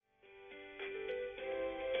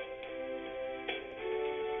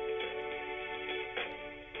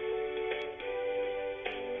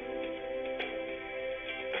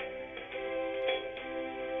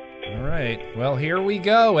right. Well, here we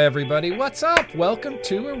go, everybody. What's up? Welcome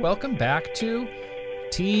to or welcome back to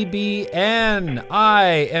TBN. I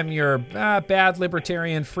am your bad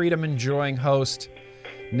libertarian, freedom-enjoying host,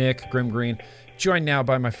 Nick Grim Green, joined now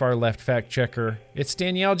by my far left fact checker. It's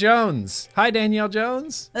Danielle Jones. Hi, Danielle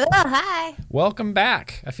Jones. Oh, hi. Welcome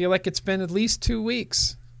back. I feel like it's been at least 2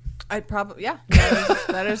 weeks.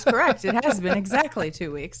 That is correct. It has been exactly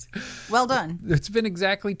 2 weeks. Well done. It's been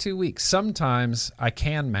exactly 2 weeks. Sometimes I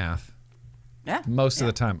can math. Yeah. Most of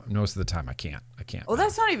the time I can't. Well,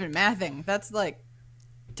 that's not even mathing. That's like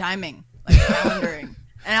timing, like calendaring.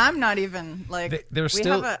 And I'm not even like. There's we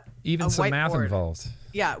still have even some math involved.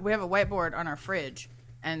 Yeah, we have a whiteboard on our fridge,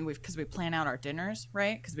 and because we plan out our dinners,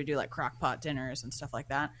 right? Because we do like crock pot dinners and stuff like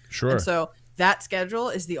that. Sure. And so that schedule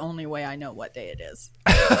is the only way I know what day it is.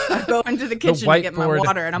 I go into the kitchen to get my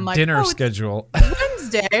water, and I'm like, dinner schedule.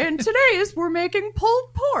 Wednesday, and today we're making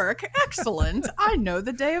pulled pork. Excellent. I know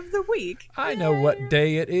the day of the week. I know what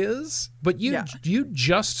day it is. But you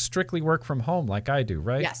just strictly work from home like I do,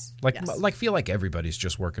 right? Yes. Like feel like everybody's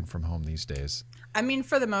just working from home these days. I mean,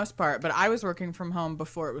 for the most part, but I was working from home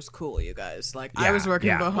before it was cool, you guys. Like, I was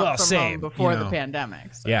working from home before the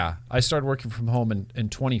pandemic. So. Yeah. I started working from home in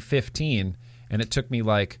 2015, and it took me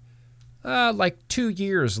like 2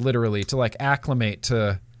 years literally to like acclimate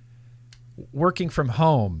to working from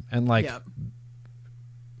home and like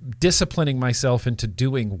disciplining myself into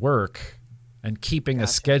doing work and keeping a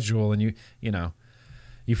schedule. And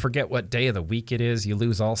you forget what day of the week it is. You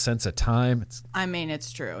lose all sense of time.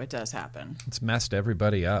 It's true. It does happen. It's messed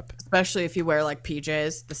everybody up. Especially if you wear like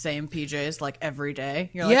PJs, the same PJs like every day.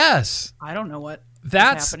 You're like, yes. I don't know what is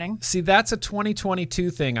happening. See, that's a 2022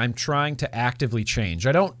 thing I'm trying to actively change.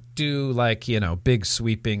 I don't do like, big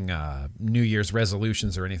sweeping New Year's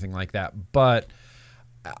resolutions or anything like that. But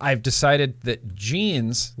I've decided that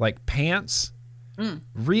jeans, like pants,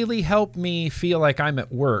 really help me feel like I'm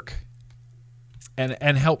at work.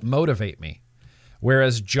 And help motivate me.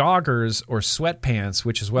 Whereas joggers or sweatpants,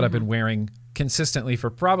 which is what I've been wearing consistently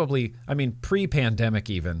for probably, pre-pandemic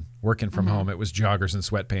even, working from home, it was joggers and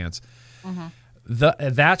sweatpants.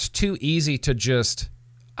 That's too easy to just,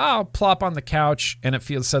 I'll plop on the couch and it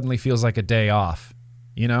suddenly feels like a day off,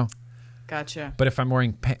 Gotcha. But if I'm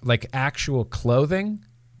wearing like actual clothing,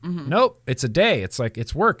 nope, it's a day. It's like,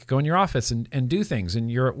 it's work. Go in your office and do things,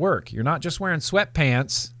 and you're at work. You're not just wearing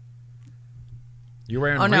sweatpants. You're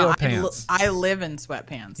wearing real pants. I live in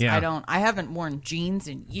sweatpants. Yeah. I haven't worn jeans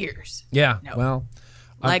in years. Yeah. No. Well,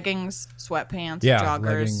 leggings, sweatpants, joggers.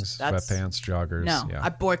 Leggings, sweatpants, joggers. No, yeah. I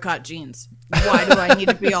boycott jeans. Why do I need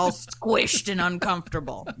to be all squished and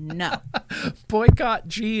uncomfortable? No. Boycott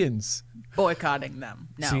jeans. Boycotting them.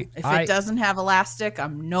 No. See, if it doesn't have elastic,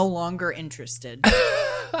 I'm no longer interested.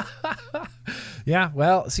 Yeah.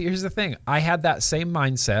 Well, see, here's the thing. I had that same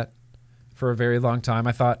mindset for a very long time.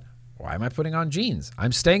 I thought, why am I putting on jeans?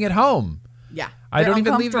 I'm staying at home. Yeah. I don't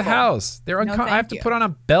even leave the house. They're uncomfortable. I have to put on a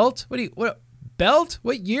belt. What belt?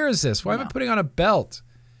 What year is this? Why am I putting on a belt?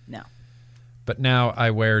 No. But now I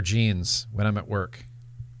wear jeans when I'm at work.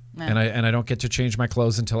 No. And I don't get to change my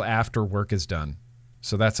clothes until after work is done.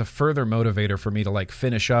 So that's a further motivator for me to like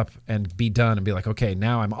finish up and be done and be like, okay,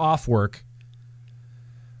 now I'm off work.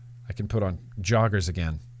 I can put on joggers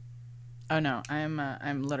again. Oh no,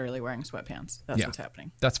 I'm literally wearing sweatpants. That's what's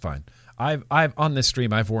happening. That's fine. I've on this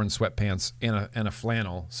stream I've worn sweatpants and a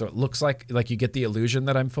flannel, so it looks like you get the illusion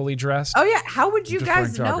that I'm fully dressed. Oh yeah, how would you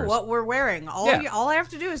guys know joggers. what we're wearing? All I have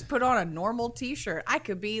to do is put on a normal t-shirt. I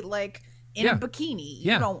could be like in a bikini.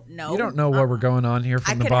 You don't know. You don't know where we're going on here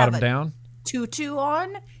from the bottom down. Tutu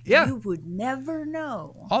on, you would never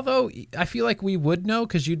know. Although I feel like we would know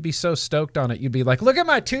because you'd be so stoked on it. You'd be like, look at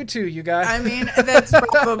my tutu, you guys. I mean, that's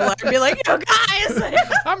probably, I'd be like, yo guys.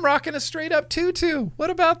 I'm rocking a straight up tutu. What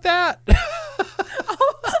about that?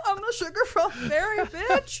 I'm a sugar plum fairy,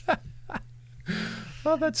 bitch.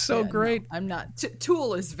 Oh, that's so great. No, I'm not.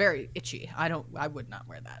 Tulle is very itchy. I would not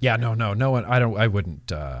wear that. Yeah, no one. I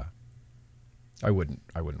wouldn't. I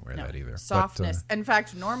wouldn't wear that either. Softness. In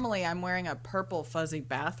fact, normally I'm wearing a purple fuzzy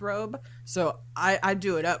bathrobe, so I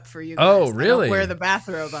do it up for you guys. Oh, really? I don't wear the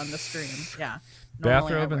bathrobe on the stream. Yeah.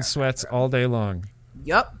 Bathrobe and sweats all day long.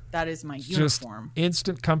 Yep, that is my uniform. Just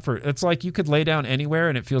instant comfort. It's like you could lay down anywhere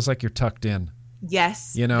and it feels like you're tucked in.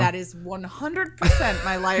 Yes, that is 100%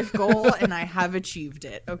 my life goal, and I have achieved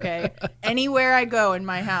it, okay? Anywhere I go in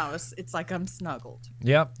my house, it's like I'm snuggled.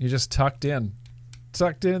 Yep, you're just tucked in.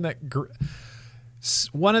 Tucked in that...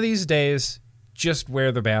 One of these days, just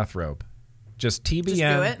wear the bathrobe. Just TBN. Just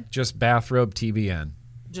do it? Just bathrobe TBN.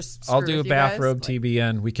 I'll do a bathrobe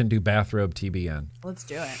TBN. We can do bathrobe TBN. Let's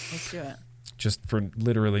do it. Just for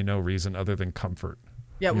literally no reason other than comfort.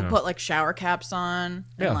 Yeah, we'll put like shower caps on,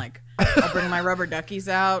 and like I'll bring my rubber duckies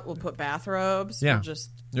out. We'll put bathrobes. Yeah, we'll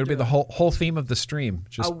just it'll be the whole theme of the stream.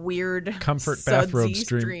 Just a weird comfort sudsy bathrobe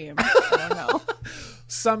stream. I don't know.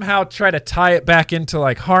 Somehow try to tie it back into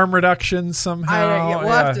like harm reduction somehow. We'll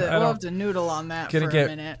have to noodle on that for a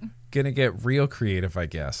minute. Gonna get real creative, I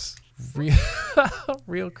guess.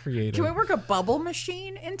 Real creative. Can we work a bubble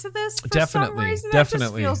machine into this? For Definitely, some reason?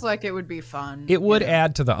 definitely. It just feels like it would be fun. It would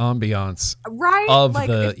add to the ambiance, right? Of like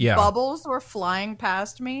the if bubbles were flying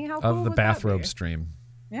past me. How cool of the would bathrobe that be? stream.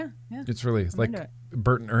 Yeah. It's really like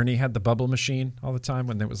Bert and Ernie had the bubble machine all the time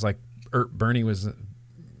when it was like Bernie was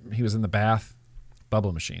in the bath.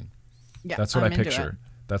 Bubble machine. Yeah, that's what I picture.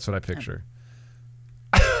 That's what I picture.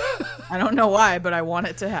 I don't know why, but I want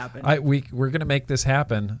it to happen. We're gonna make this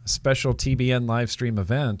happen. Special TBN live stream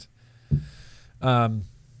event.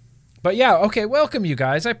 But yeah, okay. Welcome, you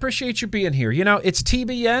guys. I appreciate you being here. You know, it's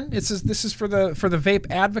TBN. This is for the vape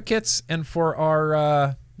advocates and for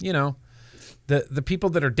our the people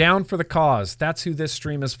that are down for the cause. That's who this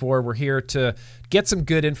stream is for. We're here to get some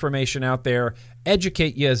good information out there,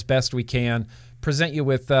 educate you as best we can, present you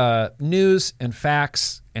with news and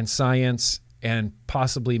facts and science and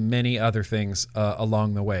possibly many other things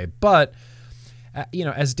along the way. But,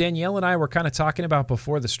 as Danielle and I were kind of talking about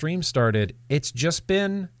before the stream started, it's just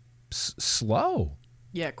been slow.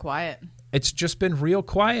 Yeah, quiet. It's just been real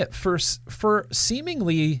quiet for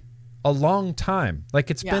seemingly a long time.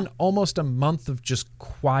 Like it's been almost a month of just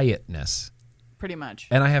quietness. Pretty much.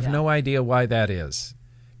 And I have no idea why that is.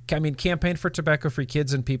 I mean, Campaign for Tobacco-Free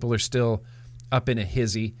Kids and people are still up in a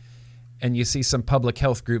hizzy. And you see some public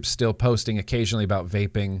health groups still posting occasionally about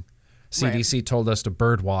vaping. CDC told us to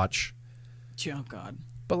bird watch. Oh, God.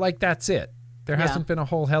 But, like, that's it. There hasn't been a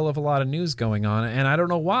whole hell of a lot of news going on, and I don't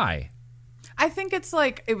know why. I think it's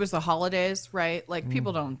like it was the holidays, right? Like,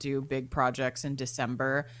 people don't do big projects in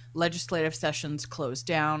December. Legislative sessions close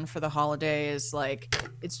down for the holidays. Like,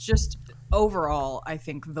 it's just overall, I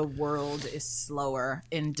think the world is slower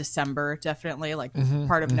in December, definitely. Like,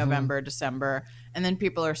 part of November, December. And then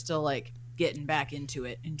people are still, like, getting back into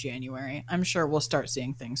it in January. I'm sure we'll start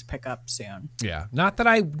seeing things pick up soon. Yeah. Not that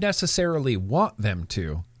I necessarily want them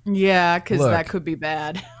to. Yeah, because that could be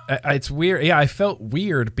bad. It's weird. Yeah, I felt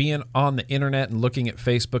weird being on the internet and looking at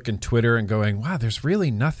Facebook and Twitter and going, wow, there's really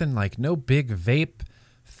nothing, like no big vape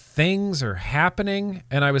things are happening.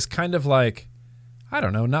 And I was kind of like, I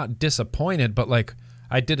don't know, not disappointed, but like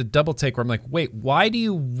I did a double take where I'm like, wait, why do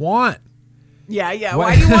you want? Yeah.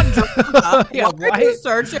 Why do you want drama? Why are you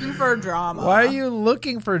searching for drama? Why are you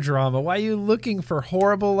looking for drama? Why are you looking for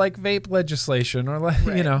horrible like vape legislation or like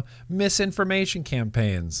misinformation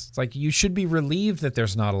campaigns? It's like you should be relieved that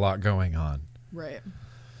there's not a lot going on. Right.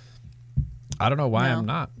 I don't know why I'm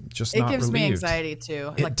not just not relieved. It gives me anxiety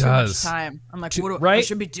too. It like does. Too much time. I'm like, I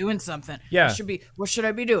should be doing something. Yeah. What should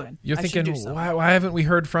I be doing? You're thinking, why haven't we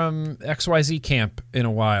heard from XYZ camp in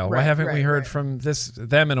a while? Why haven't we heard from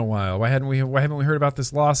them in a while? Why haven't we heard about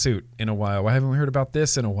this lawsuit in a while? Why haven't we heard about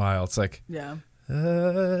this in a while? It's like, It's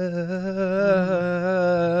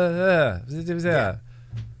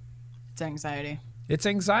anxiety. It's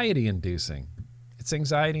anxiety inducing.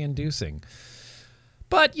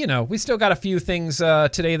 But, we still got a few things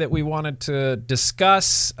today that we wanted to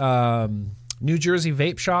discuss. New Jersey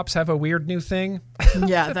vape shops have a weird new thing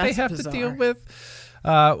that they have bizarre. to deal with.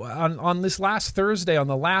 On this last Thursday, on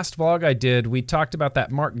the last vlog I did, we talked about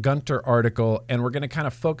that Mark Gunter article, and we're going to kind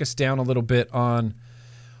of focus down a little bit on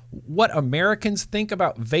what Americans think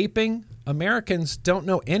about vaping. Americans don't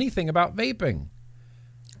know anything about vaping.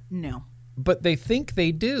 No. But they think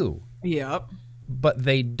they do. Yep. But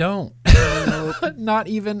they don't. Not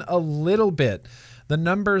even a little bit. The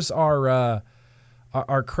numbers are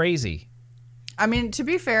crazy. I mean, to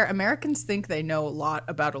be fair, Americans think they know a lot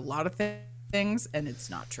about a lot of things, and it's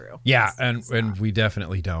not true. Yeah, and we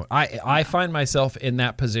definitely don't. I find myself in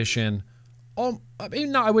that position.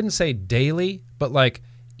 I wouldn't say daily, but like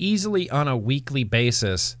easily on a weekly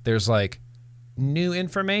basis. There's like new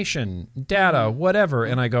information, data, whatever,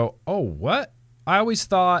 and I go, oh, what? I always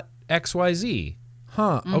thought XYZ.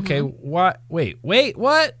 Huh. Okay. What? Wait,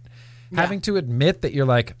 what? Yeah. Having to admit that you're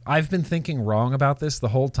like, I've been thinking wrong about this the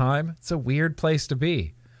whole time. It's a weird place to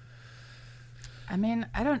be. I mean,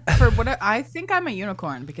 I think I'm a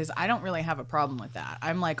unicorn because I don't really have a problem with that.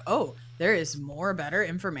 I'm like, oh, there is better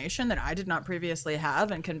information that I did not previously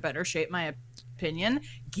have and can better shape my opinion.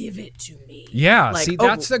 Give it to me. Yeah. Like, see,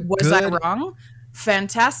 that's was I wrong?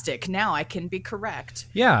 Fantastic. Now I can be correct.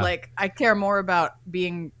 Yeah. Like, I care more about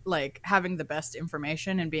being like having the best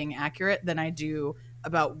information and being accurate than I do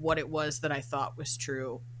about what it was that I thought was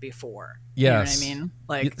true before. Yes. You know what I mean?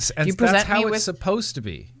 Like, Yes, if you and present that's how me it's with, supposed to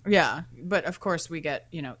be. yeah, but of course we get,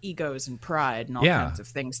 egos and pride and all Yeah. kinds of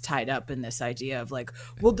things tied up in this idea of like,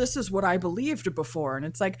 well, this is what I believed before. And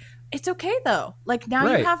it's like, it's okay though. Like now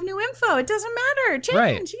Right. you have new info. It doesn't matter. Change.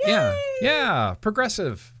 Right. Yay! Yeah. Yeah.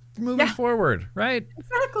 Progressive. Moving Yeah. forward. Right.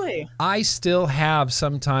 Exactly. I still have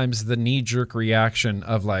sometimes the knee-jerk reaction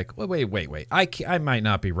of like, wait. I might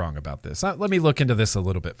not be wrong about this. Let me look into this a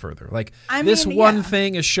little bit further. Like, this one yeah.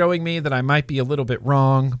 thing is showing me that I might be a little bit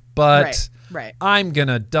wrong, but Right. I'm going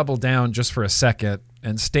to double down just for a second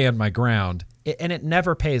and stand my ground. And it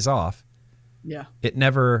never pays off. Yeah.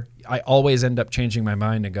 I always end up changing my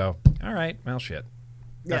mind and go, all right, well, shit.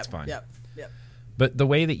 That's fine. Yep. But the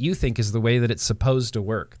way that you think is the way that it's supposed to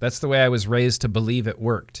work. That's the way I was raised to believe it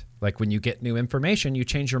worked. Like when you get new information, you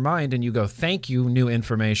change your mind and you go, thank you, new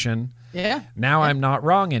information. Yeah. Now I'm not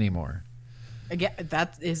wrong anymore. Again,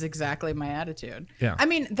 that is exactly my attitude. Yeah. I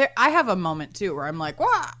mean, I have a moment too where I'm like,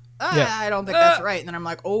 "Wow, Yeah. I don't think that's right," and then I'm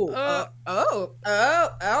like, okay.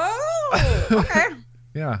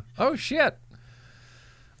 Yeah. Oh, shit.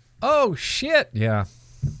 Oh, shit. Yeah.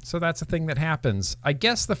 So that's a thing that happens. I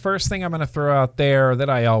guess the first thing I'm going to throw out there that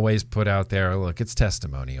I always put out there, look, it's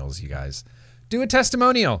testimonials, you guys. Do a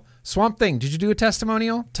testimonial. Swamp Thing, did you do a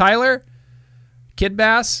testimonial? Tyler? Kid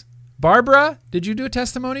Bass? Barbara, did you do a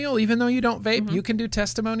testimonial? Even though you don't vape, you can do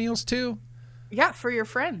testimonials too. Yeah, for your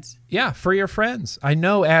friends. Yeah, for your friends. I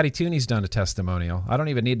know Addy Tooney's done a testimonial. I don't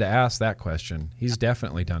even need to ask that question. He's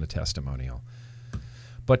definitely done a testimonial.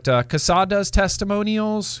 But CASA does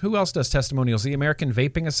testimonials. Who else does testimonials? The American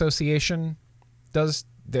Vaping Association does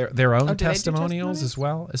their own do they do testimonials as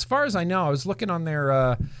well. As far as I know, I was looking on their...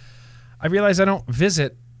 I realize I don't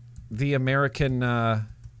visit the American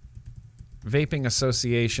Vaping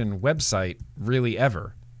Association website really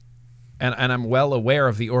ever. And I'm well aware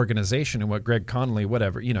of the organization and what Greg Connolly,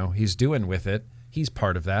 whatever, he's doing with it. He's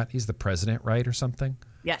part of that. He's the president, right, or something?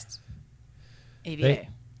 Yes. AVA.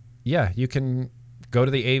 Yeah, you can go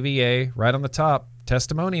to the AVA right on the top,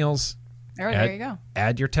 testimonials. There you go.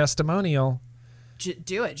 Add your testimonial.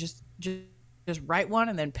 Do it. Just write one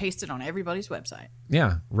and then paste it on everybody's website.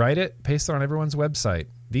 Yeah, write it, paste it on everyone's website.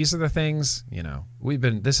 These are the things,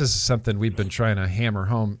 this is something we've been trying to hammer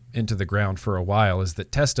home into the ground for a while, is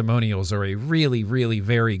that testimonials are a really, really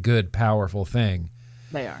very good, powerful thing.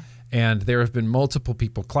 They are. And there have been multiple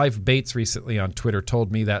people. Clive Bates recently on Twitter told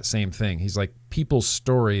me that same thing. He's like, people's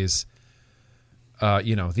stories,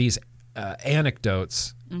 these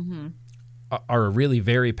anecdotes are a really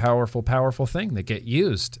very powerful thing that get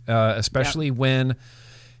used, especially when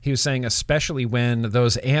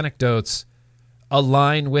those anecdotes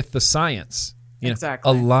align with the science.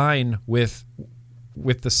 Exactly. Align with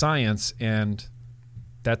the science, and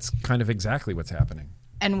that's kind of exactly what's happening.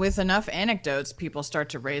 And with enough anecdotes, people start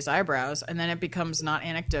to raise eyebrows, and then it becomes not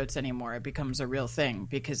anecdotes anymore. It becomes a real thing.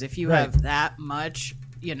 Because if you have that much,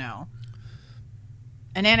 an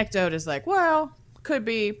anecdote is like, well, could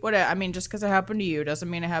be whatever. I mean, just because it happened to you doesn't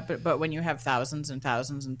mean it happened. But when you have thousands and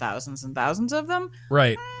thousands and thousands and thousands of them,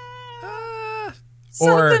 right?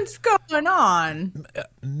 Something's going on.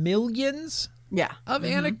 Millions of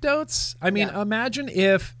anecdotes. I mean, imagine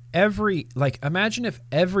if every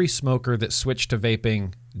smoker that switched to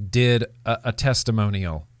vaping did a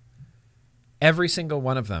testimonial. Every single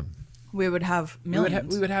one of them. We would have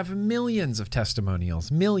millions. We would have millions of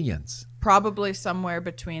testimonials. Millions. Probably somewhere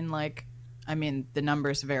between the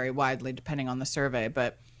numbers vary widely depending on the survey,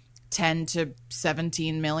 but 10 to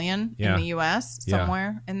 17 million in the U.S.,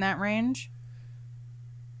 somewhere in that range.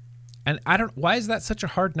 And why is that such a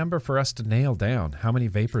hard number for us to nail down? How many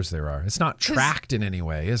vapors there are? It's not tracked in any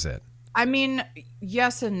way, is it? I mean,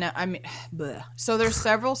 yes and no. I mean, bleh. So there's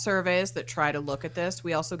several surveys that try to look at this.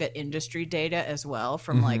 We also get industry data as well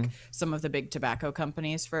from some of the big tobacco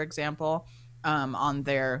companies, for example, on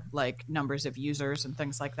their numbers of users and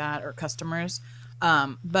things like that, or customers.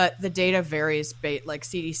 But the data varies. Like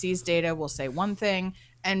CDC's data will say one thing.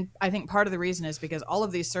 And I think part of the reason is because all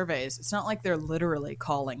of these surveys, it's not like they're literally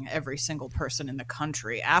calling every single person in the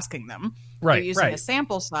country, asking them. Right, they're using a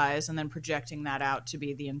sample size and then projecting that out to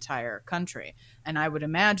be the entire country. And I would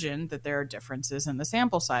imagine that there are differences in the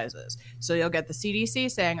sample sizes. So you'll get the CDC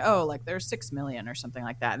saying, there's 6 million or something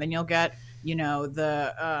like that. And then you'll get,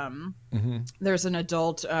 there's an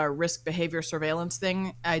adult risk behavior surveillance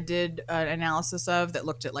thing I did an analysis of that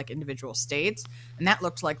looked at individual states. And that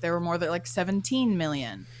looked like there were more than 17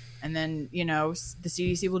 million. And then, the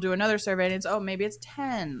CDC will do another survey and it's, maybe it's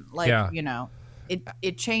 10.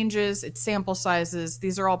 It changes, it's sample sizes.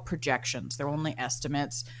 These are all projections. They're only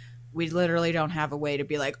estimates. we literally don't have a way to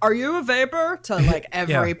be like, are you a vapor? To like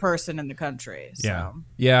every person in the country. So. Yeah.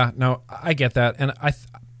 Yeah. No, I get that. And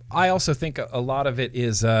I also think a lot of it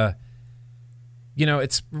is,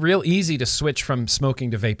 it's real easy to switch from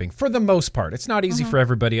smoking to vaping for the most part. It's not easy for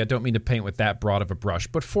everybody. I don't mean to paint with that broad of a brush,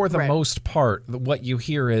 but for the most part, what you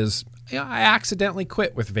hear is, I accidentally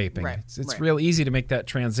quit with vaping. Right. It's real easy to make that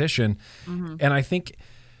transition. And I think,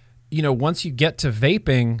 once you get to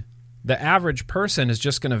vaping, the average person is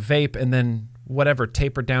just going to vape and then whatever,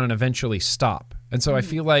 taper down and eventually stop. And so I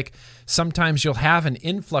feel like sometimes you'll have an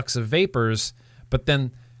influx of vapors, but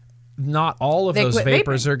then not all of those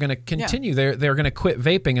vapors are going to continue. They're going to quit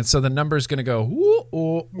vaping, and so the number is going to go,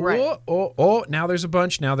 now there's a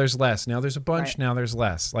bunch, now there's less, now there's a bunch, now there's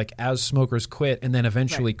less. Like as smokers quit and then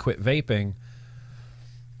eventually quit vaping,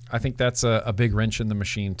 I think that's a big wrench in the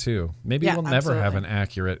machine too. Maybe we'll never have an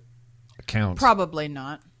accurate count. Probably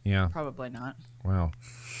not. Yeah. Probably not. Wow.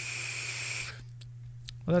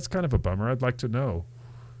 Well, that's kind of a bummer. I'd like to know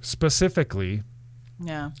specifically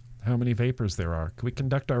how many vapors there are. Can we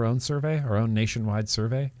conduct our own survey, our own nationwide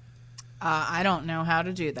survey? I don't know how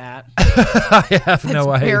to do that. I have no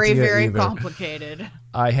idea. Very, very either. Complicated.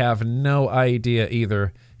 I have no idea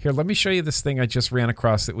either. Here, let me show you this thing I just ran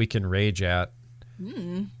across that we can rage at.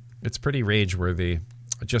 It's pretty rage-worthy.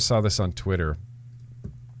 I just saw this on Twitter.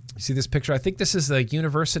 You see this picture? I think this is the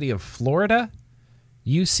University of Florida,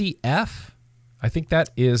 UCF. I think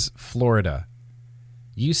that is Florida.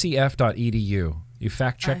 UCF.edu. You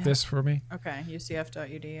fact check this for me? Okay,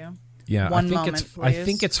 UCF.edu. Yeah, One moment, please. I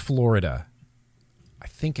think it's Florida. I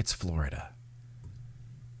think it's Florida.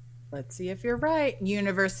 Let's see if you're right.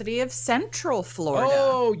 University of Central Florida.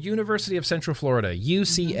 Oh, University of Central Florida.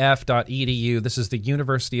 UCF.edu. This is the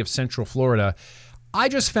University of Central Florida. I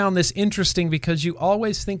just found this interesting because you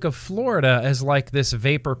always think of Florida as like this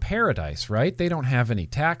vapor paradise, right? They don't have any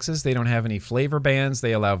taxes. They don't have any flavor bans.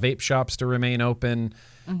 They allow vape shops to remain open.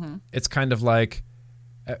 It's kind of like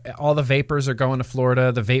all the vapors are going to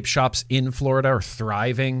Florida. The vape shops in Florida are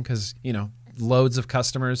thriving because, loads of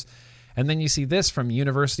customers. And then you see this from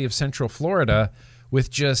University of Central Florida with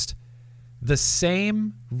just the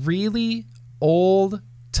same really old,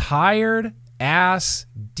 tired ass,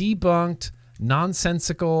 debunked,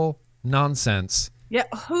 nonsensical nonsense. Yeah,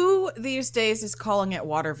 who these days is calling it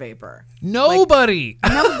water vapor? Nobody.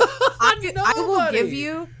 I will give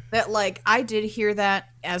you that, I did hear that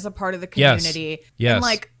as a part of the community in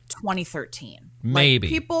 2013. Maybe.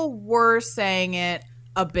 People were saying it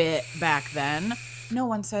a bit back then. No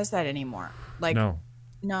one says that anymore. No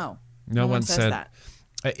one says that.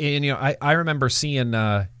 And I remember seeing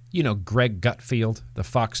Greg Gutfield, the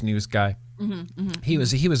Fox News guy. He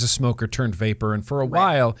was a smoker turned vapor, and for a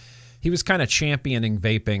while he was kind of championing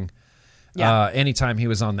vaping anytime he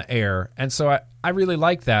was on the air. And so I really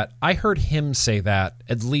liked that. I heard him say that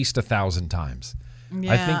at least 1,000 times.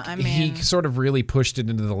 Yeah, I think he sort of really pushed it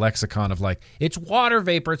into the lexicon of it's water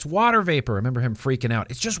vapor, it's water vapor. I remember him freaking out.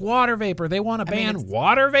 It's just water vapor. They want to ban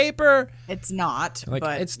water vapor? It's not.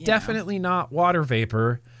 But, it's definitely not water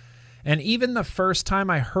vapor. And even the first time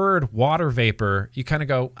I heard water vapor, you kind of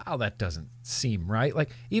go, oh, that doesn't seem right.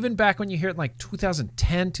 Even back when you hear it in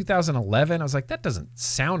 2010, 2011, I was like, that doesn't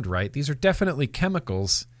sound right. These are definitely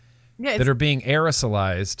chemicals that are being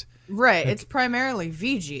aerosolized. Right. It's primarily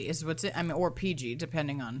VG is what's it. Or PG,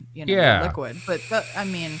 depending on, the liquid. But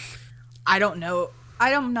I don't know.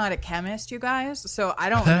 I'm not a chemist, you guys, so I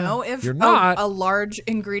don't know if a large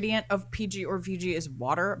ingredient of PG or VG is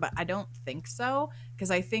water, but I don't think so, because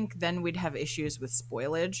I think then we'd have issues with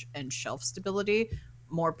spoilage and shelf stability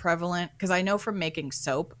more prevalent, because I know from making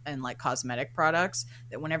soap and cosmetic products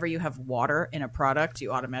that whenever you have water in a product,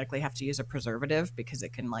 you automatically have to use a preservative because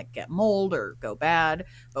it can get mold or go bad,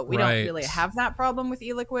 but we don't really have that problem with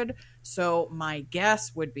e-liquid. So my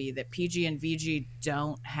guess would be that PG and VG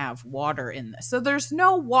don't have water in this, so there's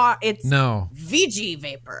no it's VG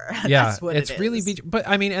vapor. That's what it's really VG. But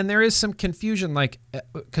and there is some confusion,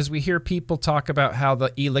 because we hear people talk about how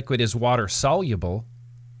the e-liquid is water soluble.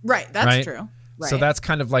 Right, that's true. Right. So that's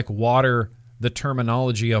kind of like water, the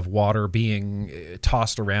terminology of water being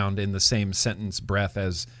tossed around in the same sentence breath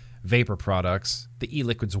as vapor products. The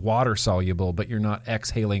e-liquid's water soluble, but you're not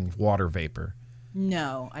exhaling water vapor.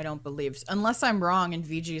 No, I don't believe so. Unless I'm wrong and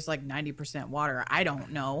VG is 90% water. I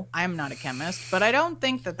don't know. I'm not a chemist, but I don't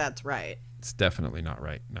think that that's right. It's definitely not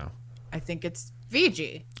right, no. I think it's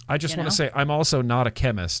VG. I just want to say I'm also not a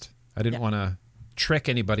chemist. I didn't want to trick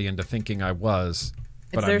anybody into thinking I was,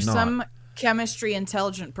 but if there's I'm not. Some chemistry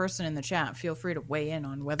intelligent person in the chat, feel free to weigh in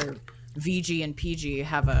on whether VG and PG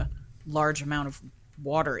have a large amount of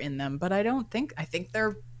water in them, but I think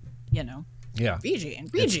they're Yeah. VG and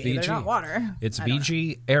It's VG. They're not water. It's I don't know.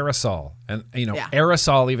 VG aerosol. And, Yeah.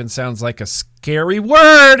 aerosol even sounds like a scary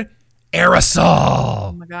word. Oh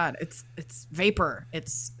Aerosol. my god, it's vapor.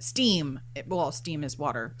 It's steam. Steam is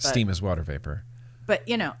water. But, Steam is water vapor. But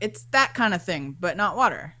it's that kind of thing, but not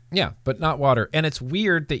water. Yeah, but not water. And it's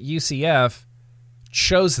weird that UCF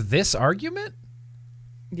chose this argument.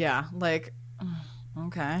 Yeah, like,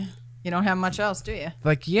 okay. You don't have much else, do you?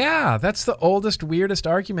 Like, yeah, that's the oldest, weirdest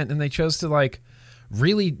argument, and they chose to like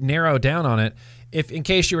really narrow down on it. If, in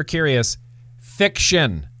case you were curious,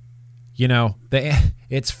 fiction.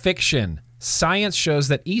 It's fiction. Science shows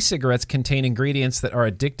that e-cigarettes contain ingredients that are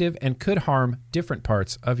addictive and could harm different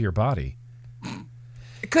parts of your body.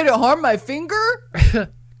 Could it harm my finger?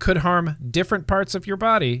 Could harm different parts of your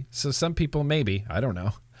body. So some people maybe, I don't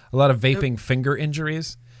know. A lot of vaping finger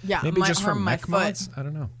injuries. Yeah, maybe might just harm from my mech foot. mods. I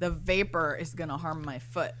don't know. The vapor is going to harm my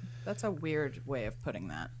foot. That's a weird way of putting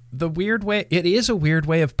that. It is a weird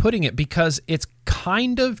way of putting it because it's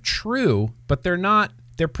kind of true, but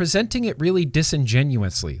they're presenting it really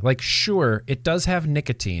disingenuously. Like, sure, it does have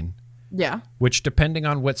nicotine. Yeah. Which, depending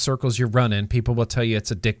on what circles you run in, people will tell you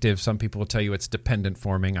it's addictive. Some people will tell you it's dependent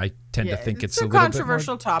forming. I tend to think it's a little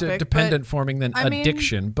controversial bit more topic, dependent forming than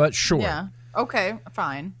addiction, but sure. Yeah. Okay,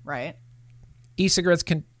 fine. Right. E-cigarettes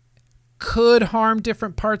could harm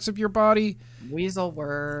different parts of your body. Weasel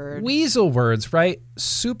words, right?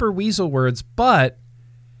 Super weasel words, but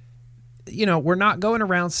we're not going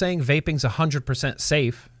around saying vaping's 100%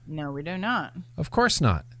 safe. No, we do not. Of course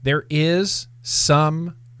not. There is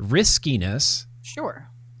some riskiness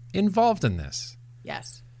involved in this.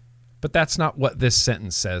 Yes. But that's not what this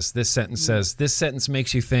sentence says. This sentence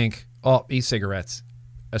makes you think, oh, e-cigarettes,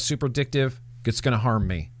 a super addictive, it's going to harm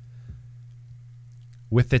me.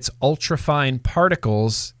 With its ultrafine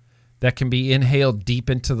particles that can be inhaled deep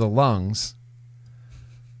into the lungs.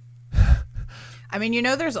 I mean,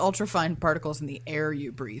 there's ultrafine particles in the air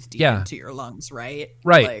you breathe deep into your lungs, right?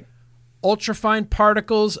 Right. Like, ultrafine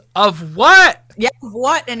particles of what? Yeah,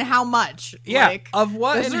 what and how much? Yeah, of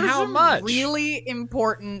what and how much? Really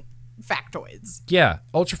important factoids. Yeah,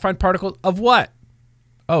 ultrafine particles of what?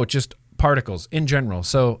 Oh, just particles in general.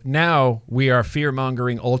 So now we are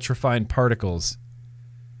fear-mongering ultrafine particles.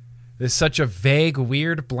 It's such a vague,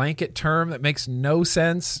 weird blanket term that makes no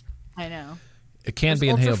sense. I know. It can be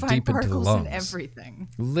inhaled deep into the lungs. In everything.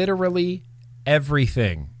 Literally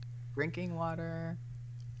everything. Drinking water,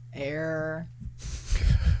 air,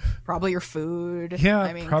 probably your food. Yeah,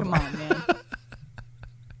 I mean, come on, man.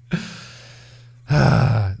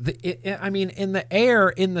 In the air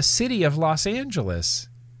in the city of Los Angeles,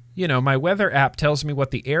 my weather app tells me what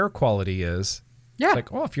the air quality is. Yeah. It's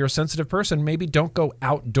like, oh, if you're a sensitive person, maybe don't go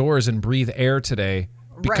outdoors and breathe air today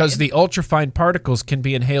because the ultrafine particles can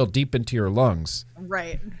be inhaled deep into your lungs.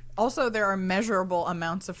 Right. Also, there are measurable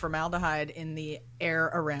amounts of formaldehyde in the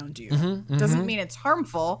air around you. Doesn't mean it's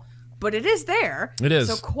harmful, but it is there. It is.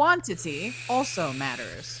 So quantity also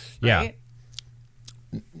matters. Right?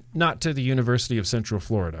 Yeah. Not to the University of Central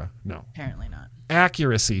Florida. No. Apparently not.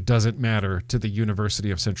 Accuracy doesn't matter to the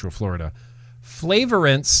University of Central Florida.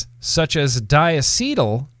 Flavorants such as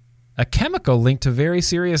diacetyl, a chemical linked to very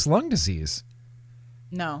serious lung disease.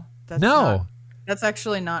 No. That's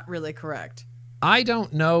actually not really correct. I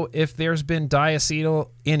don't know if there's been diacetyl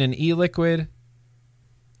in an e-liquid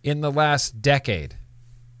in the last decade.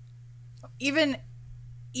 Even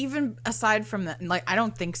aside from that, like, I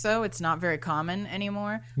don't think so. It's not very common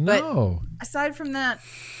anymore. No. But aside from that,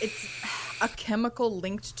 it's a chemical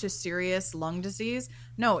linked to serious lung disease.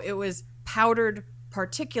 No, it was powdered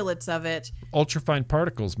particulates of it. Ultrafine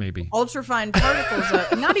particles, maybe. Ultrafine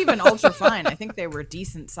particles, not even ultrafine. I think they were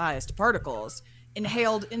decent-sized particles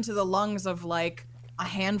inhaled into the lungs of like a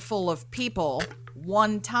handful of people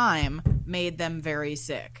one time made them very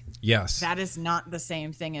sick. Yes. That is not the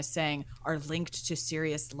same thing as saying are linked to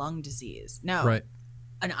serious lung disease. No. Right.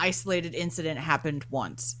 An isolated incident happened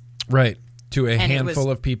once. Right. To a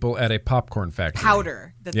handful of people at a popcorn factory.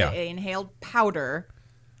 Powder. They inhaled powder,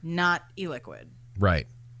 not e-liquid. Right.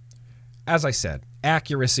 As I said,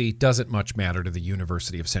 accuracy doesn't much matter to the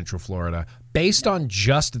University of Central Florida. Based on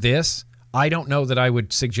just this, I don't know that I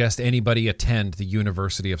would suggest anybody attend the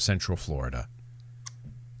University of Central Florida.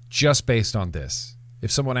 Just based on this.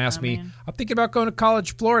 If someone asked me, I'm thinking about going to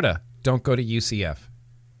college, Florida, don't go to UCF.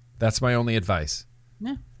 That's my only advice.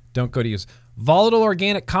 Yeah. Don't go to UCF. Volatile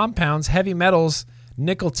organic compounds, heavy metals,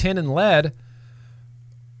 nickel, tin, and lead.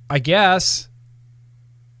 I guess.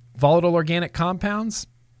 Volatile organic compounds?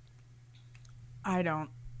 I don't.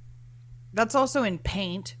 That's also in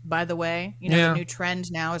paint, by the way. The new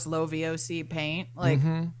trend now is low VOC paint. Like,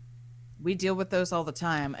 We deal with those all the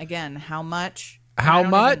time. Again, how much? How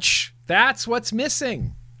much? That's what's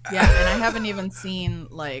missing. Yeah, and I haven't even seen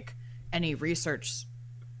like any research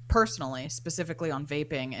personally, specifically on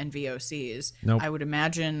vaping and VOCs. Nope. I would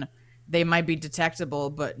imagine they might be detectable,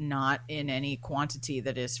 but not in any quantity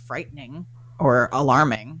that is frightening or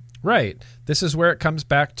alarming. Right. This is where it comes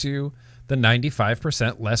back to the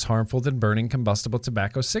 95% less harmful than burning combustible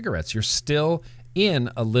tobacco cigarettes. You're still in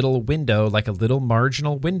a little window, like a little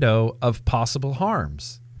marginal window of possible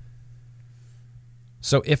harms.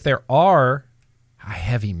 So if there are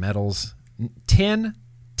heavy metals, tin,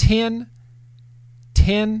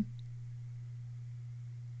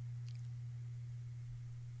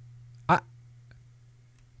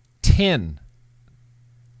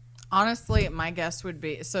 Honestly, my guess would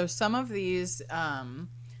be, so some of these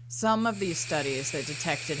studies that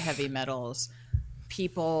detected heavy metals,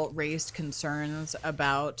 people raised concerns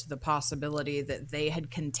about the possibility that they had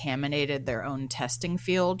contaminated their own testing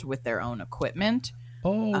field with their own equipment.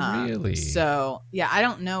 Oh, really? So, yeah, I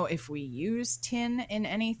don't know if we use tin in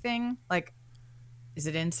anything. Like, is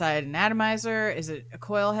it inside an atomizer? Is it a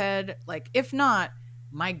coil head? Like, if not,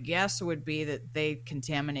 my guess would be that they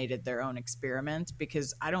contaminated their own experiment,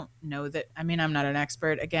 because I don't know that. I mean, I'm not an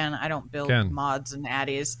expert. Again, I don't build mods and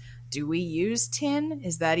addies. Do we use tin?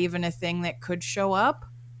 Is that even a thing that could show up?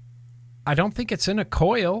 I don't think it's in a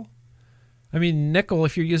coil. I mean, nickel,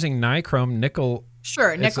 if you're using nichrome, nickel.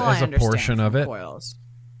 Sure, nickel is I a understand portion from of it. Coils.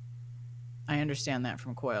 I understand that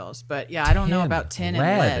from coils. But yeah, I don't know about tin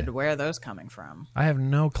and lead. Where are those coming from? I have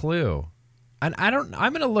no clue. And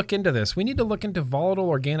I'm going to look into this. We need to look into volatile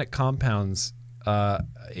organic compounds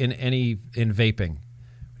in vaping.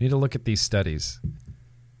 We need to look at these studies.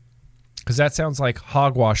 Because that sounds like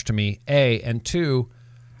hogwash to me, A. And 2,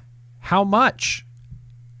 how much?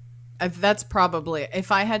 That's probably,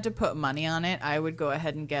 if I had to put money on it, I would go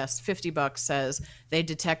ahead and guess $50 says they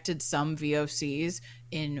detected some VOCs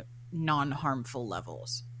in non-harmful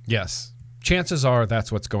levels. Yes. Chances are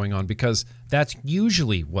that's what's going on, because that's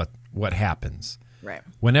usually what happens. Right.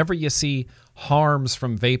 Whenever you see harms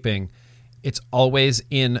from vaping, it's always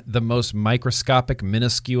in the most microscopic,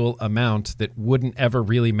 minuscule amount that wouldn't ever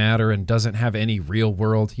really matter and doesn't have any real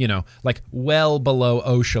world, like well below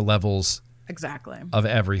OSHA levels. Exactly. Of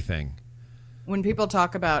everything. When people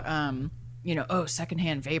talk about,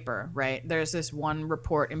 secondhand vapor, right? There's this one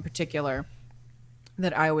report in particular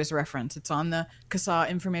that I always reference. It's on the CASA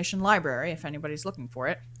Information Library, if anybody's looking for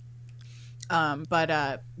it.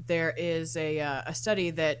 But there is a study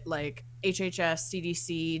that like HHS,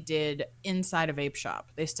 CDC did inside a vape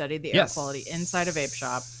shop. They studied the air quality inside a vape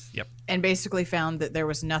shop. Yep. And basically found that there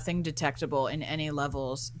was nothing detectable in any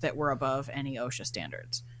levels that were above any OSHA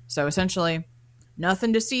standards. So essentially,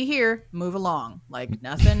 nothing to see here, move along. Like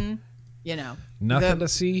nothing, Nothing to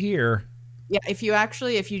see here. Yeah, if you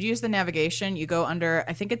use the navigation, you go under,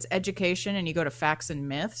 I think it's education, and you go to facts and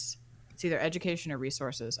myths. It's either education or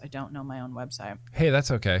resources. I don't know my own website. Hey,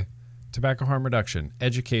 that's okay. Tobacco harm reduction,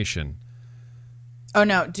 education. Oh,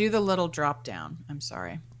 no, do the little drop down. I'm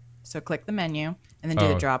sorry. So click the menu and then do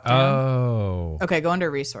the drop down. Oh. Okay, go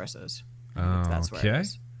under resources. That's where it okay.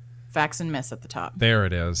 is. Facts and myths at the top. There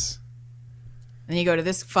it is. Then you go to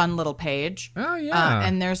this fun little page. Oh, yeah.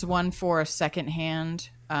 And there's one for secondhand.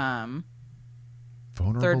 Vulnerable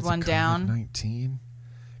third one to down. COVID-19.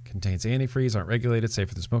 Contains antifreeze, aren't regulated, safe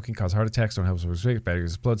for the smoking, cause heart attacks, don't help with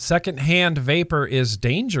batteries explode. Secondhand vapor is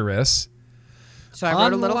dangerous. So I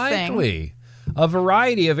wrote a little thing. Unlikely. A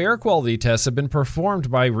variety of air quality tests have been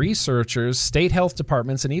performed by researchers, state health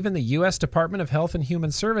departments, and even the U.S. Department of Health and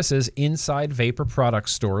Human Services inside vapor product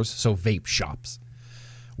stores, so vape shops.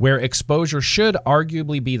 Where exposure should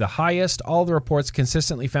arguably be the highest, all the reports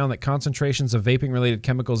consistently found that concentrations of vaping-related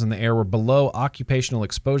chemicals in the air were below occupational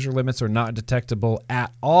exposure limits or not detectable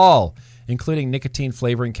at all, including nicotine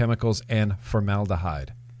flavoring chemicals and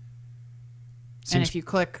formaldehyde. And if you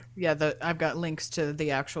click, I've got links to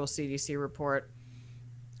the actual CDC report.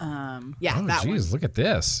 That one. Look at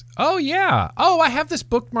this. Oh, yeah. Oh, I have this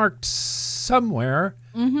bookmarked somewhere.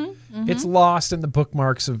 Mm-hmm. It's lost in the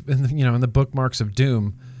bookmarks of, in the bookmarks of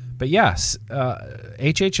doom. But yes,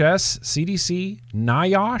 HHS, CDC,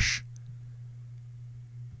 NIOSH.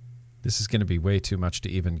 This is going to be way too much to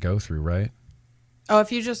even go through, right? Oh,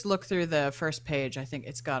 if you just look through the first page, I think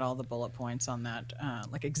it's got all the bullet points on that,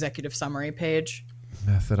 executive summary page.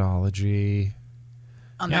 Methodology.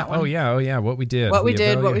 On that one. Oh, yeah. What we did. What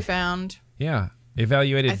we found. Yeah.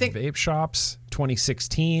 Evaluated vape shops,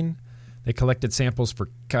 2016. They collected samples for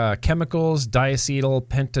chemicals, diacetyl,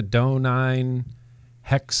 pentadonine,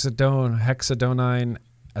 hexadonine,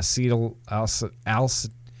 acetyl,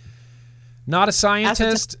 not a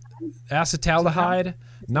scientist. acetaldehyde,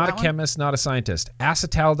 not a chemist, not a scientist.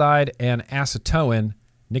 Acetaldehyde and acetone,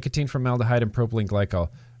 nicotine, formaldehyde, and propylene glycol.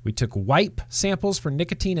 We took wipe samples for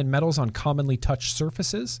nicotine and metals on commonly touched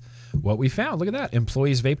surfaces. What we found, look at that.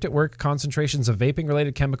 Employees vaped at work. Concentrations of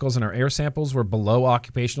vaping-related chemicals in our air samples were below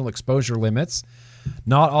occupational exposure limits.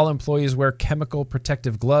 Not all employees wear chemical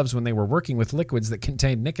protective gloves when they were working with liquids that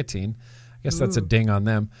contained nicotine. I guess that's a ding on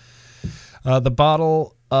them. The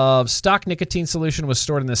bottle of stock nicotine solution was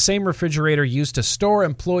stored in the same refrigerator used to store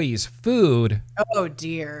employees' food. Oh,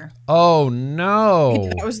 dear. Oh, no.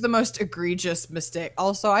 That was the most egregious mistake.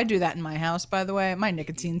 Also, I do that in my house, by the way. My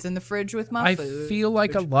nicotine's in the fridge with my food. I feel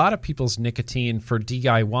like a lot of people's nicotine for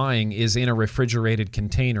DIYing is in a refrigerated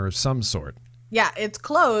container of some sort. Yeah, it's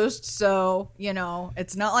closed, so, you know,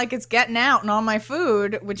 it's not like it's getting out and on my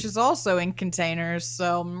food, which is also in containers,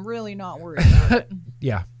 so I'm really not worried about it.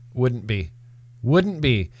 Yeah, wouldn't be. Wouldn't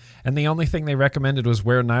be. And the only thing they recommended was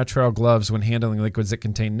wear nitrile gloves when handling liquids that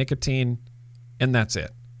contain nicotine, and that's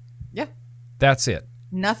it. Yeah. That's it.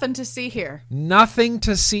 Nothing to see here. Nothing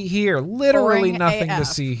to see here. Literally Boring nothing AF. to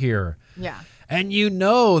see here. Yeah. And you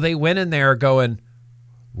know they went in there going,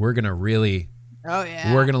 we're going to really... Oh,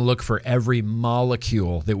 yeah. We're going to look for every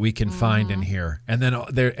molecule that we can find in here. And then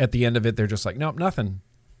they're, at the end of it, they're just like, nope, nothing.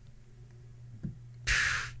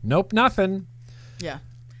 Nope, nothing. Yeah.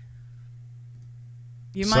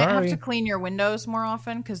 You might have Sorry. to clean your windows more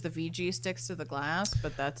often because the VG sticks to the glass,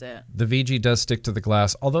 but that's it. The VG does stick to the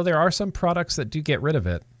glass, although there are some products that do get rid of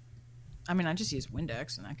it. I mean, I just use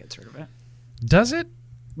Windex and that gets rid of it. Does it?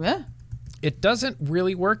 Yeah. It doesn't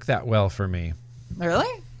really work that well for me.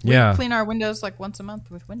 Really? Yeah. We clean our windows like once a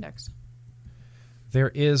month with Windex.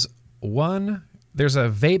 There's a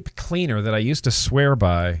vape cleaner that I used to swear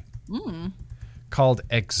by called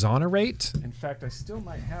Exonerate. In fact, I still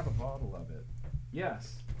might have a bottle of it.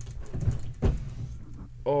 Yes.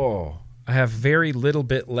 Oh, I have very little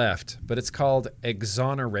bit left, but it's called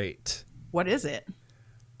Exonerate. What is it?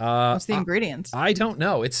 What's the ingredients? I don't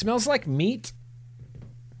know. It smells like meat.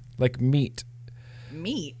 Like meat.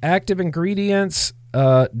 Meat. Active ingredients,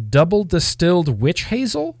 double distilled witch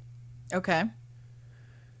hazel, Okay.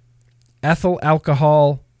 ethyl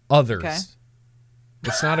alcohol, others. Okay.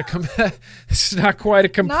 It's not it's not quite a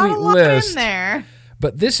complete Not a lot list. in there.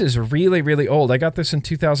 But this is really, really old. I got this in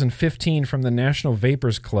 2015 from the National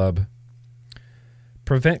Vapors Club.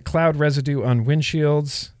 Prevent cloud residue on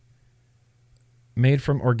windshields. Made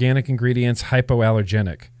from organic ingredients,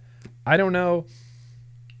 hypoallergenic. I don't know.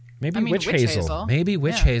 Maybe witch hazel. Maybe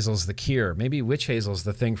witch hazel's the cure. Maybe witch hazel's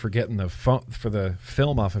the thing for getting the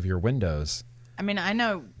film off of your windows. I mean, I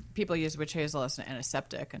know people use witch hazel as an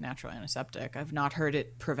antiseptic, a natural antiseptic. I've not heard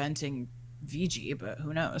it preventing VG, but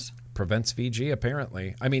who knows? Prevents VG,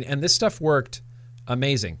 apparently. I mean, and this stuff worked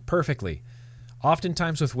amazing, perfectly.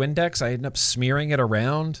 Oftentimes with Windex, I end up smearing it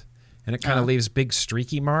around, and it kind of leaves big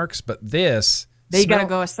streaky marks. But this... They got to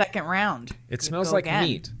go a second round. It smells like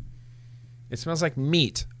meat. It smells like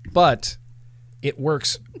meat, but it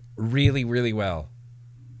works really, really well.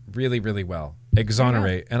 Really, really well.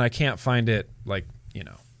 Exonerate. And I can't find it, like, you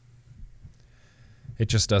know. It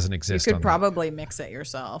just doesn't exist. You could probably mix it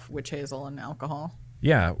yourself, witch hazel and alcohol.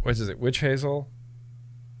 Yeah. What is it? Witch hazel?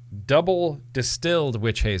 Double distilled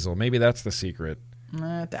witch hazel. Maybe that's the secret.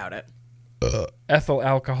 I doubt it. Ethyl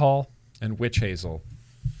alcohol and witch hazel.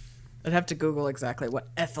 I'd have to Google exactly what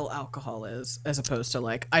ethyl alcohol is, as opposed to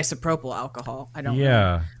like isopropyl alcohol. I don't know.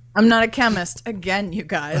 Yeah. I'm not a chemist. Again, you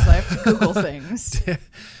guys, I have to Google things.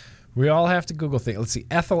 We all have to Google things. Let's see.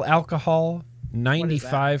 Ethyl alcohol,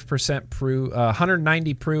 95% proof,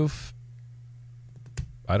 190 proof.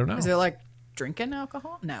 I don't know. Is it like drinking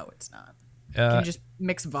alcohol? No, it's not. Can you just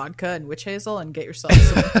mix vodka and witch hazel and get yourself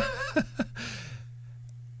some?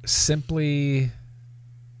 Simply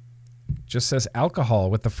just says alcohol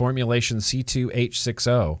with the formulation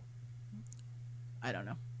C2H6O. I don't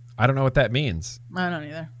know. I don't know what that means. I don't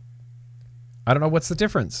either. I don't know what's the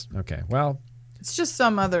difference. Okay, well. It's just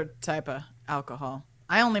some other type of alcohol.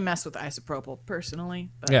 I only mess with isopropyl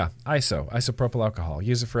personally. But Yeah, isopropyl alcohol.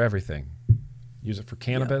 Use it for everything. Use it for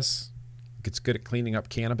cannabis. It's good at cleaning up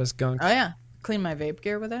cannabis gunk. Oh, yeah. Clean my vape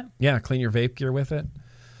gear with it. Yeah, clean your vape gear with it.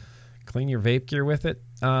 Clean your vape gear with it.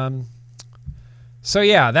 So,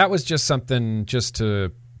 yeah, that was just something just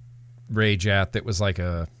to rage at. That was like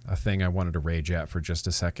a thing I wanted to rage at for just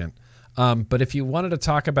a second. But if you wanted to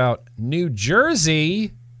talk about New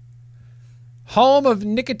Jersey, home of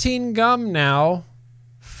nicotine gum now,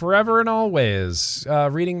 forever and always.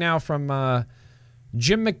 Reading now from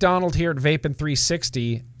Jim McDonald here at Vapin'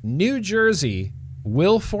 360. New Jersey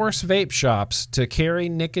will force vape shops to carry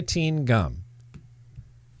nicotine gum.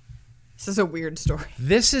 This is a weird story.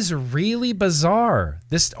 This is really bizarre.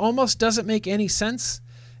 This almost doesn't make any sense.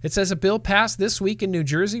 It says a bill passed this week in New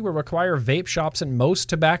Jersey will require vape shops and most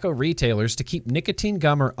tobacco retailers to keep nicotine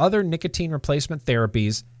gum or other nicotine replacement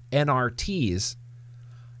therapies, NRTs,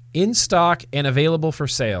 in stock and available for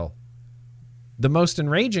sale. The most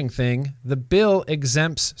enraging thing, the bill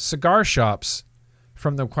exempts cigar shops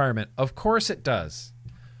from the requirement. Of course it does.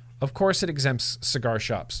 Of course it exempts cigar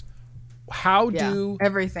shops. How do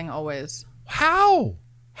everything always? How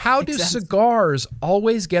do cigars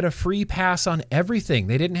always get a free pass on everything?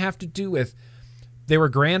 They didn't have to do with, they were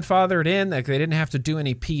grandfathered in, like they didn't have to do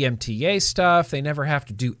any PMTA stuff. They never have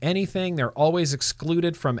to do anything. They're always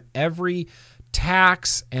excluded from every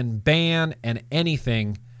tax and ban and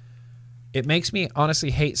anything. It makes me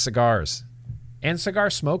honestly hate cigars and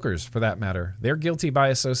cigar smokers for that matter. They're guilty by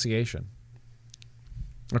association.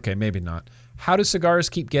 Okay, maybe not. How do cigars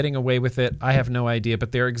keep getting away with it? I have no idea,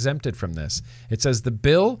 but they're exempted from this. It says the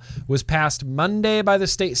bill was passed Monday by the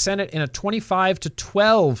state Senate in a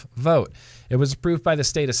 25-12 vote. It was approved by the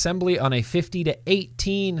state assembly on a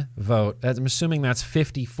 50-18 vote. I'm assuming that's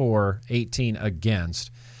 54-18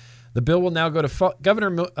 against. The bill will now go to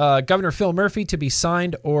Governor Phil Murphy to be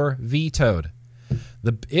signed or vetoed.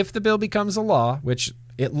 If the bill becomes a law, which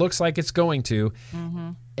it looks like it's going to,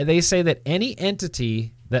 they say that any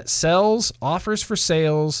entity that sells, offers for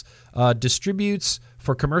sales, distributes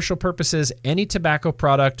for commercial purposes any tobacco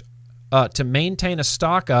product to maintain a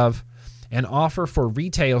stock of and offer for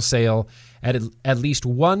retail sale at least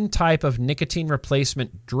one type of nicotine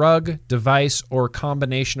replacement drug, device, or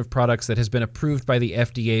combination of products that has been approved by the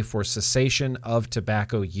FDA for cessation of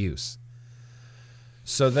tobacco use.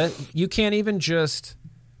 So that you can't even just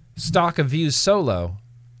stock a Vuse Solo,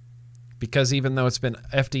 because even though it's been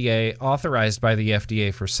FDA authorized by the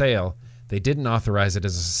FDA for sale, they didn't authorize it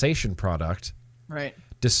as a cessation product. Right.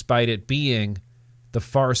 Despite it being the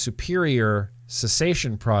far superior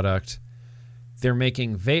cessation product, they're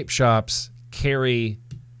making vape shops carry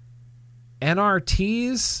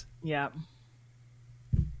NRTs. Yeah.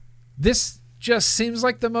 This just seems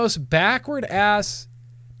like the most backward ass,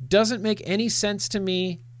 doesn't make any sense to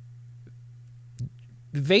me.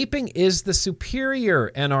 Vaping is the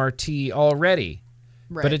superior NRT already,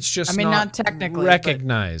 right. But it's just not technically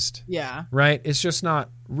recognized. But, yeah. Right? It's just not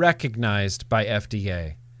recognized by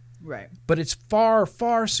FDA. Right. But it's far,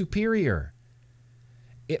 far superior.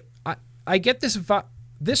 I get this.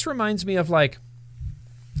 This reminds me of like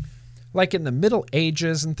in the Middle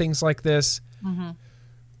Ages and things like this. Mm-hmm.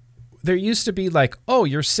 There used to be like, oh,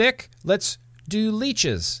 you're sick? Let's do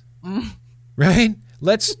leeches. Right?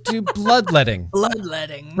 Let's do bloodletting.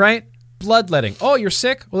 Bloodletting. Right? Bloodletting. Oh, you're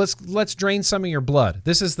sick? Well, let's drain some of your blood.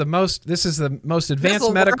 This is the most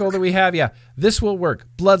advanced medical that we have. Yeah. This will work.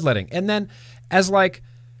 Bloodletting. And then as like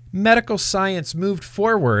medical science moved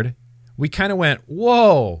forward, we kind of went,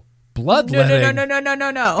 whoa, bloodletting.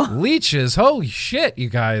 No. Leeches. Holy shit, you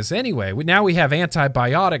guys. Anyway, now we have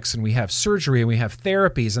antibiotics and we have surgery and we have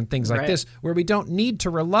therapies and things like this where we don't need to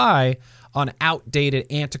rely on outdated,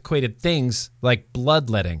 antiquated things like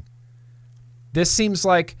bloodletting. This seems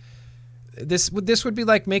like this would be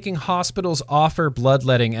like making hospitals offer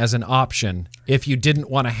bloodletting as an option if you didn't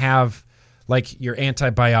want to have like your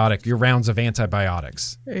rounds of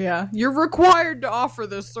antibiotics. Yeah, you're required to offer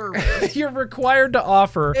this service. You're required to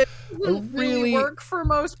offer. It doesn't really work for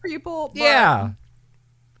most people. But... Yeah,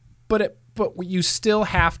 but you still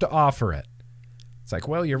have to offer it. It's like,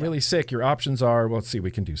 well, you're really sick. Your options are, well, let's see,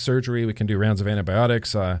 we can do surgery. We can do rounds of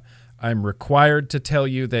antibiotics. I'm required to tell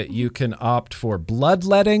you that you can opt for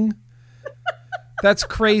bloodletting. That's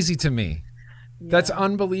crazy to me. Yeah. That's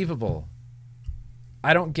unbelievable.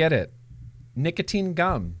 I don't get it. Nicotine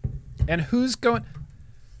gum. And who's going...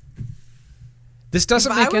 This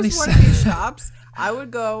doesn't make any sense. If I was one of these shops, I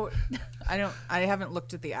would go... I haven't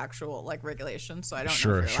looked at the actual like regulations, so I don't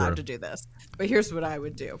know if you're allowed to do this. But here's what I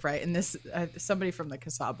would do, right? And this, somebody from the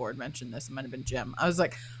CASA board mentioned this. It might have been Jim. I was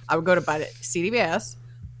like, I would go to buy CDBS,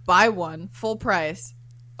 buy one full price,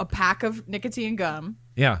 a pack of nicotine gum.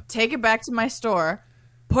 Yeah. Take it back to my store,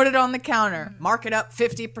 put it on the counter, mark it up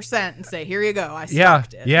 50%, and say, "Here you go. I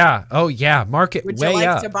stocked it." Yeah. Oh yeah. Mark it way up. Would you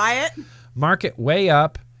like to buy it? Mark it way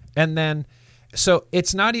up, and then. So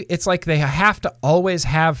it's not. It's like they have to always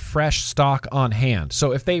have fresh stock on hand.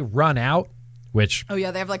 So if they run out, which they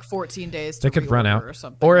have like 14 days. They could run out, or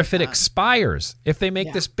something. Or if it expires, if they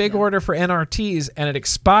make this big order for NRTs and it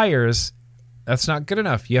expires, that's not good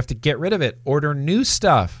enough. You have to get rid of it. Order new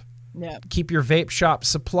stuff. Yeah. Keep your vape shop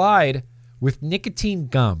supplied with nicotine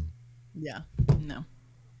gum. Yeah. No.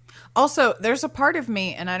 Also, there's a part of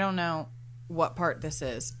me, and I don't know what part this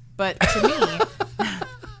is, but to me.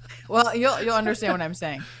 Well, you'll understand what I'm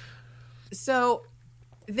saying. So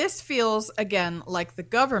this feels, again, like the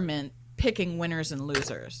government picking winners and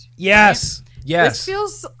losers. Yes. Right? Yes. This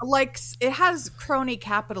feels like it has crony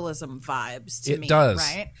capitalism vibes to me. It does.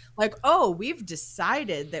 Right? Like, oh, we've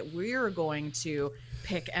decided that we're going to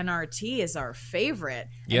pick NRT as our favorite.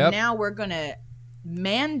 Yep. And now we're going to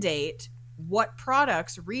mandate what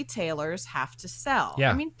products retailers have to sell.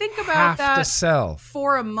 Yeah. I mean, think about that to sell.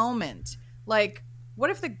 for a moment. Like,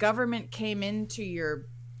 what if the government came into your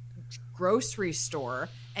grocery store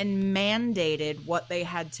and mandated what they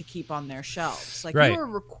had to keep on their shelves? Like, right. you were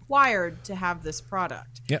required to have this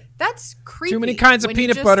product. Yep. That's creepy. Too many kinds of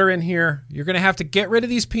peanut butter in here. You're going to have to get rid of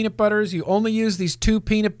these peanut butters. You only use these 2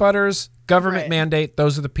 peanut butters. Government mandate.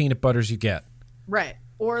 Those are the peanut butters you get. Right.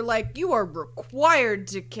 Or like, you are required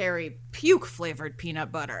to carry puke flavored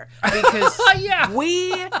peanut butter because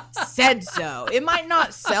we said so. It might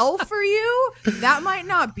not sell for you. That might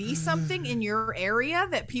not be something in your area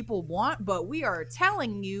that people want, but we are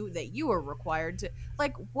telling you that you are required to.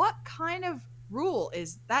 Like, what kind of rule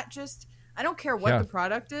is that? Just, I don't care what the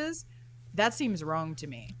product is. That seems wrong to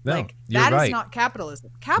me. No, like, you're that right. is not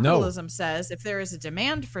capitalism. Capitalism says if there is a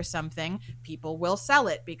demand for something, people will sell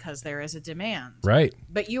it because there is a demand. Right.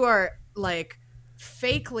 But you are like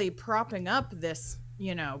fakely propping up this,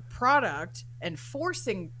 product and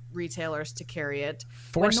forcing retailers to carry it.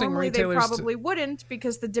 Forcing when normally retailers they probably wouldn't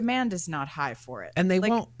because the demand is not high for it. And they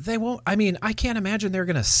won't. I mean, I can't imagine they're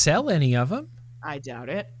going to sell any of them. I doubt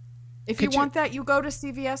it. If you want that, you go to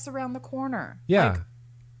CVS around the corner. Yeah. Like,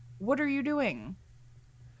 what are you doing?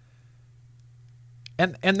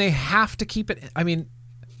 And they have to keep it. I mean,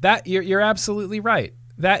 that you're absolutely right.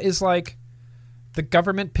 That is like the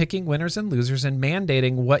government picking winners and losers and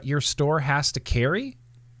mandating what your store has to carry.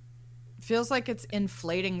 Feels like it's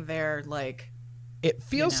inflating their It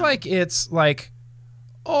feels like it's like,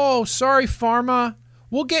 oh, sorry, Pharma.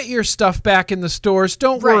 We'll get your stuff back in the stores.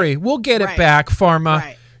 Don't worry. We'll get it back, Pharma.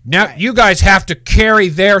 Right. Now you guys have to carry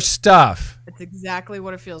their stuff. It's exactly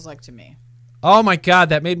what it feels like to me. Oh my God,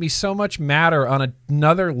 that made me so much madder on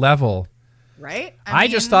another level. Right? I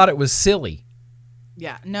just thought it was silly.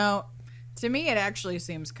 Yeah, no. To me, it actually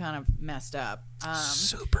seems kind of messed up.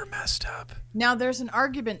 Super messed up. Now, there's an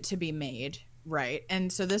argument to be made, right?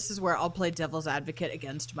 And so this is where I'll play devil's advocate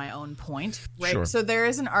against my own point, right? Sure. So there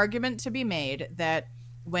is an argument to be made that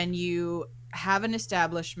when you have an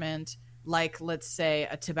establishment like, let's say,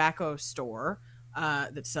 a tobacco store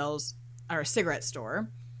that sells, or a cigarette store,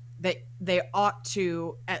 that they ought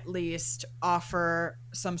to at least offer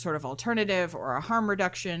some sort of alternative or a harm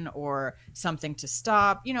reduction or something to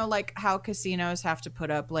stop, like how casinos have to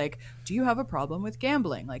put up, like, do you have a problem with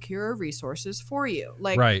gambling? Like, here are resources for you.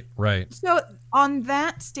 Like, right. So on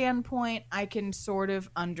that standpoint, I can sort of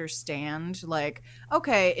understand, like,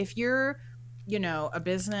 okay, if you're, a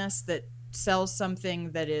business that sells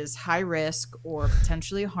something that is high risk or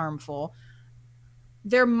potentially harmful,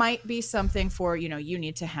 there might be something for, you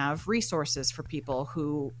need to have resources for people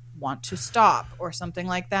who want to stop or something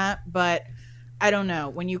like that. But I don't know,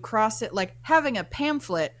 when you cross it, like having a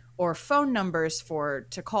pamphlet or phone numbers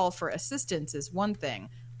to call for assistance is one thing,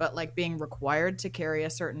 but like being required to carry a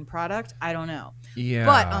certain product, I don't know. Yeah.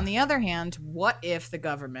 But on the other hand, what if the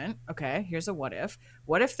government, okay, here's a what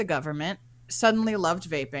if the government suddenly loved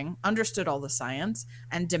vaping, understood all the science,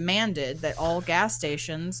 and demanded that all gas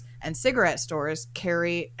stations and cigarette stores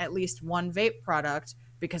carry at least one vape product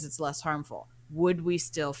because it's less harmful? Would we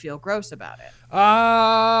still feel gross about it?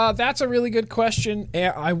 That's a really good question.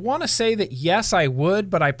 I want to say that yes, I would,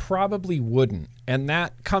 but I probably wouldn't. And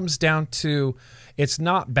that comes down to, it's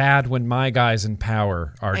not bad when my guy's in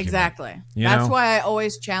power argument. Exactly. You That's know? why I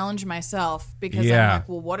always challenge myself, because I'm like,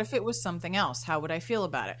 well, what if it was something else? How would I feel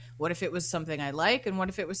about it? What if it was something I like? And what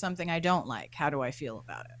if it was something I don't like? How do I feel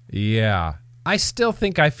about it? Yeah. I still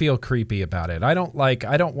think I feel creepy about it. I don't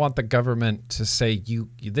want the government to say,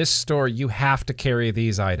 this store, you have to carry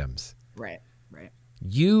these items. Right.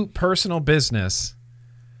 You, personal business,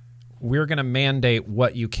 we're going to mandate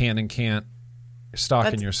what you can and can't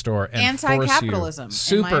stock in your store and anti-capitalism,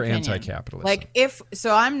 force you. in my Super opinion. anti-capitalism. Like,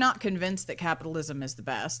 so I'm not convinced that capitalism is the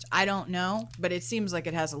best. I don't know, but it seems like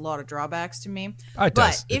it has a lot of drawbacks to me.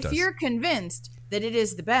 But if you're convinced that it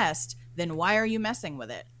is the best, then why are you messing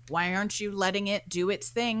with it? Why aren't you letting it do its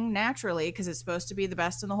thing naturally? Because it's supposed to be the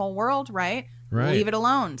best in the whole world, right? Leave it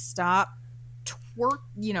alone. Stop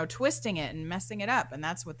twisting it and messing it up. And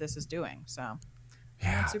that's what this is doing. So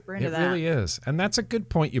yeah, I'm super into that. It really is. And that's a good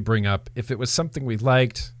point you bring up. If it was something we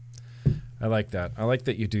liked, I like that. I like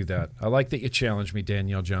that you do that. I like that you challenge me,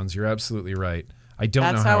 Danielle Jones. You're absolutely right. I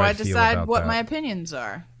don't know how I feel about that. That's how I decide what my opinions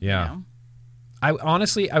are. Yeah. I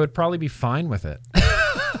would probably be fine with it.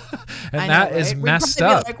 And I that know, is right? We'd messed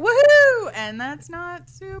probably up. be like, woohoo! And that's not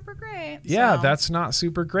super great. Yeah, so. that's not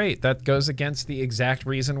super great. That goes against the exact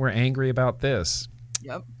reason we're angry about this.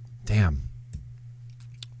 Yep. Damn.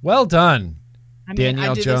 Well done, I mean,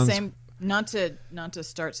 Danielle I do Jones. the same. Not to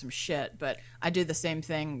start some shit, but I do the same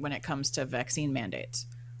thing when it comes to vaccine mandates.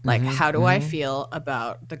 Like, how do I feel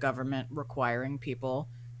about the government requiring people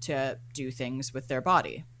to do things with their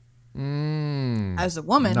body? As a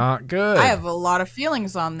woman, Not good. I have a lot of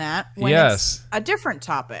feelings on that when Yes. it's a different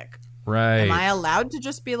topic. Right. Am I allowed to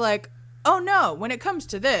just be like, oh no, when it comes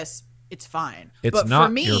to this, it's fine. It's but not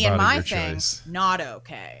for me your and body, my your thing, choice. not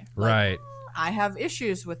okay. Like, Right. I have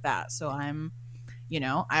issues with that. So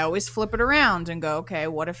I always flip it around and go, okay,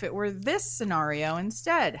 what if it were this scenario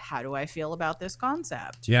instead? How do I feel about this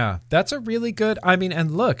concept? Yeah, that's a really good,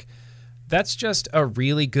 and look, that's just a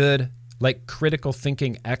really good, like, critical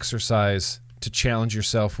thinking exercise to challenge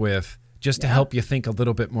yourself with, just to help you think a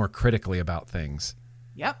little bit more critically about things.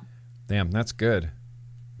 Yep. Damn, that's good.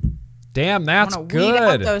 Damn, that's I want to weed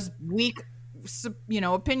out good. those weak,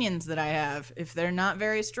 opinions that I have. If they're not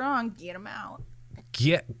very strong, get them out.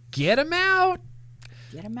 Get them out.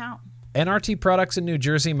 Get them out. NRT products in New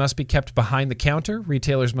Jersey must be kept behind the counter.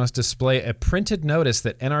 Retailers must display a printed notice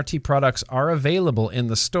that NRT products are available in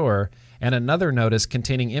the store and another notice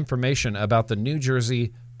containing information about the New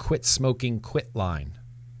Jersey Quit Smoking Quit line.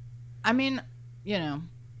 I mean, I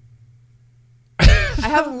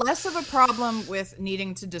have less of a problem with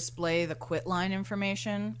needing to display the quit line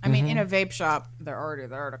information. I mean, in a vape shop, they're already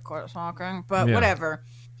there to quit smoking, but whatever.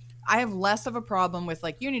 I have less of a problem with,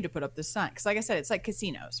 like, you need to put up this sign. Because, like I said, it's like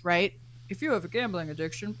casinos, right? If you have a gambling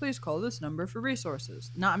addiction, please call this number for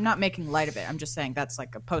resources. No, I'm not making light of it. I'm just saying that's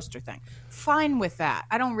like a poster thing. Fine with that.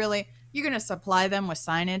 I don't really... You're going to supply them with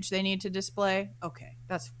signage they need to display? Okay.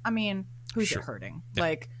 Who's it hurting? Yeah,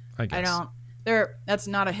 like, I guess. That's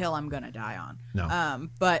not a hill I'm going to die on. No.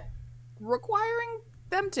 But requiring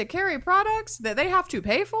them to carry products that they have to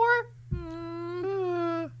pay for?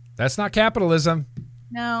 That's not capitalism.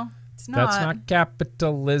 No, it's not. That's not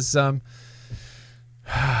capitalism.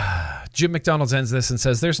 Jim McDonald's ends this and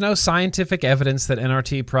says, there's no scientific evidence that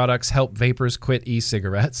NRT products help vapors quit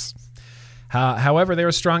e-cigarettes. However, there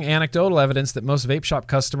is strong anecdotal evidence that most vape shop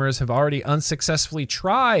customers have already unsuccessfully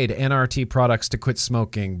tried NRT products to quit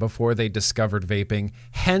smoking before they discovered vaping,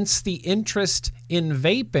 hence the interest in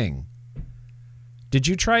vaping. Did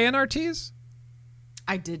you try NRTs?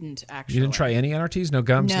 I didn't, actually. You didn't try any NRTs? No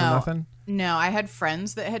gums, no nothing? No, I had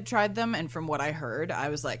friends that had tried them, and from what I heard, I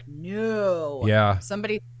was like, no. Yeah.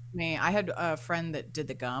 Somebody told me, I had a friend that did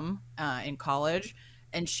the gum in college,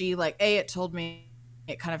 and she, it told me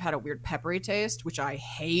it kind of had a weird peppery taste, which I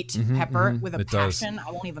hate pepper with a passion.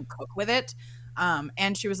 I won't even cook with it.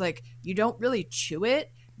 And she was like, you don't really chew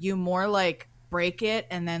it. You more like break it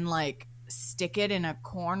and then like stick it in a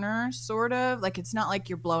corner, sort of. Like, it's not like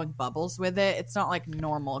you're blowing bubbles with it. It's not like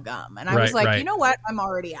normal gum. And I was like, you know what? I'm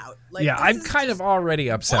already out. Like, yeah, I'm kind of already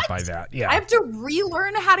upset by that. Yeah. I have to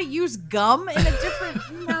relearn how to use gum in a different...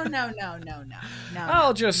 No.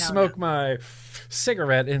 I'll just smoke my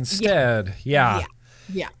cigarette instead. Yeah.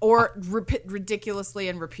 Yeah, or ridiculously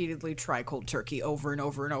and repeatedly try cold turkey over and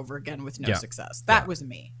over and over again with no success. That was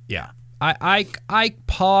me. Yeah. I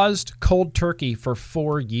paused cold turkey for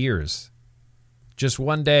 4 years. Just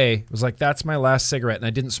one day, it was like, that's my last cigarette, and I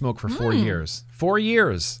didn't smoke for 4 years. 4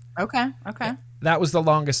 years. Okay. That was the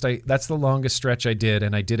longest that's the longest stretch I did,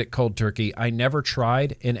 and I did it cold turkey. I never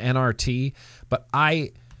tried an NRT, but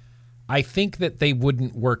I think that they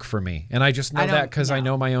wouldn't work for me. And I just know that because I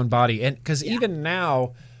know my own body. And because even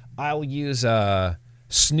now, I'll use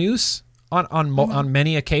snus on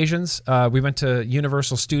many occasions. We went to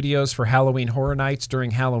Universal Studios for Halloween Horror Nights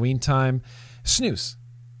during Halloween time. Snus.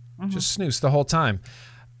 Just snus the whole time.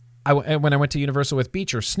 When I went to Universal with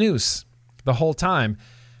Beecher, snus the whole time.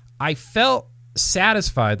 I felt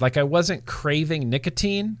satisfied. Like, I wasn't craving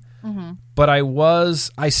nicotine, but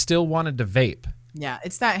I still wanted to vape. Yeah,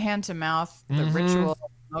 it's that hand to mouth, the ritual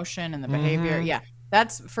motion and the behavior. Yeah,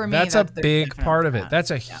 that's for me. That's a big part of it.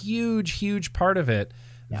 That's a huge, huge part of it.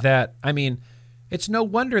 That, it's no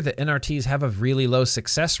wonder that NRTs have a really low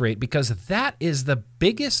success rate, because that is the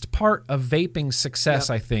biggest part of vaping success,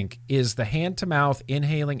 I think, is the hand to mouth,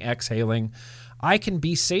 inhaling, exhaling. I can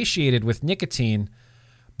be satiated with nicotine,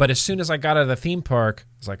 but as soon as I got out of the theme park,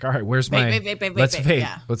 I was like, all right, let's vape.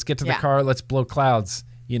 Yeah. Let's get to the car. Let's blow clouds,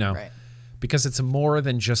 Right. Because it's more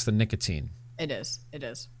than just the nicotine. It is.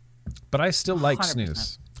 But I still like 100%.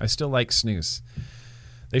 snus. I still like snus.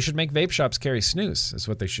 They should make vape shops carry snus, is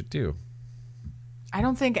what they should do. I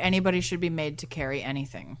don't think anybody should be made to carry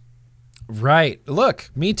anything. Right. Look,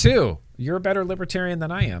 me too. You're a better libertarian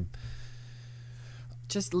than I am.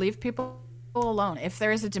 Just leave people alone. If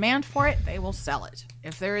there is a demand for it, they will sell it.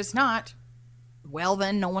 If there is not, well,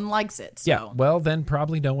 then no one likes it. So. Yeah, well, then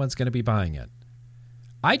probably no one's going to be buying it.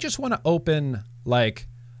 I just want to open like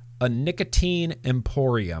a nicotine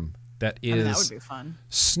emporium that is that would be fun.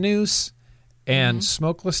 Snus and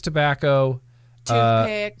smokeless tobacco,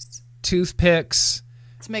 toothpicks.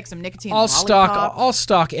 Let's make some nicotine. I'll lollipop.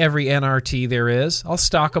 stock every NRT there is. I'll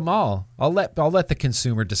stock them all. I'll let the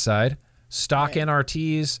consumer decide. Stock Right.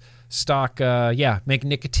 NRTs. Stock make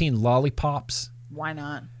nicotine lollipops. Why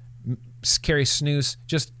not? Carry snus.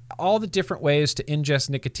 Just all the different ways to ingest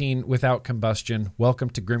nicotine without combustion.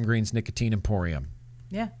 Welcome to Grimm Green's Nicotine Emporium.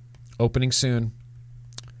 Yeah. Opening soon.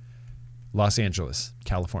 Los Angeles,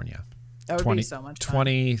 California. That would be so much fun.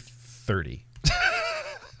 2030.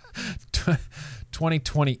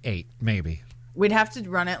 2028, maybe. We'd have to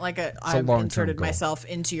run it like I've long-term inserted goal. myself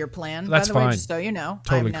into your plan. That's by the way, fine. just so you know.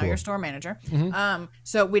 Totally I'm now cool. your store manager.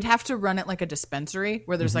 So we'd have to run it like a dispensary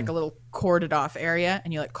where there's like a little corded off area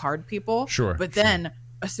and you like card people. Sure, But then,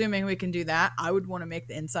 assuming we can do that, I would want to make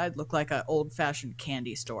the inside look like an old fashioned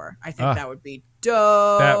candy store. I think that would be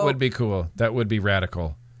dope. That would be cool. That would be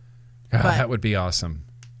radical. But- That would be awesome.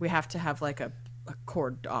 We have to have like a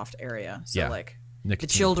corded off area. So Yeah. like Nicotine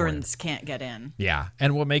the children's can't get in. Yeah,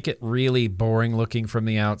 and we'll make it really boring looking from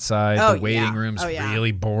the outside. Oh, the waiting yeah. room's Oh, yeah.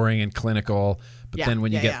 really boring and clinical. But Yeah, then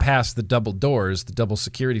when you yeah, get yeah. past the double doors, the double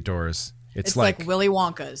security doors, It's like Willy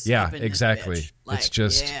Wonka's. Yeah, up in this exactly. bitch. Like, It's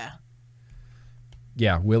just-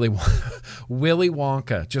 yeah. Willy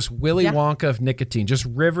Wonka. Just Willy Yeah. Wonka of nicotine. Just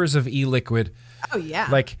rivers of e-liquid. Oh yeah.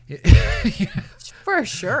 Like for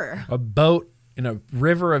sure. a boat in a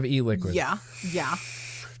river of e-liquid. Yeah. Yeah.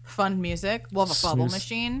 Fun music. We'll have a bubble Snooze.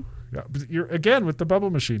 machine. Yeah, but you're again with the bubble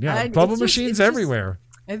machine. Yeah, It's bubble just- machines it's just- everywhere.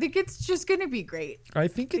 I think it's just gonna be great. I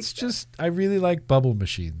think it's just I really like bubble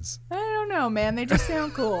machines. I don't know, man. They just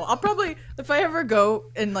sound cool. I'll probably, if I ever go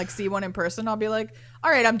and like see one in person, I'll be like,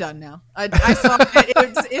 all right, I'm done now. I saw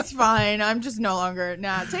it. It's fine. I'm just no longer.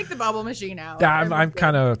 Nah, take the bubble machine out. Yeah, I'm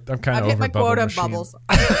kind of I've over hit my bubble quota of machine. bubbles.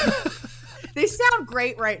 They sound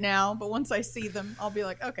great right now, but once I see them, I'll be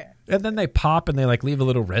like, okay. And then they pop and they like leave a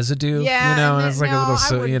little residue, Yeah, you know, and then- it's like no, a little,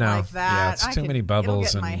 I wouldn't you know, like that. yeah, it's too many bubbles it'll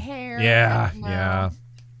get and my hair. yeah, No. yeah,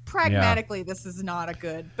 Pragmatically, this is not a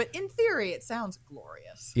good, but in theory, it sounds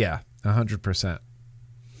glorious. yeah, 100%.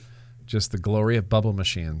 Just the glory of bubble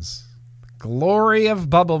machines, glory of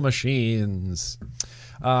bubble machines.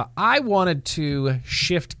 I wanted to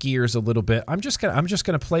shift gears a little bit. I'm just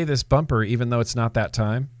gonna play this bumper, even though it's not that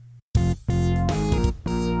time.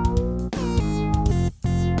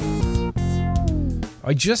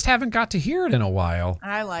 I just haven't got to hear it in a while.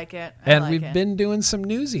 I like it. And we've been doing some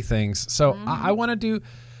newsy things. So I want to do...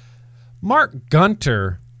 Mark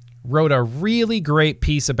Gunter wrote a really great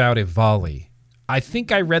piece about Ivali. I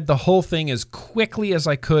think I read the whole thing as quickly as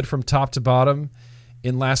I could from top to bottom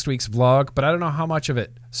in last week's vlog, but I don't know how much of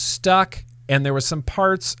it stuck. And there were some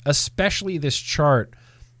parts, especially this chart,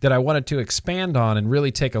 that I wanted to expand on and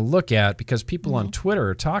really take a look at because people on Twitter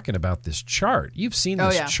are talking about this chart. You've seen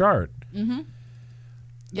this chart.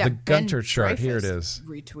 Yeah, the Ben Gunter chart. Here it Dreyfus is.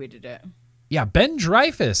 Retweeted it. Yeah, Ben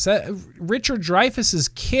Dreyfus, Richard Dreyfuss's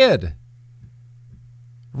kid,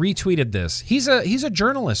 retweeted this. He's a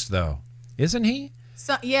journalist though, isn't he?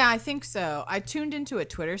 So yeah, I think so. I tuned into a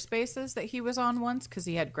Twitter Spaces that he was on once because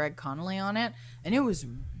he had Greg Connolly on it, and it was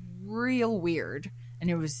real weird. And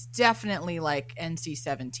it was definitely like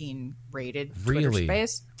NC-17 rated Twitter Really?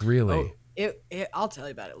 space. Really? Oh, it I'll tell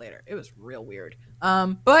you about it later. It was real weird.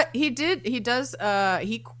 But he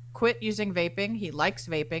quit using vaping. He likes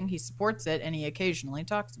vaping. He supports it, and he occasionally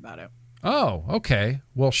talks about it. Oh, okay.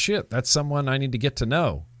 Well, shit, that's someone I need to get to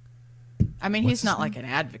know. I mean, What's he's his not name? like an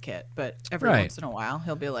advocate, but every Right. once in a while,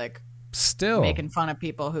 he'll be like Still, making fun of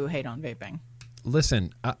people who hate on vaping.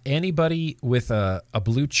 listen, anybody with a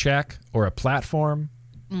blue check or a platform,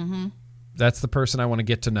 that's the person I want to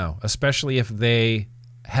get to know, especially if they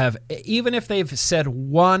have, even if they've said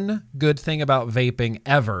one good thing about vaping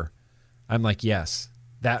ever, I'm like, yes,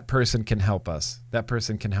 that person can help us. That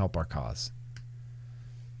person can help our cause.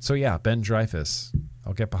 So yeah, Ben Dreyfus,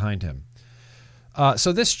 I'll get behind him.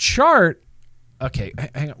 So this chart, okay,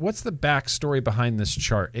 hang on. What's the backstory behind this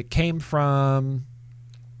chart? It came from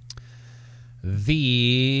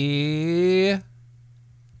the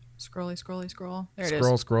Scroll. There it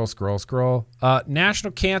is. scroll.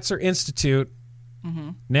 National Cancer Institute.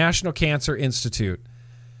 National Cancer Institute.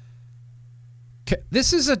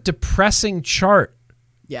 This is a depressing chart.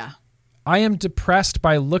 Yeah. I am depressed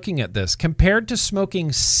by looking at this. Compared to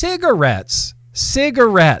smoking cigarettes.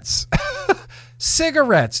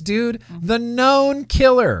 Cigarettes, dude. The known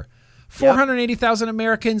killer. 480,000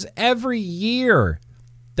 Americans every year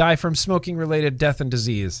die from smoking-related death and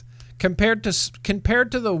disease. Compared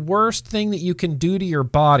to the worst thing that you can do to your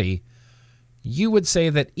body, you would say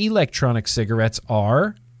that electronic cigarettes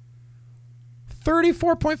are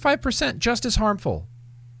 34.5% just as harmful.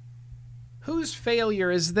 Whose failure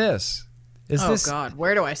is this? God,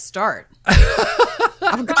 where do I start?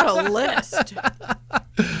 I've got a list.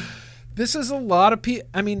 This is a lot of people.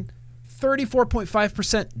 I mean,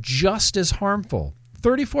 34.5% just as harmful.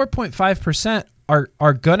 34.5%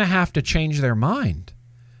 are going to have to change their mind.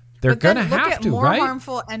 They're going to have to, more right?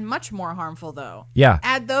 harmful and much more harmful, though. Yeah.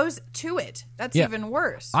 Add those to it. That's even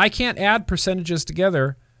worse. I can't add percentages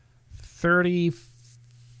together. 30.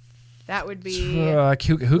 That would be.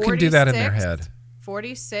 Who can do that in their head?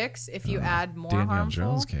 46 if you add more Danielle harmful.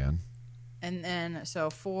 Jones can. And then, so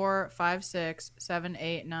 4, 5, 6, 7,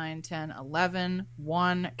 8, 9, 10, 11,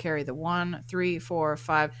 1, carry the 1, 3, 4,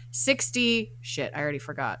 5, 60. Shit, I already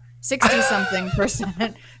forgot. 60-something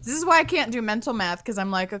percent. This is why I can't do mental math, because I'm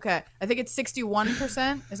like, okay, I think it's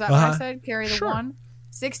 61%. Is that what I said? Carry the 1?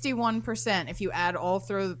 61%, if you add all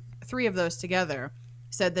three of those together,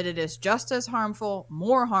 said that it is just as harmful,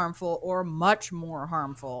 more harmful, or much more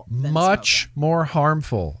harmful than smoking. More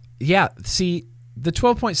harmful. Yeah, see, the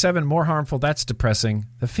 12.7 more harmful, that's depressing.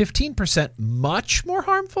 The 15% much more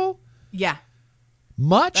harmful? Yeah.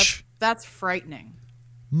 Much? That's frightening.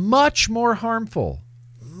 Much more harmful.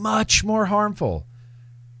 Much more harmful.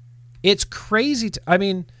 It's crazy. I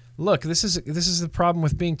mean, look, this is the problem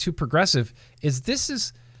with being too progressive.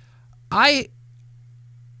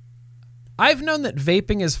 I've known that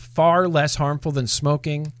vaping is far less harmful than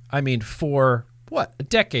smoking. I mean, for a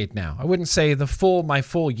decade now. I wouldn't say my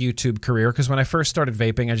full YouTube career, because when I first started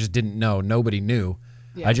vaping, I just didn't know. Nobody knew.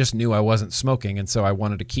 Yeah. I just knew I wasn't smoking, and so I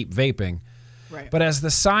wanted to keep vaping. Right. But as the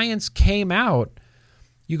science came out,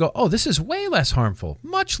 you go, oh, this is way less harmful,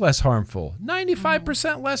 much less harmful,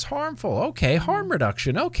 95% less harmful. Okay, harm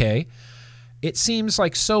reduction. Okay. It seems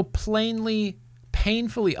like so plainly,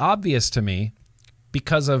 painfully obvious to me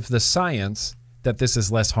because of the science that this is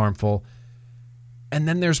less harmful. And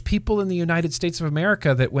then there's people in the United States of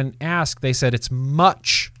America that when asked, they said it's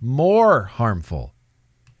much more harmful.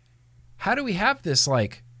 How do we have this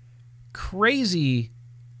like crazy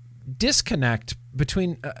disconnect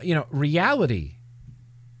between, reality?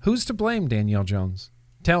 Who's to blame, Danielle Jones?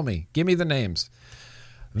 Tell me. Give me the names.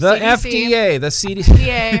 The CDC, FDA, the CDC.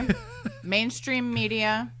 FDA, mainstream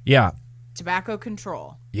media. Yeah. Tobacco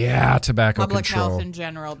control. Yeah, tobacco Public control. health in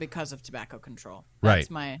general because of tobacco control. Right.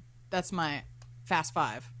 That's my Fast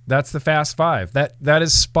Five. That's the Fast Five. That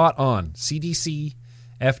is spot on. CDC,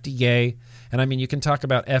 FDA. And I mean, you can talk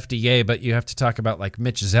about FDA, but you have to talk about like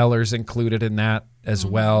Mitch Zeller's included in that as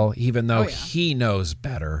well, even though he knows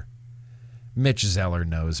better. Mitch Zeller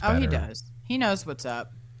knows better. Oh, he does. He knows what's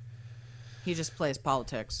up. He just plays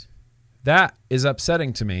politics. That is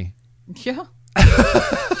upsetting to me. Yeah.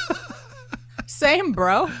 Same,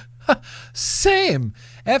 bro. Same.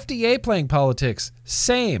 FDA playing politics.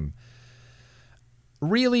 Same.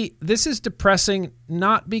 Really, this is depressing,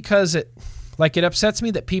 not because it upsets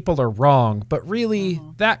me that people are wrong, but really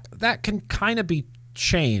that can kind of be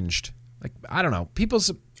changed. Like, I don't know.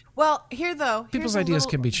 People's ideas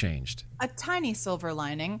can be changed. A tiny silver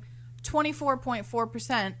lining,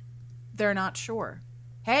 24.4%, they're not sure.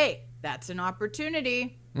 Hey, that's an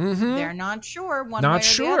opportunity. Mm-hmm. They're not sure one way or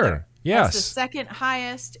the other. Yes. That's the second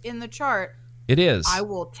highest in the chart. It is. I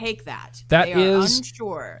will take that. They are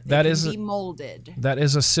unsure. They can be molded. That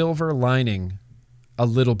is a silver lining a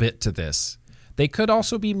little bit to this. They could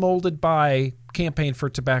also be molded by Campaign for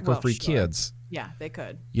Tobacco-Free Kids. Yeah, they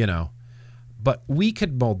could. But we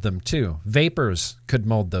could mold them too. Vapors could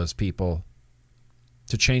mold those people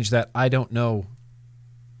to change that. I don't know.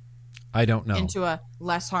 Into a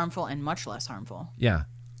less harmful and much less harmful. Yeah,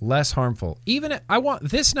 less harmful. I want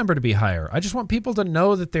this number to be higher. I just want people to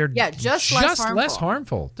know that they're just less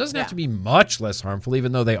harmful. Doesn't have to be much less harmful,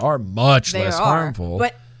 even though they are much less harmful.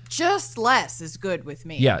 But just less is good with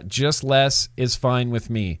me. Yeah, just less is fine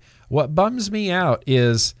with me. What bums me out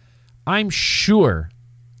is I'm sure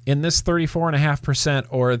in this 34.5%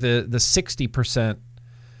 or the 60%,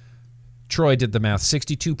 Troy did the math,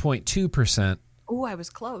 62.2%. Oh, I was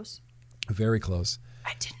close. Very close.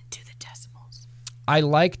 I didn't do the decimals. I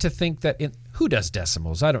like to think that who does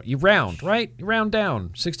decimals? You round, right? You round down,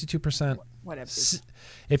 62%. Whatever.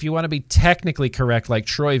 If you want to be technically correct, like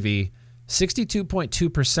Troy V,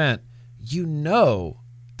 62.2%, you know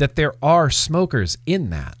that there are smokers in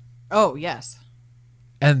that. Oh, yes.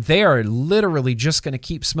 And they are literally just going to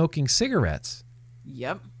keep smoking cigarettes.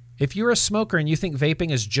 Yep. If you're a smoker and you think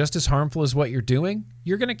vaping is just as harmful as what you're doing,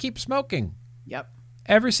 you're going to keep smoking. Yep.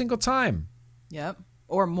 Every single time. Yep.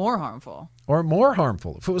 Or more harmful. Or more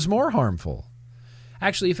harmful. If it was more harmful.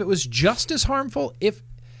 Actually, if it was just as harmful, if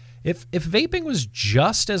vaping was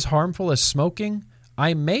just as harmful as smoking,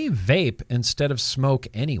 I may vape instead of smoke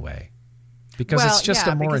anyway. Because it's just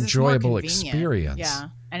a more enjoyable experience. Yeah.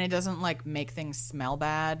 And it doesn't like make things smell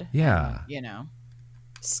bad. Yeah. And,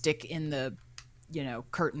 stick in the,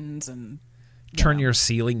 curtains and turn your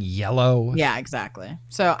ceiling yellow. Yeah, exactly.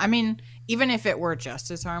 So, I mean, even if it were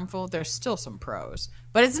just as harmful, there's still some pros.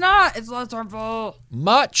 But it's not. It's less harmful.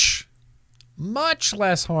 Much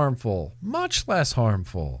less harmful. Much less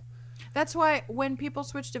harmful. That's why when people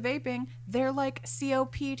switch to vaping, they're like,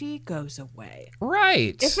 COPD goes away.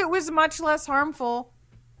 Right. If it was much less harmful,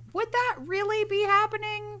 would that really be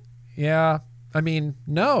happening? Yeah. I mean,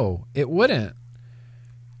 no, it wouldn't.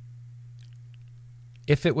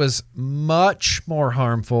 If it was much more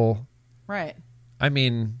harmful. Right. I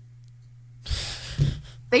mean,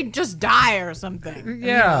 they'd just die or something.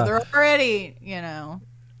 Yeah. They're already,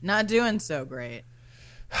 not doing so great.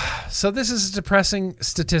 So this is a depressing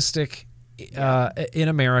statistic in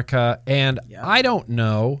America, and I don't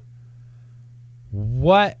know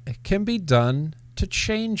what can be done to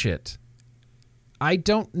change it. I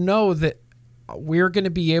don't know that we're going to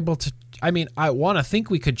be able to. I mean, I want to think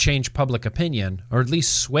we could change public opinion, or at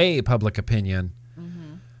least sway public opinion,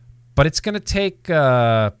 but it's going to take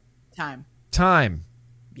time.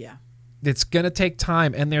 Yeah. It's going to take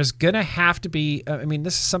time, and there's going to have to be, I mean,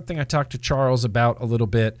 this is something I talked to Charles about a little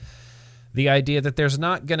bit, the idea that there's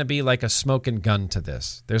not going to be like a smoking gun to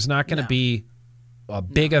this. There's not going to be a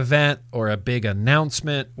big event or a big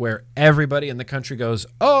announcement where everybody in the country goes,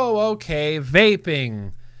 oh, okay,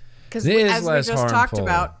 vaping. Because as we just talked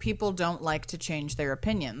about, people don't like to change their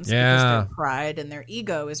opinions because their pride and their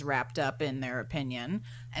ego is wrapped up in their opinion.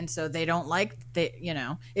 And so they don't like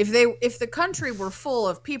if the country were full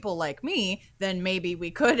of people like me, then maybe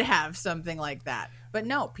we could have something like that. But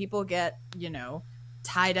no, people get,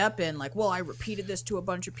 tied up in like, well, I repeated this to a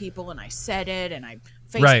bunch of people and I said it and I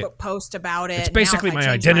Facebook post about it. It's basically my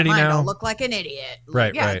identity now. I'll look like an idiot.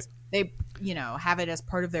 Right. They, have it as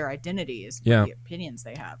part of their identities, the opinions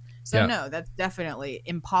they have. So no, that's definitely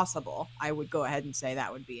impossible. I would go ahead and say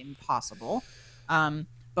that would be impossible.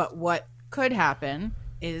 But what could happen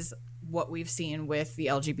is what we've seen with the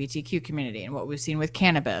LGBTQ community and what we've seen with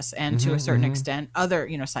cannabis and to a certain extent other,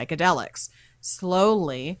 psychedelics.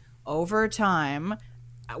 Slowly over time,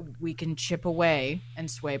 we can chip away and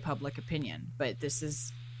sway public opinion. But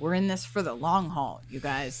we're in this for the long haul, you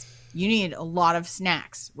guys. You need a lot of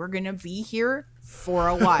snacks. We're going to be here for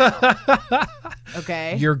a while.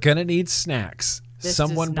 Okay? You're going to need snacks.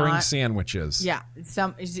 Someone bring sandwiches. Yeah.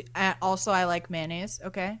 Also, I like mayonnaise,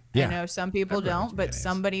 okay? Yeah. I know some people don't, but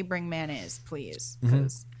somebody bring mayonnaise, please.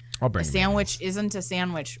 Because I'll bring a sandwich isn't a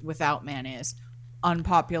sandwich without mayonnaise.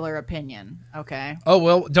 Unpopular opinion, okay? Oh,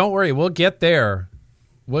 well, don't worry. We'll get there.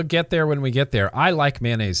 We'll get there when we get there. I like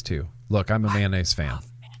mayonnaise, too. Look, I'm a mayonnaise fan.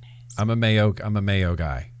 I'm a mayo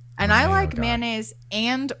guy. And I like mayonnaise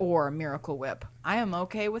and or Miracle Whip. I am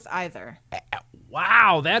okay with either.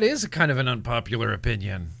 Wow, that is kind of an unpopular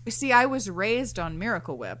opinion. You see, I was raised on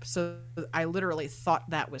Miracle Whip, so I literally thought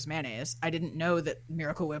that was mayonnaise. I didn't know that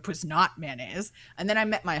Miracle Whip was not mayonnaise. And then I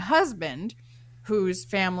met my husband, whose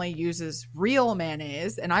family uses real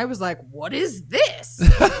mayonnaise, and I was like, what is this?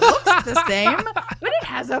 It looks the same, but it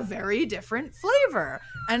has a very different flavor.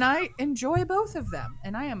 And I enjoy both of them,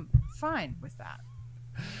 and I am fine with that.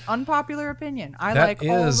 Unpopular opinion. I like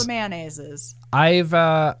all the mayonnaises.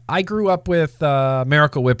 I grew up with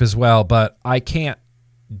Miracle Whip as well, but I can't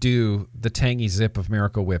do the tangy zip of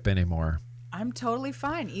Miracle Whip anymore. I'm totally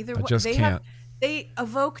fine. Either way, just can't. They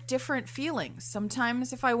evoke different feelings.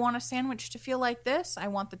 Sometimes if I want a sandwich to feel like this, I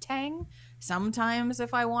want the tang. Sometimes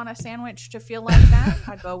if I want a sandwich to feel like that,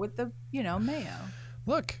 I go with the, mayo.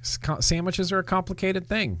 Look, sandwiches are a complicated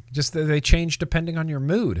thing. Just they change depending on your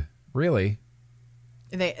mood, really.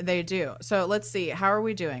 They do. So let's see. How are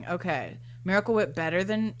we doing? Okay. Miracle Whip better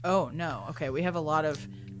than... Oh, no. Okay, we have a lot of...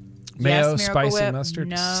 Mayo, yes, spicy Whip. mustard.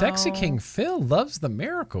 No. Sexy King Phil loves the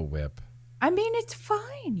Miracle Whip. I mean, it's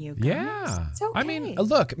fine, you guys. Yeah. It's okay. I mean,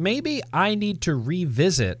 look, maybe I need to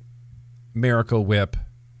revisit Miracle Whip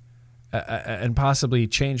and possibly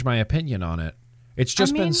change my opinion on it. It's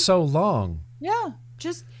just been so long. Yeah.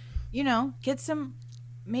 Just, get some...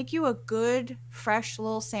 Make you a good, fresh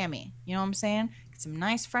little Sammy. You know what I'm saying? Get some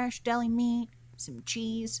nice, fresh deli meat, some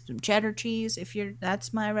cheese, some cheddar cheese.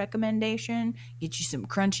 That's my recommendation. Get you some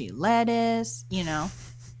crunchy lettuce.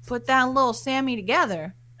 Put that little Sammy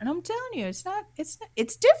together, And I'm telling you,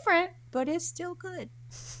 it's different, but it's still good.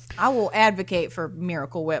 I will advocate for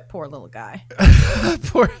Miracle Whip. Poor little guy.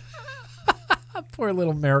 Poor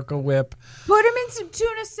little Miracle Whip. Put him in some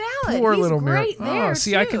tuna salad. Poor He's little great Miracle. there, Oh,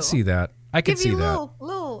 see, too. I can see that. I can Give see you that.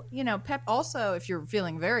 little, pep. Also, if you're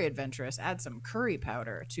feeling very adventurous, add some curry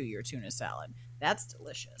powder to your tuna salad. That's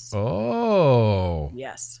delicious. Oh.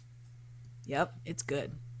 Yes. Yep, it's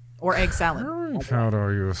good. Or egg salad. Curry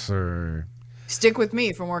powder, you say. Stick with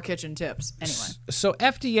me for more kitchen tips. Anyway. So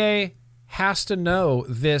FDA has to know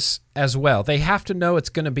this as well. They have to know it's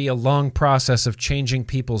going to be a long process of changing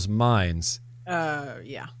people's minds.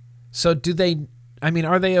 Yeah. So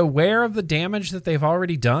are they aware of the damage that they've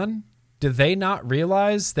already done? Do they not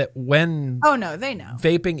realize that when Oh, no, they know.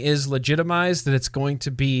 vaping is legitimized, that it's going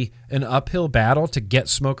to be an uphill battle to get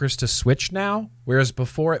smokers to switch now, whereas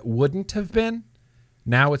before it wouldn't have been?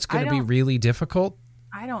 Now it's going to be really difficult?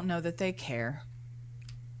 I don't know that they care,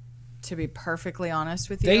 to be perfectly honest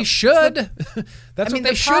with you. They should. That's what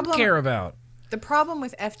they should care about. The problem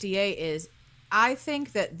with FDA is I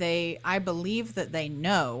believe that they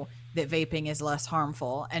know that vaping is less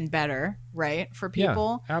harmful and better, right, for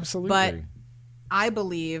people. Yeah, absolutely. But I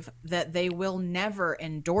believe that they will never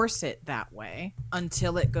endorse it that way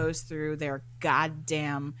until it goes through their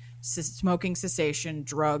goddamn smoking cessation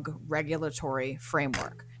drug regulatory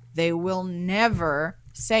framework. They will never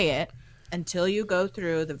say it until you go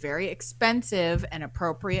through the very expensive and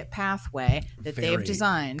appropriate pathway that they've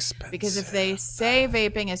designed. Because if they say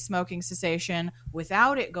vaping is smoking cessation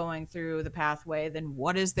without it going through the pathway, then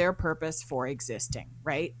what is their purpose for existing,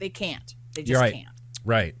 right? They can't. They just can't.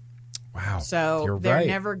 Right. Wow. So they're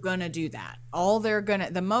never going to do that.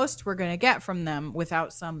 The most we're going to get from them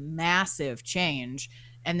without some massive change,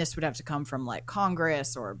 and this would have to come from like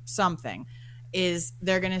Congress or something, is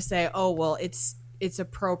they're going to say, oh, well, it's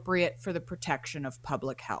appropriate for the protection of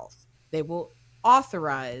public health. They will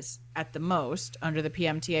authorize at the most under the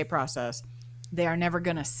PMTA process. They are never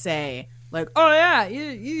going to say like, oh yeah,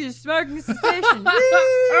 you smoking cessation.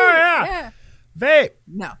 Oh yeah. Vape.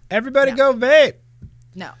 No. Everybody go vape.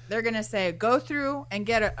 No, they're going to say go through and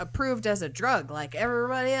get it approved as a drug like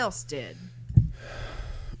everybody else did.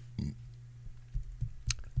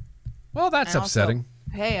 Well, that's upsetting.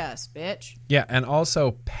 Pay us, bitch. Yeah, and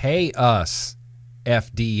also pay us,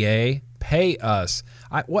 FDA. Pay us.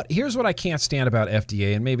 Here's what I can't stand about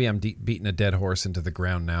FDA, and maybe I'm beating a dead horse into the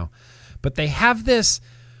ground now, but they have this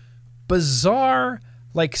bizarre,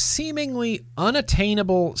 like seemingly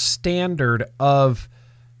unattainable standard of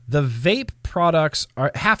the vape products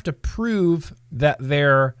have to prove that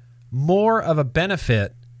they're more of a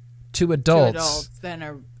benefit to adults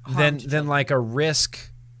than like a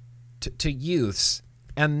risk to youths.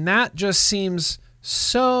 And that just seems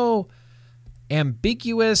so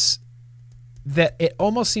ambiguous that it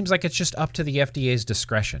almost seems like it's just up to the FDA's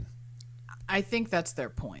discretion. I think that's their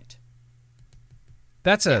point.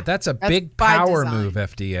 That's a big power move,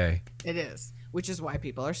 FDA. It is, which is why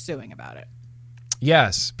people are suing about it.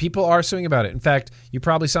 Yes, people are suing about it. In fact, you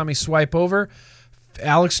probably saw me swipe over.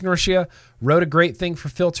 Alex Norcia wrote a great thing for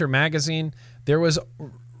Filter Magazine. There was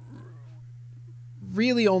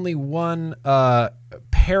really only one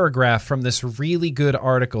paragraph from this really good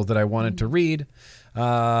article that I wanted to read.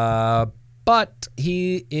 But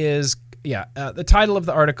he is, the title of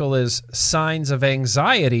the article is Signs of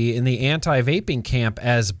Anxiety in the Anti-Vaping Camp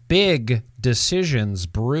as Big Decisions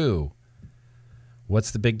Brew.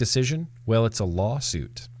 What's the big decision? Well, it's a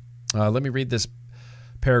lawsuit. Let me read this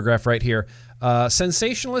paragraph right here.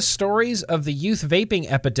 Sensationalist stories of the youth vaping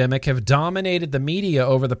epidemic have dominated the media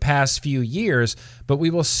over the past few years, but we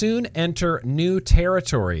will soon enter new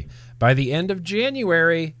territory. By the end of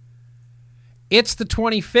January, it's the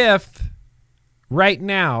 25th right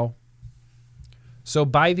now. So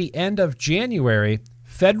by the end of January,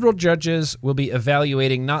 federal judges will be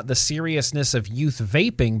evaluating not the seriousness of youth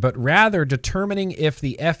vaping, but rather determining if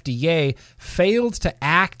the FDA failed to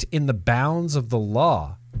act in the bounds of the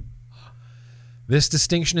law. This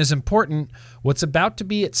distinction is important. What's about to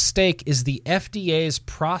be at stake is the FDA's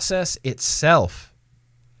process itself.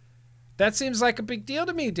 That seems like a big deal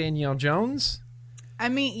to me, Danielle Jones. I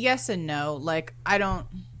mean, yes and no. Like,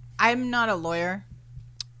 I'm not a lawyer.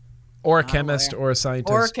 Or a chemist or a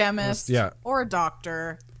scientist. Or a chemist. Yeah. Or a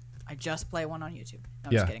doctor. I just play one on YouTube. No,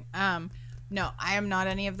 I'm just kidding. No, I am not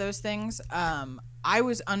any of those things. I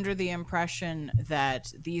was under the impression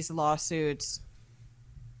that these lawsuits,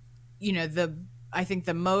 I think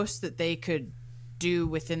the most that they could do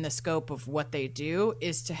within the scope of what they do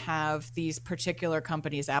is to have these particular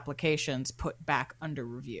companies' applications put back under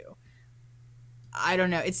review. I don't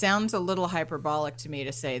know. It sounds a little hyperbolic to me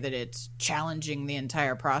to say that it's challenging the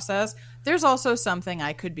entire process. There's also something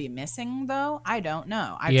I could be missing, though. I don't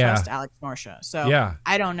know. I trust Alex Norsha, so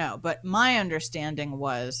I don't know. But my understanding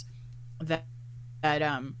was that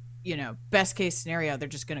best case scenario,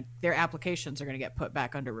 their applications are gonna get put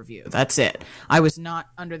back under review. That's it. I was not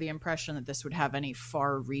under the impression that this would have any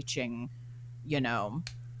far-reaching,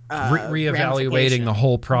 reevaluating the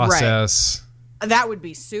whole process. Right. That would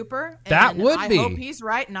be super. That would be. I hope he's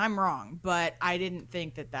right and I'm wrong, but I didn't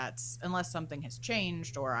think that that's, unless something has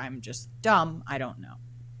changed or I'm just dumb, I don't know.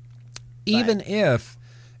 Even if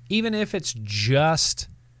it's just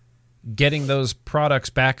getting those products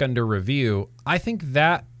back under review, I think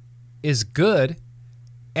that is good.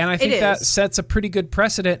 And I think that sets a pretty good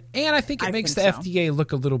precedent. And I think it makes the FDA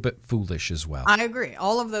look a little bit foolish as well. I agree.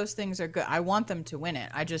 All of those things are good. I want them to win it.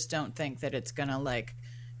 I just don't think that it's going to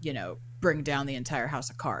bring down the entire house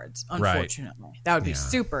of cards, unfortunately. Right. That would be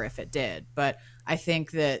super if it did. But I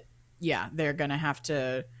think that, they're going to have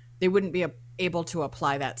to, they wouldn't be able to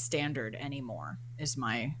apply that standard anymore is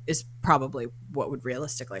probably what would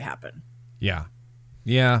realistically happen. Yeah.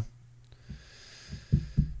 Yeah.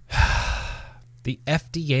 The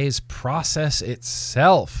FDA's process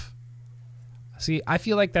itself. See, I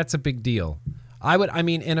feel like that's a big deal. Read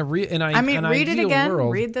it again.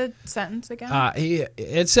 World, read the sentence again.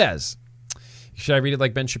 It says, should I read it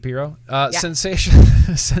like Ben Shapiro?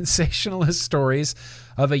 Sensationalist stories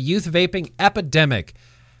of a youth vaping epidemic.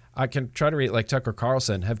 I can try to read it like Tucker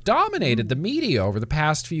Carlson, have dominated the media over the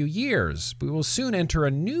past few years. We will soon enter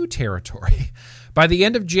a new territory. By the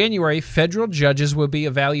end of January, federal judges will be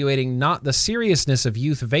evaluating not the seriousness of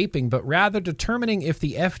youth vaping, but rather determining if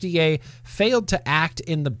the FDA failed to act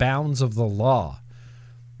in the bounds of the law.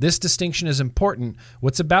 This distinction is important.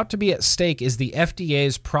 What's about to be at stake is the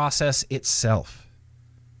FDA's process itself.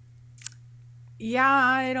 Yeah,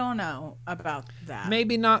 I don't know about that.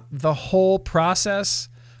 Maybe not the whole process.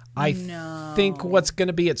 I think what's going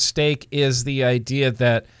to be at stake is the idea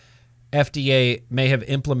that FDA may have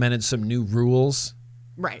implemented some new rules.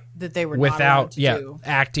 Right, that they were without, not allowed to do.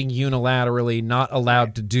 Acting unilaterally, not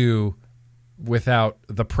allowed to do without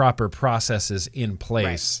the proper processes in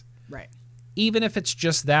place. Right. Even if it's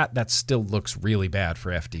just that still looks really bad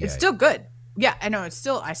for FDA. It's still good. Yeah, I know. I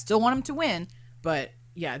still want them to win, but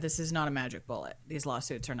this is not a magic bullet. These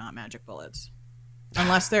lawsuits are not magic bullets.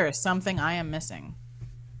 Unless there is something I am missing.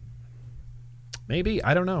 Maybe.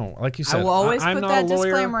 I don't know. Like you said, I will always put that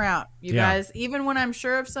disclaimer out. You guys, even when I'm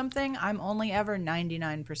sure of something, I'm only ever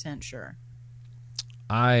 99% sure.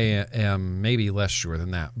 I am maybe less sure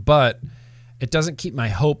than that. But it doesn't keep my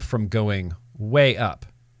hope from going way up.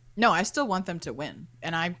 No, I still want them to win.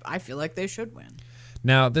 And I feel like they should win.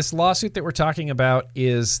 Now, this lawsuit that we're talking about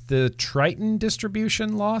is the Triton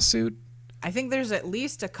distribution lawsuit. I think there's at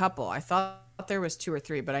least a couple. I thought there was 2 or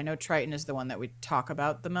 3, but I know Triton is the one that we talk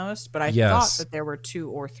about the most. But I thought that there were 2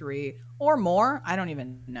 or 3 or more. I don't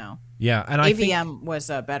even know. Yeah, and AVM was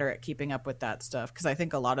better at keeping up with that stuff because I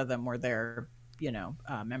think a lot of them were their,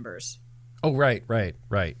 members. Oh, right.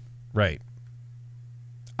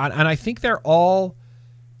 And I think they're all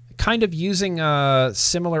kind of using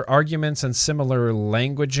similar arguments and similar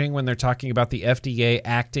languaging when they're talking about the FDA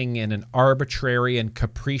acting in an arbitrary and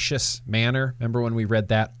capricious manner. Remember when we read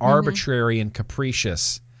that? Arbitrary and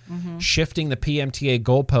capricious. Shifting the PMTA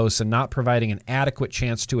goalposts and not providing an adequate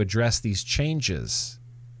chance to address these changes.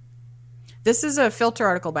 This is a Filter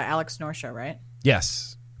article by Alex Norsha, right?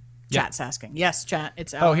 Yes. Chat's asking. Yes, chat.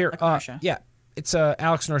 It's Alex Norsha. Yeah. It's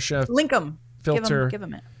Alex Norsha. Link him. Filter. Give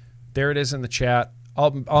him it. There it is in the chat.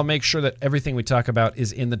 I'll make sure that everything we talk about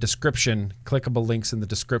is in the description, clickable links in the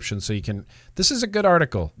description so you can. This is a good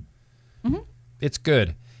article. It's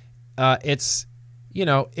good. It's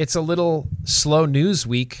a little slow news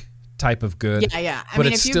week type of good. Yeah. But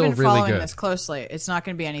it's if still you've been really following good. this closely, it's not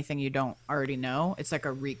going to be anything you don't already know. It's like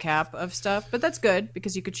a recap of stuff, but that's good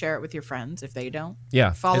because you could share it with your friends if they don't.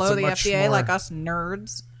 Yeah. Follow the FDA like us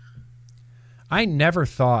nerds. I never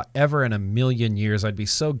thought ever in a million years I'd be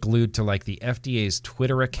so glued to like the FDA's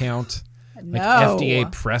Twitter account, like FDA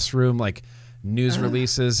press room, like news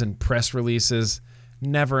releases and press releases.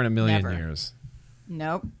 Never in a million years.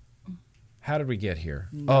 Nope. How did we get here?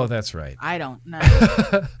 Nope. Oh, that's right. I don't know.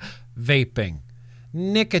 Vaping.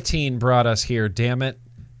 Nicotine brought us here, damn it.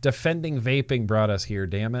 Defending vaping brought us here,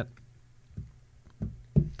 damn it.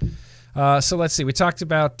 So let's see. We talked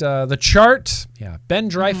about the chart. Yeah, Ben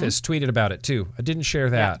Dreyfuss tweeted about it too. I didn't share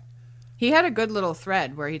that. Yeah. He had a good little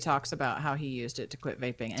thread where he talks about how he used it to quit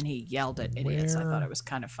vaping, and he yelled at idiots. I thought it was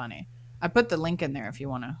kind of funny. I put the link in there if you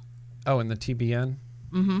want to. Oh, in the TBN?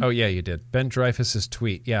 Oh, yeah, you did. Ben Dreyfuss's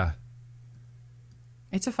tweet. Yeah.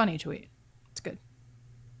 It's a funny tweet. It's good.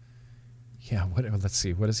 Yeah, let's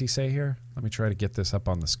see. What does he say here? Let me try to get this up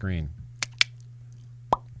on the screen.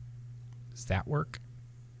 Does that work?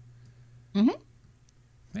 Mm-hmm.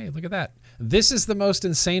 Hey, look at that. This is the most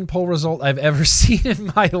insane poll result I've ever seen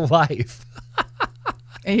in my life.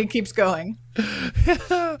 And he keeps going.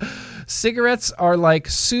 Cigarettes are like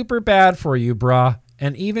super bad for you, brah.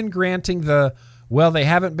 And even granting the, well, they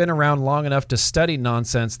haven't been around long enough to study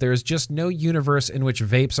nonsense, there is just no universe in which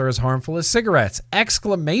vapes are as harmful as cigarettes.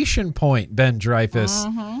 Exclamation point, Ben Dreyfuss.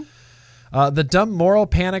 Mm-hmm. The dumb moral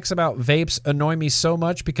panics about vapes annoy me so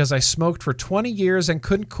much because I smoked for 20 years and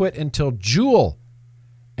couldn't quit until Juul.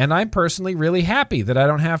 And I'm personally really happy that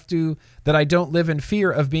I don't live in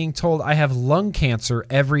fear of being told I have lung cancer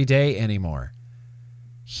every day anymore.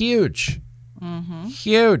 Huge. Mm-hmm.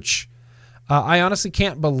 Huge. I honestly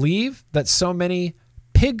can't believe that so many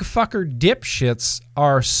pig fucker dipshits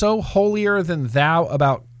are so holier than thou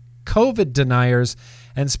about COVID deniers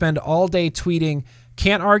and spend all day tweeting,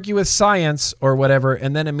 can't argue with science or whatever,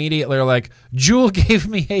 and then immediately are like, Juul gave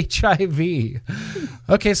me HIV.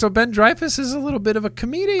 Okay, so Ben Dreyfuss is a little bit of a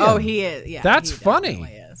comedian. Oh, he is. Yeah, that's he funny.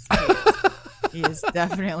 Is. He is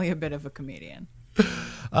definitely a bit of a comedian.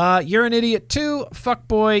 You're an idiot too. Fuck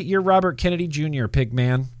boy, you're Robert Kennedy Jr., pig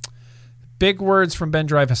man. Big words from Ben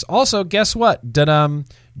Dreyfuss. Also, guess what?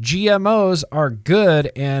 GMOs are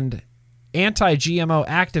good, and anti-GMO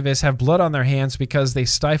activists have blood on their hands because they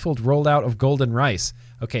stifled rollout of golden rice.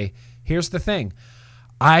 Okay, here's the thing.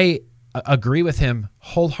 I agree with him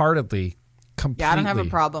wholeheartedly, completely. Yeah, I don't have a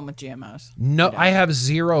problem with GMOs. No, I have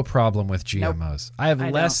zero problem with GMOs. Nope. I have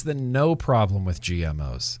less than no problem with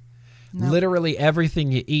GMOs. Nope. Literally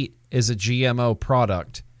everything you eat is a GMO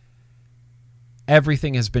product.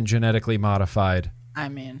 Everything has been genetically modified. I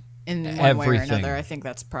mean, in one way or Everything. another, I think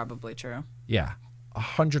that's probably true. Yeah,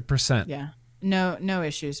 100%. Yeah. No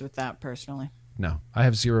issues with that personally. No, I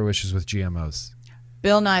have zero issues with GMOs.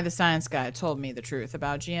 Bill Nye the Science Guy told me the truth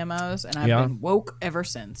about GMOs, and I've been woke ever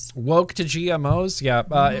since. Woke to GMOs? Yeah.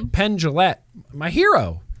 Penn Jillette, my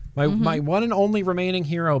hero, my one and only remaining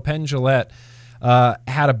hero, Penn Jillette,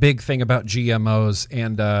 had a big thing about GMOs,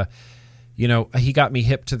 and he got me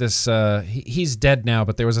hip to this. He's dead now,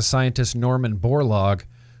 but there was a scientist, Norman Borlaug,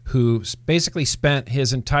 who basically spent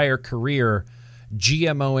his entire career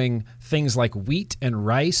GMOing things like wheat and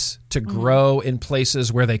rice to grow in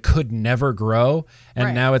places where they could never grow.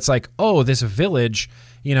 And now it's like, oh, this village,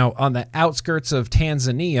 on the outskirts of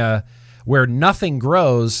Tanzania where nothing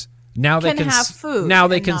grows, now they can have food. Now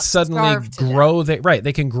they can suddenly grow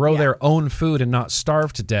they can grow their own food and not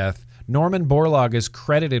starve to death. Norman Borlaug is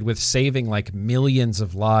credited with saving like millions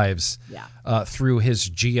of lives through his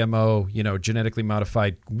GMO, genetically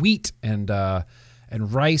modified wheat and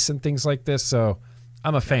rice and things like this. So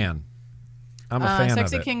I'm a fan. I'm a fan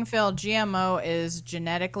Sexy of it. King Phil, GMO is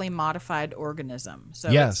genetically modified organism. So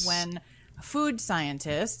Yes. it's when food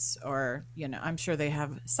scientists, or, I'm sure they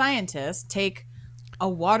have scientists, take a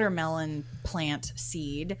watermelon plant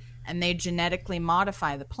seed and they genetically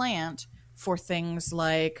modify the plant for things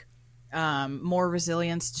like more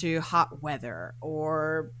resilience to hot weather,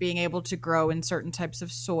 or being able to grow in certain types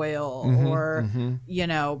of soil, or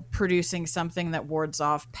producing something that wards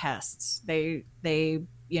off pests. They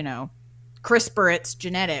CRISPR its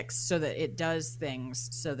genetics so that it does things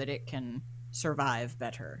so that it can survive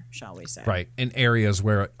better, shall we say. Right. In areas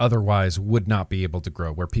where it otherwise would not be able to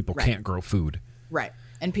grow, where people can't grow food. Right.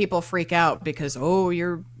 And people freak out because,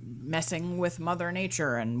 you're messing with Mother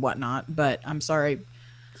Nature and whatnot. But I'm sorry.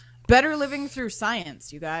 Better living through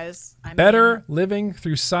science, you guys. Living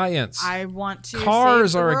through science. I want to.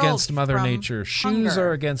 Cars save the are world against Mother from Nature. hunger. Shoes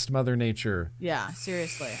are against Mother Nature. Yeah,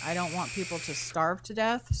 seriously. I don't want people to starve to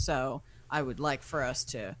death, so I would like for us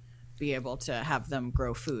to be able to have them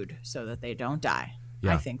grow food so that they don't die.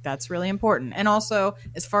 Yeah. I think that's really important. And also,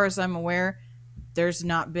 as far as I'm aware, there's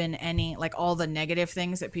not been any, all the negative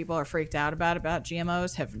things that people are freaked out about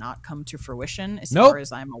GMOs have not come to fruition as far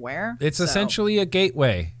as I'm aware. It's essentially a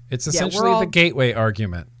gateway. It's essentially we're all, the gateway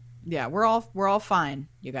argument. Yeah, we're all fine,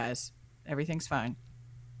 you guys. Everything's fine.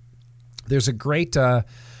 There's a great I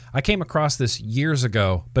came across this years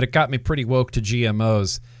ago, but it got me pretty woke to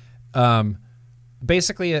GMOs.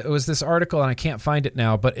 Basically, it was this article, and I can't find it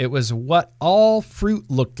now, but it was what all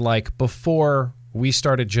fruit looked like before we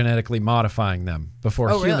started genetically modifying them, before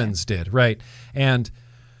humans did, right? And,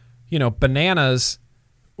 bananas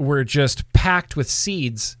were just packed with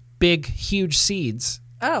seeds, big, huge seeds.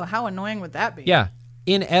 Oh, how annoying would that be? Yeah,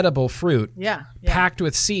 inedible fruit. Yeah. Packed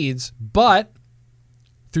with seeds, but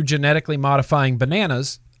through genetically modifying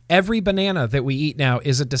bananas, Every banana that we eat now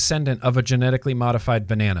is a descendant of a genetically modified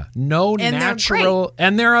banana. No And natural,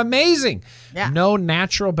 and they're amazing. Yeah. No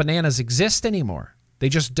natural bananas exist anymore. They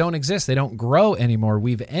just don't exist. They don't grow anymore.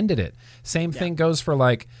 We've ended it. Same thing goes for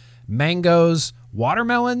like mangoes,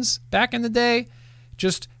 watermelons back in the day.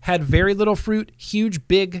 Just had very little fruit, huge,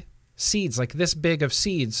 big seeds, like this big of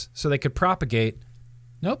seeds, so they could propagate.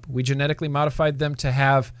 Nope. We genetically modified them to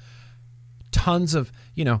have tons of,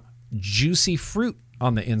 juicy fruit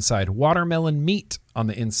on the inside, watermelon meat on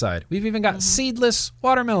the inside. We've even got seedless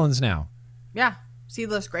watermelons now. Yeah.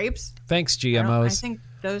 Seedless grapes. Thanks, I GMOs. think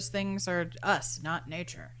those things are us, not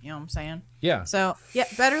nature. You know what I'm saying? Yeah. So,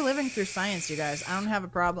 better living through science, you guys. I don't have a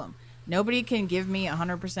problem. Nobody can give me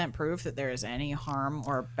 100% proof that there is any harm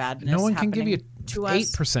or badness. No one can give you to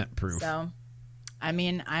us. 8% proof. So, I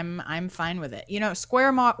mean, I'm fine with it.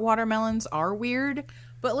 Square watermelons are weird,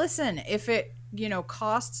 but listen, if it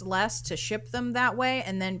costs less to ship them that way,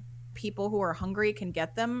 and then people who are hungry can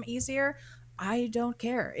get them easier, I don't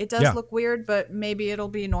care. It does look weird, but maybe it'll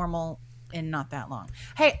be normal in not that long.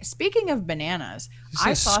 Hey, speaking of bananas,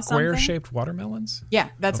 I saw square-shaped watermelons? Yeah,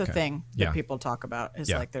 that's a thing that Yeah. people talk about. Is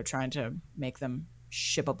like they're trying to make them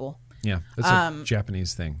shippable. Yeah, that's a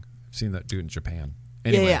Japanese thing. I've seen that do in Japan.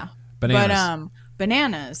 Anyway, Yeah. bananas. But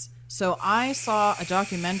bananas. So I saw a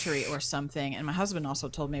documentary or something, and my husband also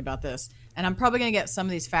told me about this. And I'm probably going to get some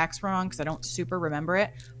of these facts wrong because I don't super remember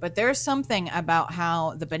it. But there's something about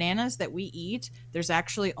how the bananas that we eat, there's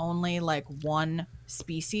actually only like one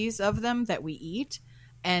species of them that we eat.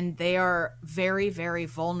 And they are very, very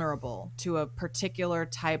vulnerable to a particular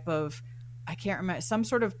type of, I can't remember, some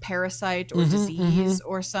sort of parasite or disease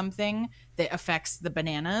or something that affects the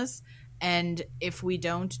bananas. And if we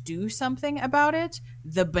don't do something about it,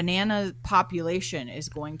 the banana population is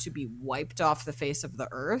going to be wiped off the face of the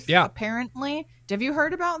earth, apparently. Have you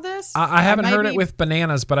heard about this? I haven't heard it with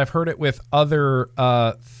bananas, but I've heard it with other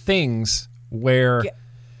things where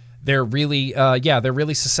they're really, they're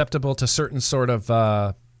really susceptible to certain sort of,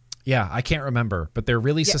 I can't remember, but they're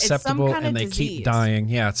really susceptible and they keep dying.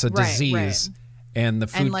 Yeah, it's a disease and the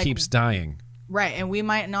food keeps dying. Right, and we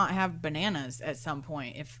might not have bananas at some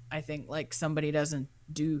point if I think like somebody doesn't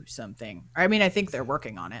do something. I mean, I think they're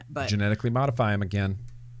working on it, but genetically modify them again.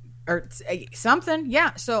 Or something,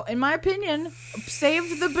 yeah. So, in my opinion,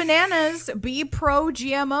 save the bananas. Be pro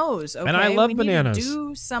GMOs. Okay? And I love bananas. Need to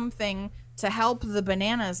do something to help the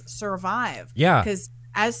bananas survive. Yeah. Because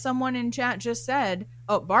as someone in chat just said,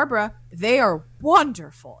 Barbara, they are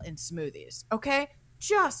wonderful in smoothies. Okay,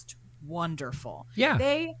 just wonderful. Yeah.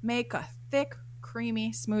 They make a thick,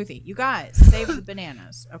 creamy smoothie. You guys, save the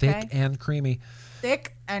bananas. Okay. Thick and creamy.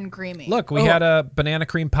 Thick and creamy. Look, we had a banana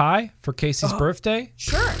cream pie for Casey's birthday.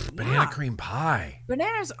 Sure. Banana cream pie.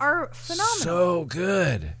 Bananas are phenomenal. So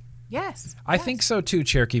good. Yes. I think so too,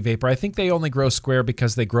 Cherokee Vapor. I think they only grow square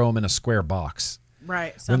because they grow them in a square box.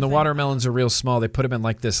 Right. When the watermelons are real small, they put them in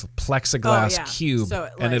like this plexiglass cube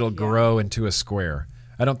and it'll grow into a square.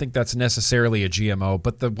 I don't think that's necessarily a GMO,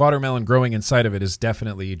 but the watermelon growing inside of it is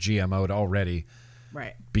definitely GMO'd already.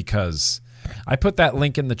 Right. Because I put that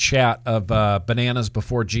link in the chat of bananas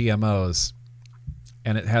before GMOs,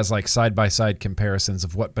 and it has like side-by-side comparisons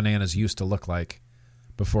of what bananas used to look like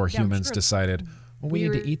before humans decided, we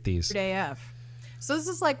need to eat these. AF. So this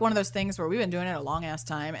is like one of those things where we've been doing it a long-ass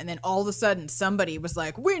time, and then all of a sudden somebody was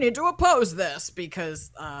like, we need to oppose this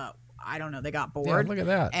because, I don't know, they got bored. Yeah, look at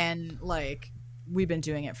that. And like... we've been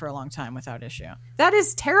doing it for a long time without issue. That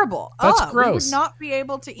is terrible. That's gross. We would not be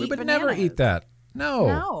able to eat bananas. We would never eat that.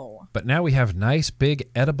 No. But now we have nice, big,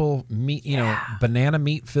 edible meat, banana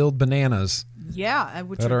meat-filled bananas. Yeah.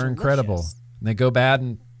 Which that are incredible. And they go bad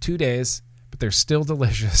in 2 days, but they're still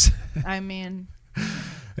delicious. I mean...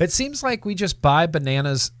 it seems like we just buy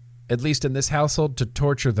bananas, at least in this household, to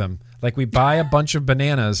torture them. Like we buy a bunch of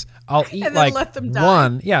bananas, I'll eat like let them die.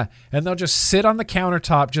 one, and they'll just sit on the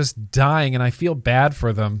countertop just dying, and I feel bad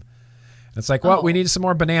for them. It's like, we need some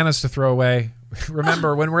more bananas to throw away.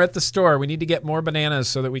 Remember, when we're at the store, we need to get more bananas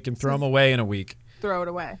so that we can throw them away in a week. Throw it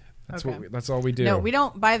away. That's all we do. No, we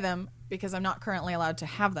don't buy them because I'm not currently allowed to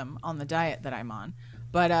have them on the diet that I'm on.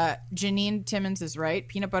 But Janine Timmons is right.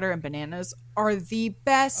 Peanut butter and bananas are the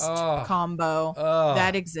best combo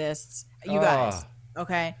that exists. You guys,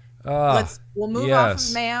 okay? We'll move off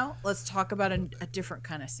of mayo. Let's talk about a different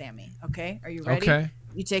kind of Sammy. Okay, are you ready? Okay.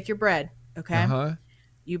 You take your bread. Okay.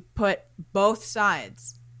 You put both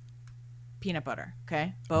sides peanut butter.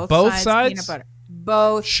 Okay. Both sides peanut butter.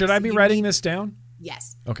 Both. Should I be writing this down?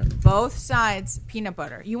 Yes. Okay. Both sides peanut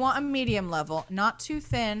butter. You want a medium level, not too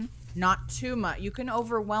thin, not too much. You can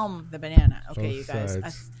overwhelm the banana. Okay, both you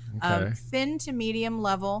guys. A thin to medium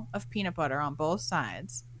level of peanut butter on both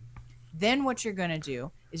sides. Then what you're going to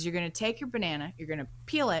do is you're going to take your banana, you're going to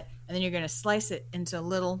peel it, and then you're going to slice it into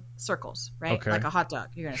little circles, right? Okay. Like a hot dog.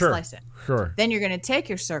 You're going to Sure. slice it. Sure. Then you're going to take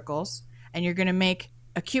your circles and you're going to make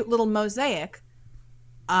a cute little mosaic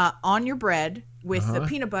on your bread with the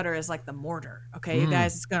peanut butter as like the mortar. Okay, you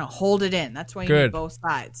guys, it's going to hold it in. That's why you need both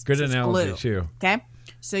sides. Good It's analogy glue. too. Okay,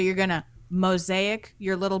 so you're going to mosaic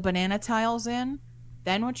your little banana tiles in.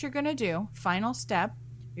 Then what you're going to do, final step,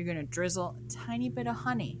 you're going to drizzle a tiny bit of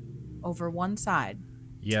honey over one side.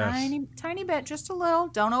 Yes. Tiny bit, just a little.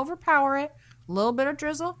 Don't overpower it. A little bit of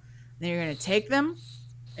drizzle. Then you're going to take them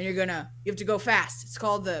and you have to go fast. It's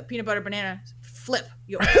called the peanut butter banana flip.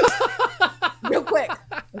 Real quick,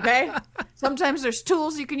 okay? Sometimes there's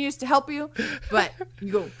tools you can use to help you, but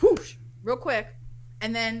you go whoosh real quick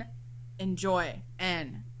and then enjoy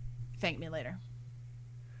and thank me later.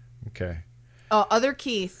 Okay. Other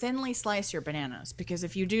key, thinly slice your bananas, because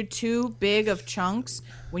if you do too big of chunks,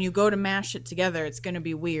 when you go to mash it together, it's going to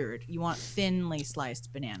be weird. You want thinly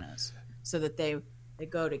sliced bananas so that they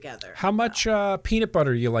go together. How much peanut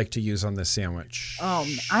butter you like to use on this sandwich? Oh,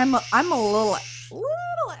 I'm a little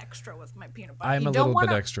extra with my peanut butter. I'm a little bit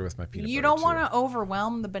extra with my peanut butter. You don't want to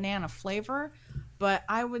overwhelm the banana flavor, but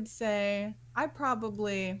I would say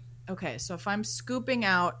okay, so if I'm scooping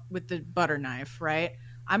out with the butter knife, right?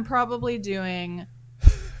 I'm probably doing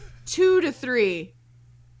 2 to 3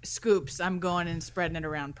 scoops. I'm going and spreading it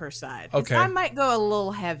around per side. Okay. I might go a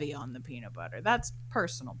little heavy on the peanut butter. That's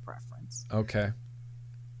personal preference. Okay.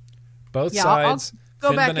 Both I'll sides, go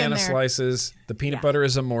thin back in banana there. slices. The peanut butter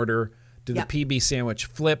is a mortar. Do the PB sandwich,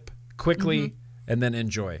 flip quickly, and then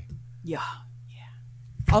enjoy. Yeah.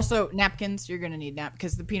 Also, napkins. You're going to need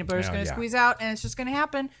because the peanut butter is going to squeeze out, and it's just going to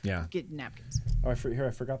happen. Yeah. Get napkins. Oh, I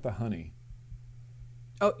forgot the honey.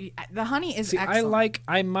 Oh, the honey is excellent.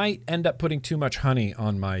 I might end up putting too much honey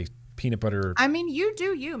on my peanut butter. I mean, you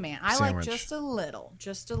do you, man. I sandwich. like just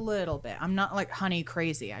a little bit. I'm not like honey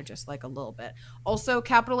crazy. I just like a little bit. Also,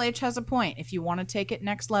 Capital H has a point. If you want to take it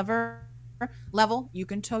next level, you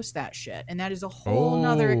can toast that shit. And that is a whole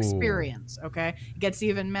nother experience, okay? It gets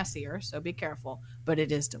even messier, so be careful. But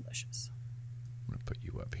it is delicious. I'm going to put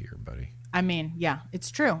you up here, buddy. I mean, yeah, it's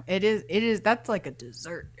true. It is. That's like a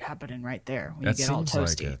dessert happening right there when you get all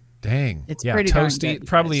toasty. Like it. Dang. It's pretty darn toasty. good,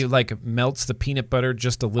 Probably like melts the peanut butter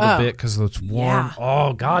just a little bit because it's warm. Yeah.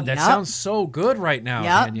 Oh, God, that sounds so good right now,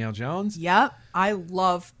 Danielle Jones. Yep. I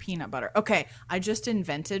love peanut butter. Okay, I just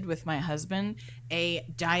invented with my husband a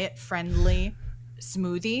diet-friendly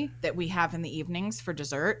smoothie that we have in the evenings for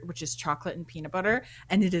dessert, which is chocolate and peanut butter,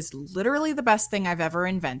 and it is literally the best thing I've ever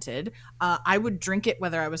invented. I would drink it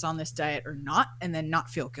whether I was on this diet or not, and then not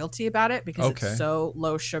feel guilty about it because it's so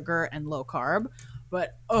low sugar and low carb.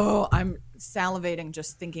 But I'm salivating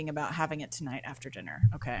just thinking about having it tonight after dinner.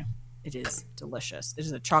 Okay, it is delicious. It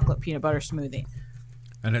is a chocolate peanut butter smoothie,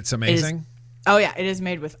 and it's amazing. It is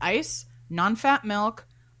made with ice, non-fat milk,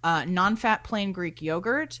 non-fat plain Greek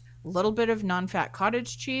yogurt, a little bit of non-fat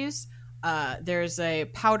cottage cheese. There's a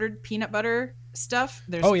powdered peanut butter stuff.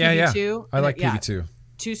 There's PB2. I like PB2.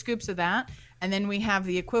 2 scoops of that. And then we have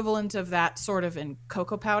the equivalent of that sort of in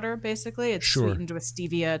cocoa powder, basically. It's sweetened with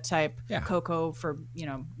stevia type cocoa for,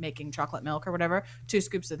 making chocolate milk or whatever. 2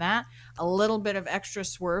 scoops of that. A little bit of extra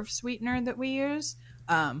swerve sweetener that we use.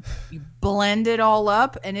 You blend it all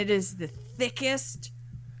up, and it is the thickest,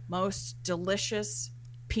 most delicious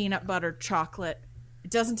peanut butter chocolate.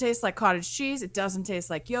 It doesn't taste like cottage cheese. It doesn't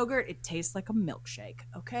taste like yogurt. It tastes like a milkshake.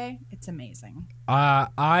 Okay? It's amazing.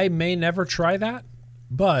 I may never try that,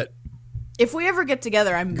 but if we ever get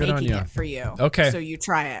together, I'm making it for you. Okay. So you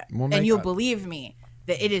try it. And you'll believe me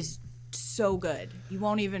that it is so good. You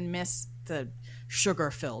won't even miss the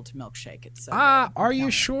sugar-filled milkshake. It's so good. Are you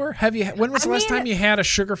sure? When was the last time you had a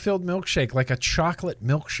sugar-filled milkshake, like a chocolate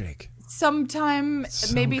milkshake? Sometime,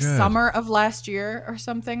 maybe good. Summer of last year or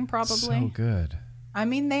something, probably. So good. I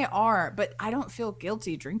mean, they are, but I don't feel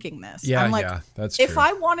guilty drinking this. Yeah, I'm like, that's true. if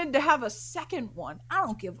I wanted to have a second one, I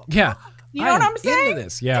don't give a fuck. You know I what am I'm saying? Into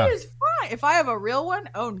this. Yeah. It is fine. If I have a real one,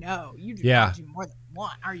 oh no, you do not do more than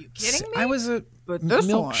one. Are you kidding me? I was a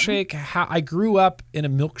milkshake. I grew up in a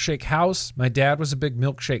milkshake house. My dad was a big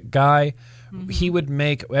milkshake guy. Mm-hmm. He would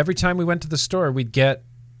make, every time we went to the store, we'd get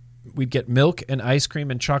milk and ice cream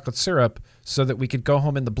and chocolate syrup so that we could go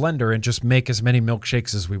home in the blender and just make as many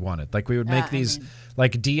milkshakes as we wanted. Like we would make these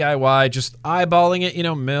like DIY, just eyeballing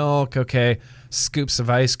it, milk, scoops of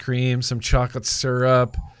ice cream, some chocolate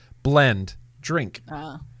syrup, blend, drink.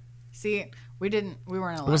 See, we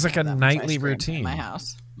weren't allowed. It was like a nightly routine in my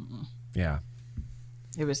house. Yeah.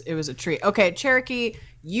 It was a treat. Okay, Cherokee,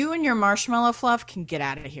 you and your marshmallow fluff can get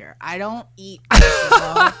out of here. I don't eat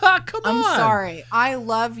marshmallow. Come on. I'm sorry. I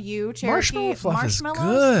love you, Cherokee. Marshmallow fluff is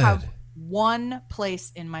Marshmallows good. have one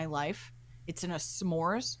place in my life. It's in a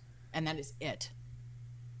s'mores, and that is it.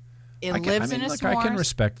 It lives in a s'mores. I can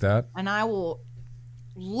respect that. And I will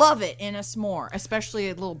love it in a s'more, especially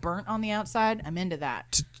a little burnt on the outside. I'm into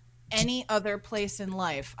that. Any other place in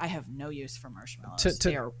life, I have no use for marshmallows.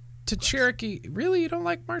 To Cherokee, really? You don't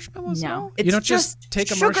like marshmallows at all? No. You don't just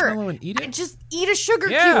take a marshmallow and eat it? I just eat a sugar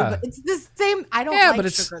cube. It's the same. I don't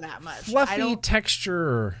like sugar that much. Fluffy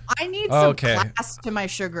texture. I need some class to my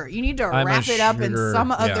sugar. You need to wrap it up in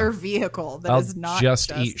some other vehicle that is not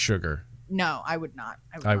just eat sugar. No, I would not.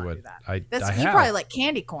 I would. Not do that. You probably like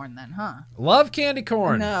candy corn then, huh? Love candy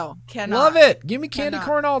corn. No, cannot. Love it. Give me candy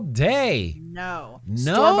corn all day. No.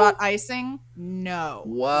 No? Store-bought icing? No.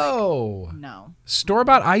 Whoa. No.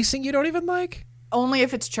 Store-bought icing you don't even like? Only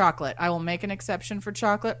if it's chocolate. I will make an exception for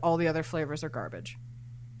chocolate. All the other flavors are garbage.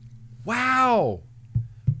 Wow.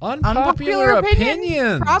 Unpopular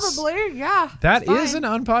opinions. Probably, yeah. That is an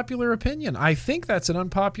unpopular opinion. I think that's an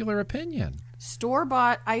unpopular opinion.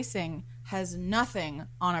 Store-bought icing has nothing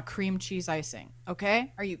on a cream cheese icing.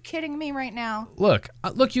 Okay? Are you kidding me right now? Look,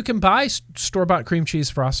 you can buy store-bought cream cheese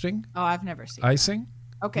frosting. Oh, I've never seen icing.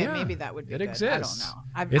 That. Okay, maybe that would be good. Exists.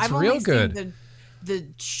 I don't know. It's real good. Seen the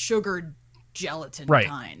sugar gelatin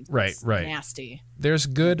kind. Right. Nasty. There's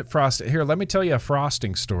good frosting. Here, let me tell you a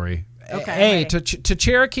frosting story. Okay. To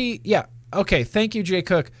Cherokee, yeah. Okay, thank you, Jay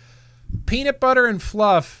Cook. Peanut butter and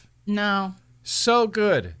fluff. No. So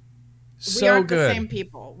good. We aren't the same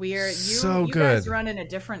people. We are. You guys run in a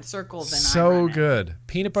different circle than I run. So good.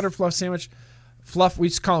 Peanut butter fluff sandwich. Fluff. We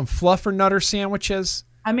just call them fluffer nutter sandwiches.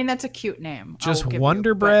 I mean, that's a cute name. Just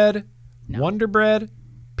Wonder Bread,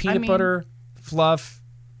 peanut butter, fluff,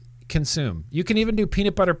 consume. You can even do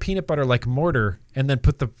peanut butter like mortar, and then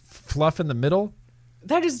put the fluff in the middle.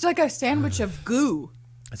 That is like a sandwich of goo.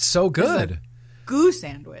 It's so good. Goo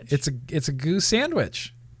sandwich. It's a goo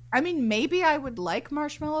sandwich. I mean, maybe I would like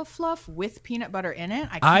marshmallow fluff with peanut butter in it.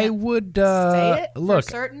 I would say it look.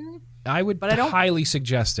 For certain, I would highly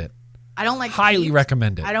suggest it. I don't like highly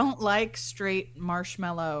recommend it. I don't like straight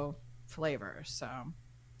marshmallow flavor. So,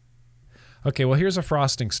 okay. Well, here's a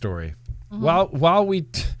frosting story. Mm-hmm.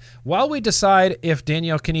 While we decide if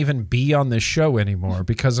Danielle can even be on this show anymore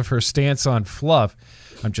because of her stance on fluff,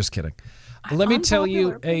 I'm just kidding. Let me tell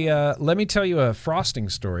you a frosting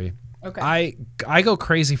story. Okay. I go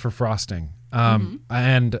crazy for frosting.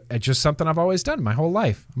 And it's just something I've always done my whole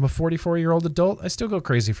life. I'm a 44-year-old adult. I still go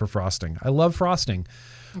crazy for frosting. I love frosting.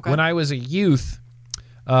 Okay. When I was a youth,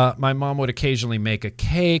 my mom would occasionally make a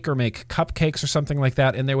cake or make cupcakes or something like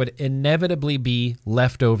that, and there would inevitably be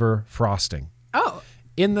leftover frosting. Oh.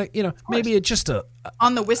 In the, maybe it's just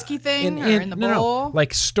on the whiskey thing or in the bowl? No,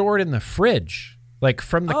 like stored in the fridge, like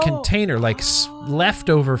from the container, like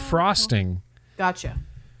leftover frosting. Gotcha.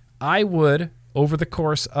 I would, over the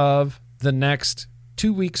course of the next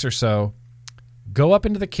 2 weeks or so, go up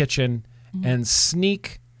into the kitchen and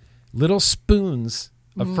sneak little spoons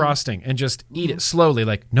of frosting and just eat it slowly.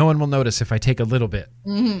 Like, no one will notice if I take a little bit.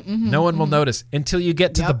 No one will notice until you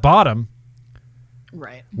get to the bottom.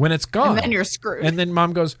 Right. When it's gone. And then you're screwed. And then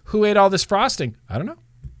mom goes, who ate all this frosting? I don't know.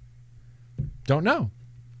 Don't know.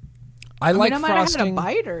 I like frosting. I might have had a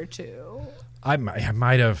bite or two. I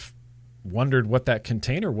might have wondered what that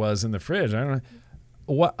container was in the fridge. I don't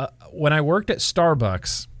know. When I worked at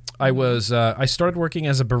Starbucks, I started working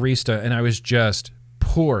as a barista, and I was just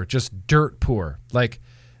poor, just dirt poor, like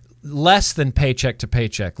less than paycheck to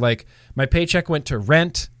paycheck. Like my paycheck went to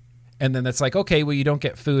rent, and then it's like, okay, well, you don't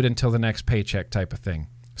get food until the next paycheck type of thing.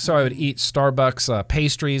 So I would eat Starbucks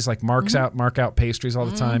pastries, like mark out pastries all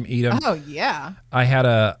the time, eat them. Oh, yeah. I had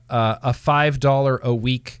a $5 a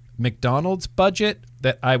week McDonald's budget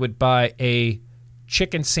that I would buy a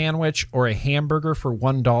chicken sandwich or a hamburger for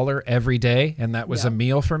 $1 every day, and that was a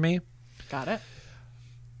meal for me. Got it.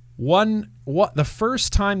 The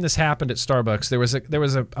first time this happened at Starbucks, there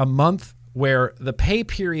was a month where the pay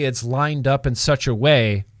periods lined up in such a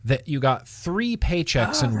way that you got 3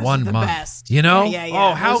 paychecks in 1 month. Best. You know? Yeah.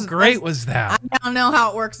 Oh, how great was that? I don't know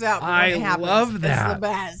how it works out. But I when it happens, love that. It's the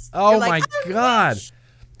best. Oh my God.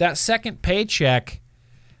 That second paycheck,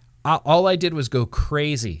 all I did was go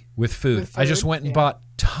crazy with food. I just went and bought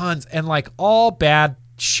tons, and like all bad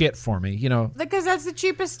shit for me, Because that's the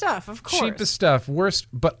cheapest stuff, of course. Cheapest stuff, worst.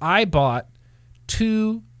 But I bought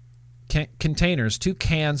 2 containers, 2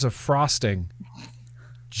 cans of frosting,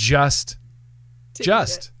 just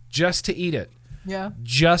to eat it. Yeah.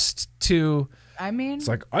 Just to. I mean, It's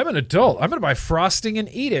like, I'm an adult. I'm going to buy frosting and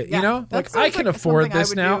eat it, you know? that Like, sounds I can like afford something I this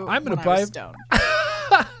would now. do I'm going when to I buy... was stoned.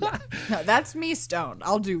 No, that's me stoned.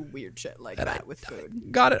 I'll do weird shit like that with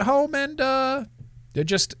food. Got it home and it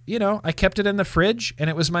just, you know, I kept it in the fridge and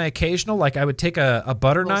it was my occasional, like I would take a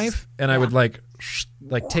butter knife and I would like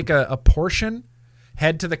take a portion,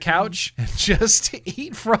 head to the couch and just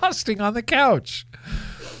eat frosting on the couch.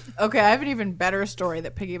 Okay, I have an even better story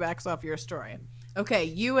that piggybacks off your story. Okay,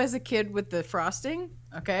 you as a kid with the frosting.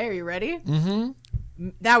 Okay, are you ready? Mm-hmm.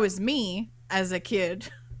 That was me as a kid,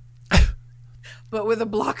 but with a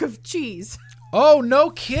block of cheese. Oh, no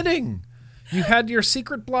kidding. You had your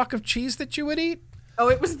secret block of cheese that you would eat? Oh,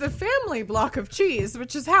 it was the family block of cheese,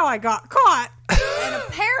 which is how I got caught. And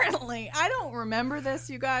apparently, I don't remember this,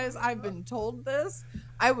 you guys. I've been told this.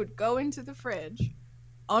 I would go into the fridge,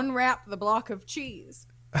 unwrap the block of cheese,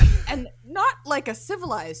 and not like a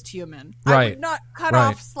civilized human. Right. I would not cut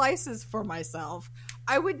off slices for myself.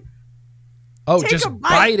 I would take just a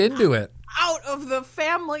bite into it. out of the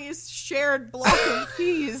family's shared block of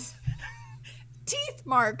cheese. Teeth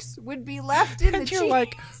marks would be left in And the you're cheese.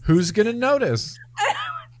 like, who's going to notice?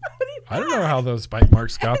 I don't know how those bite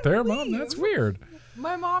marks got there, Mom. That's weird.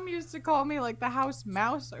 My mom used to call me like the house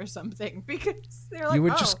mouse or something because they're like, You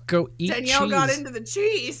would just go eat Danielle cheese. got into the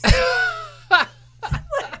cheese.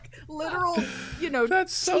 Like literal,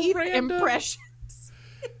 That's so teeth random. impressions.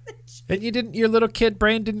 And your little kid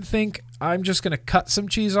brain didn't think, I'm just going to cut some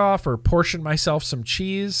cheese off or portion myself some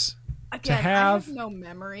cheese Again, to have. I have no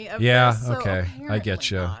memory of Yeah, this. So okay. I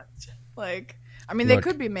get apparently you. not. Like, I mean, they Look.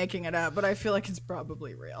 could be making it up, but I feel like it's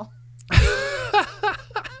probably real. Because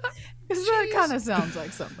that kind of sounds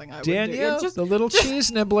like something I would do. Danielle, It's just the little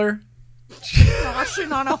cheese nibbler.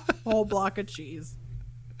 washing on a whole block of cheese.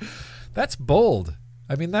 That's bold.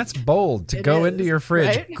 I mean, that's bold to It go is, into your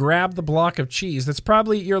fridge, right? grab the block of cheese. That's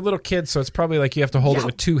probably, you're a little kid, so it's probably like you have to hold it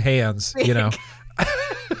with two hands, you know?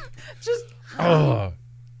 Just Oh,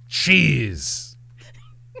 cheese.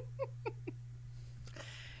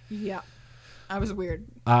 yeah, I was weird.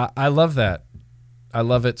 I love that. I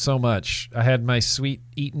love it so much. I had my sweet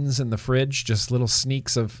Eatons in the fridge, just little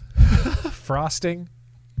sneaks of frosting.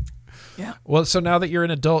 Yeah. Well, so now that you're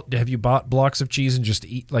an adult, have you bought blocks of cheese and just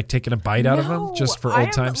taken a bite out of them just for I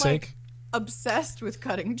old time's sake? Obsessed with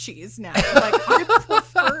cutting cheese now. Like I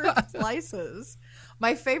prefer slices.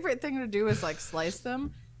 My favorite thing to do is like slice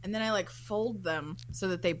them and then I like fold them so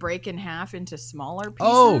that they break in half into smaller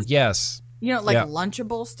pieces. Oh, yes. Like Yeah.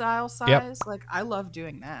 Lunchable style size. Yep. Like I love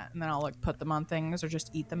doing that. And then I'll like put them on things or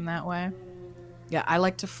just eat them that way. Yeah, I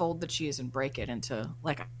like to fold the cheese and break it into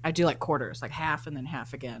like I do like quarters, like half and then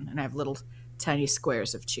half again. And I have little tiny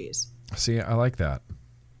squares of cheese. See, I like that.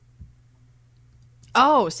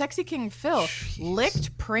 Oh, Sexy King Phil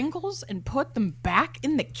licked Pringles and put them back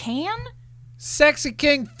in the can? Sexy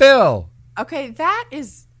King Phil. Okay, that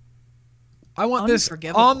is I want this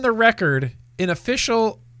unforgivable. on the record in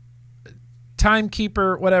official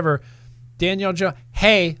timekeeper, whatever. Danielle Jones.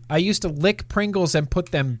 Hey, I used to lick Pringles and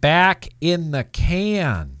put them back in the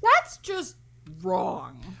can. that's just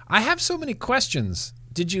wrong. I have so many questions.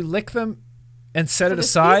 Did you lick them and set it the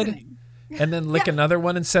aside? seasoning. And then lick another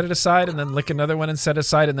one and set it aside, and then lick another one and set it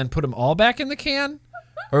aside, and then put them all back in the can?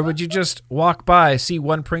 Or would you just walk by, see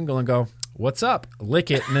one Pringle, and go, "What's up?" Lick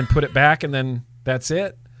it, and then put it back, and then that's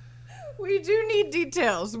it? We do need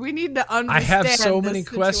details. We need to understand. I have so this many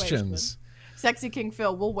situation. questions. Sexy King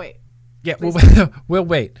Phil, we'll wait. Yeah, we'll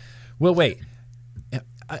wait. We'll wait.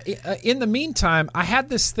 In the meantime, I had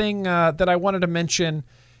this thing that I wanted to mention.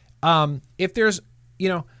 If there's,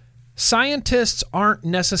 scientists aren't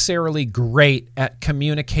necessarily great at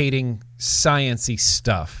communicating science-y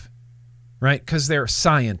stuff, right? Because they're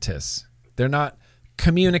scientists. They're not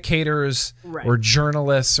communicators Right. or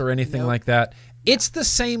journalists or anything Nope. like that. It's the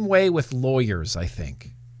same way with lawyers, I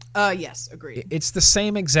think. Yes, agreed. It's the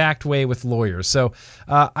same exact way with lawyers. So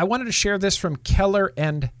I wanted to share this from Keller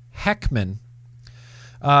and Heckman.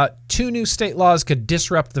 2 new state laws could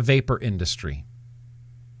disrupt the vapor industry.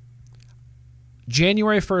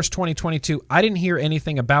 January 1st, 2022, I didn't hear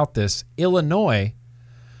anything about this. Illinois,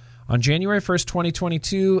 on January 1st,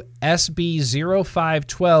 2022, SB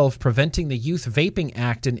 0512, Preventing the Youth Vaping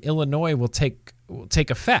Act in Illinois, will take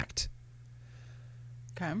effect.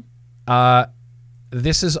 Okay.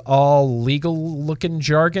 This is all legal-looking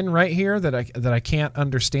jargon right here that I can't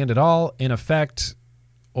understand at all. In effect,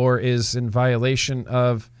 or is in violation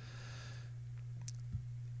of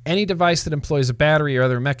any device that employs a battery or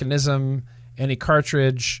other mechanism, any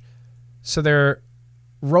cartridge. So they're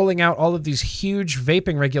rolling out all of these huge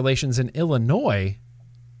vaping regulations in Illinois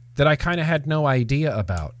that I kind of had no idea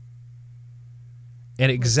about. It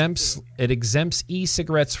exempts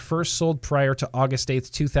e-cigarettes first sold prior to August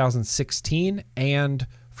 8th, 2016, and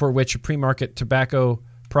for which a pre-market tobacco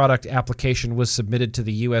product application was submitted to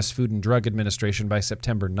the U.S. Food and Drug Administration by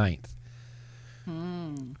September 9th.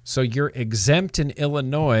 So you're exempt in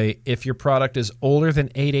Illinois if your product is older than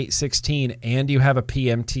 8816 and you have a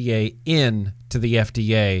PMTA in to the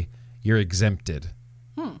FDA, you're exempted.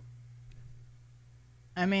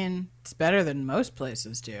 I mean, it's better than most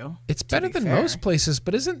places do. It's better than most places,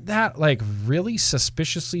 but isn't that like really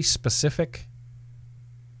suspiciously specific?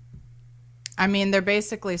 I mean, they're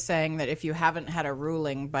basically saying that if you haven't had a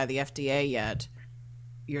ruling by the FDA yet,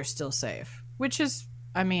 you're still safe, which is,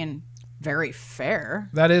 I mean, very fair.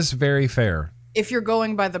 That is very fair. If you're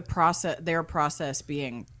going by the process, their process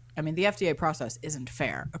being, I mean, the FDA process isn't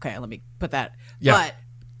fair. Okay, let me put that. Yeah, but,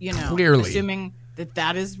 you know, clearly, assuming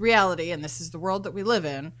that is reality and this is the world that we live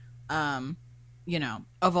in, you know,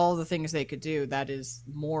 of all the things they could do, that is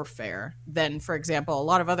more fair than, for example, a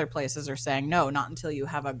lot of other places are saying, no, not until you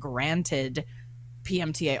have a granted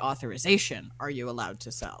PMTA authorization are you allowed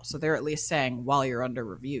to sell. So they're at least saying while you're under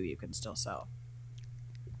review, you can still sell.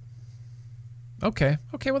 Okay,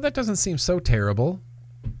 well, that doesn't seem so terrible.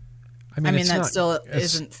 I mean that still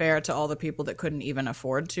isn't fair to all the people that couldn't even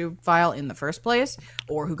afford to file in the first place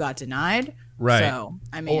or who got denied. Right. So,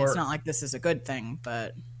 I mean, it's not like this is a good thing,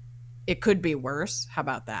 but it could be worse. How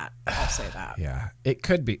about that? I'll say that. Yeah, it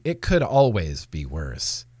could be. It could always be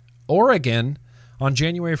worse. Oregon, on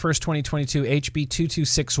January 1st, 2022, HB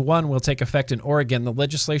 2261 will take effect in Oregon. The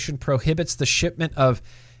legislation prohibits the shipment of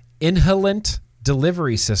inhalant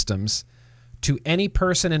delivery systems to any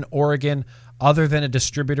person in Oregon other than a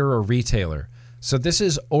distributor or retailer. So this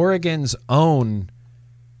is Oregon's own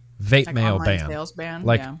vape mail ban. Sales ban?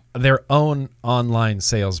 Like their own online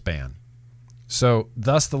sales ban. So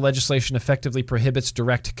thus the legislation effectively prohibits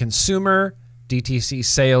direct consumer DTC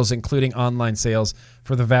sales, including online sales,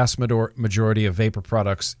 for the vast majority of vapor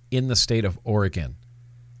products in the state of Oregon.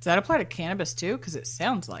 Does that apply to cannabis too? Because it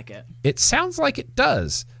sounds like it. It sounds like it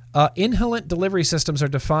does. Inhalant delivery systems are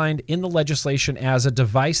defined in the legislation as a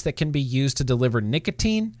device that can be used to deliver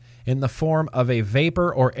nicotine in the form of a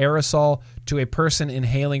vapor or aerosol to a person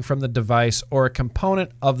inhaling from the device, or a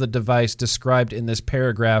component of the device described in this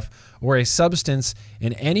paragraph, or a substance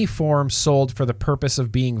in any form sold for the purpose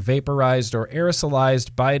of being vaporized or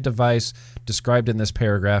aerosolized by a device described in this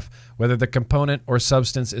paragraph, whether the component or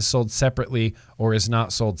substance is sold separately or is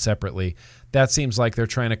not sold separately. That seems like they're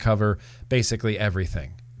trying to cover basically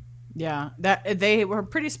everything. Yeah, that they were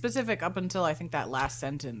pretty specific up until I think that last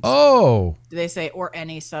sentence. Oh, do they say or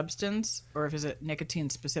any substance, or is it nicotine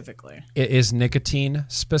specifically? It is nicotine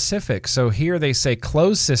specific. So here they say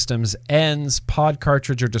closed systems, ends, pod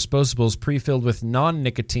cartridge, or disposables pre-filled with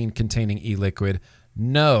non-nicotine containing e-liquid.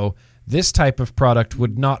 No, this type of product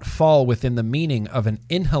would not fall within the meaning of an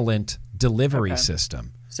inhalant delivery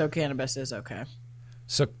system. So cannabis is okay.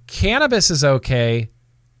 So cannabis is okay,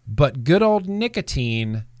 but good old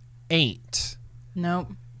nicotine ain't.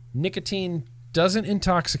 Nope. Nicotine doesn't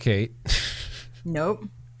intoxicate. Nope.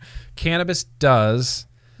 Cannabis does.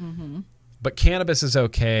 Mm-hmm. But cannabis is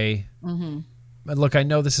okay. Mm-hmm. And look, I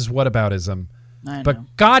know this is whataboutism. I know.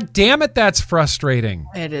 But god damn it, that's frustrating.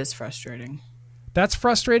 It is frustrating. That's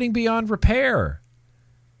frustrating beyond repair.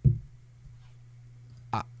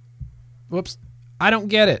 Whoops. I don't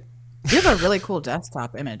get it. You have a really cool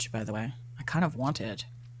desktop image, by the way. I kind of want it.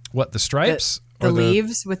 What, the stripes? The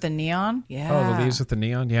leaves with the neon? Yeah. Oh, the leaves with the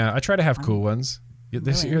neon? Yeah, I try to have cool ones.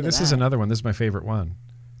 This is another one. This is my favorite one.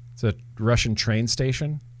 It's a Russian train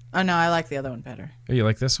station. Oh, no, I like the other one better. Oh, you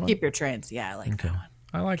like this one? Keep your trains. Yeah, I like that one.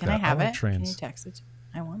 I like that. Can I have it? Trains. Can you text it?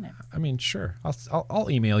 I want it. I mean, sure. I'll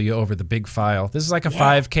email you over the big file. This is like a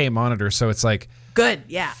 5K monitor, so it's like good,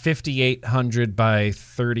 yeah, 5800 by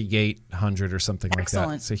 3800 or something Excellent.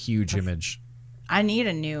 Like that. It's a huge image. I need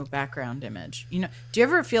a new background image. You know, do you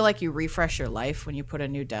ever feel like you refresh your life when you put a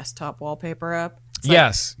new desktop wallpaper up? It's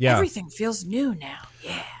yes, like, everything feels new now.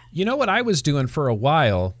 Yeah. You know what I was doing for a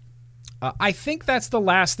while? I think that's the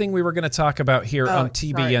last thing we were going to talk about here on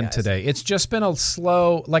TBN today. It's just been a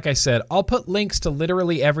slow, like I said, I'll put links to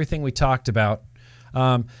literally everything we talked about.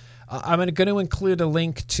 I'm going to include a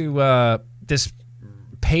link to this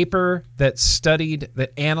paper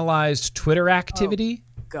that analyzed Twitter activity.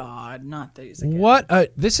 God, not these again. What?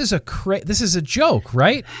 This is a joke,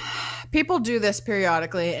 right? People do this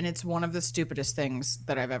periodically, and it's one of the stupidest things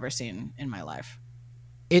that I've ever seen in my life.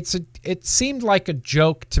 It seemed like a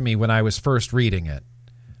joke to me when I was first reading it.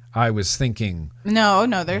 I was thinking, no,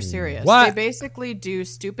 they're serious. What? They basically do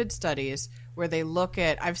stupid studies where they look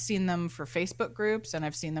at, I've seen them for Facebook groups and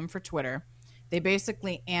I've seen them for Twitter. They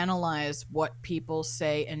basically analyze what people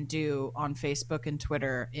say and do on Facebook and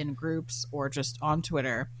Twitter in groups or just on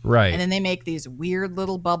Twitter. Right. And then they make these weird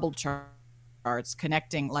little bubble charts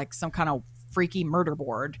connecting like some kind of freaky murder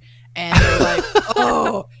board. And they're like,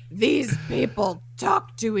 oh, these people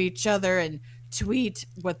talk to each other and tweet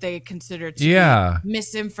what they consider to be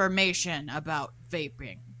misinformation about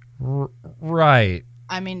vaping. Right.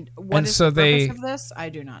 I mean, what is the purpose of this? I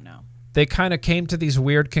do not know. They kind of came to these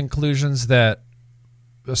weird conclusions that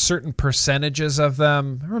a certain percentages of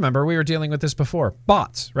them, remember, we were dealing with this before,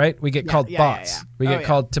 bots, right? We get called bots. Yeah. We get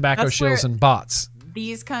called tobacco shills and bots.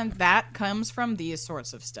 That comes from these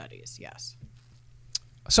sorts of studies, yes.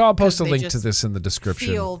 So I'll post a link to this in the description.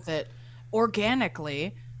 Feel that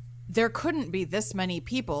organically there couldn't be this many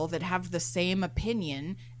people that have the same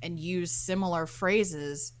opinion and use similar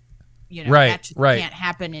phrases. You know, that just can't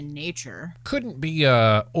happen in nature. Couldn't be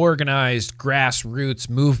a organized grassroots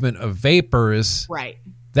movement of vapors. Right.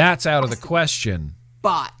 That's out of the question.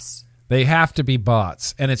 Bots. They have to be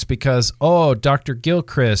bots. And it's because, Dr.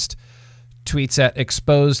 Gilchrist tweets at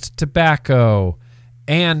Exposed Tobacco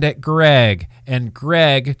and at Greg. And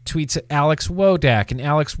Greg tweets at Alex Wodak. And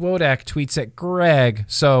Alex Wodak tweets at Greg.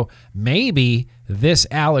 So maybe this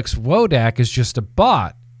Alex Wodak is just a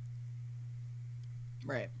bot.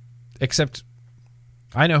 Right. Except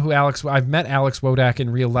I know who I've met Alex Wodak in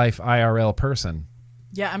real life IRL person.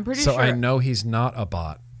 Yeah, I'm pretty sure. So I know he's not a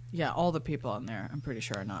bot. Yeah, all the people on there, I'm pretty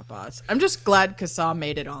sure are not bots. I'm just glad Kassam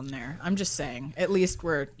made it on there. I'm just saying, at least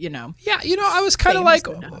we're, Yeah, I was kind of like,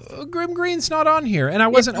 Grim Green's not on here. And I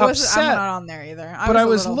wasn't upset. I'm not on there either. But I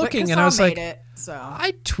was looking and I was like, so.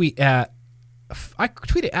 I tweet at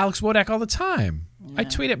Alex Wodak all the time. Yeah. I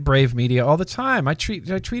tweet at Brave Media all the time. I tweet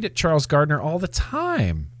at Charles Gardner all the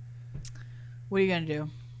time. What are you going to do?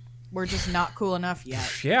 We're just not cool enough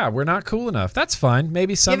yet. Yeah, we're not cool enough. That's fine.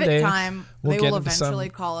 Maybe someday. Give it time. They will eventually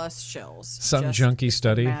call us shills. Some junky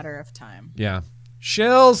study. Matter of time. Yeah.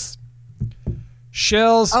 Shills.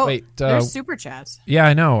 Oh, wait. There's super chats. Yeah,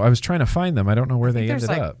 I know. I was trying to find them. I don't know where they ended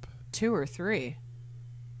up. 2 or 3.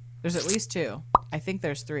 There's at least 2. I think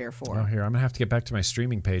there's 3 or 4. Oh, here. I'm going to have to get back to my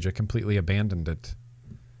streaming page. I completely abandoned it.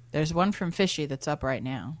 There's one from Fishy that's up right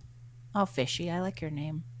now. Oh, Fishy. I like your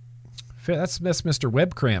name. That's Mr.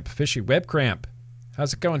 Webcramp. Fishy Webcramp.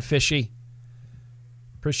 How's it going, Fishy?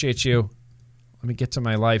 Appreciate you. Let me get to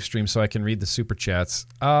my live stream so I can read the super chats.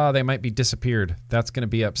 They might be disappeared. That's going to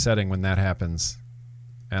be upsetting when that happens.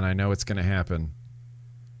 And I know it's going to happen.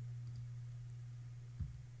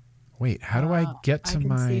 Wait, how do I get to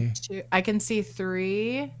my... I can see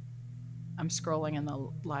 3. I'm scrolling in the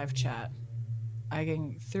live chat. I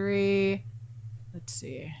can 3. Let's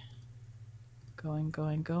see.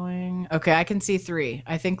 Going. Okay, I can see 3.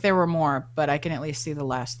 I think there were more, but I can at least see the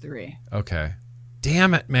last 3. Okay.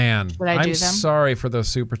 Damn it, man. Did I do them? I'm sorry for those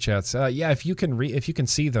super chats. Yeah, if you can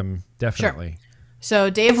see them, definitely. Sure. So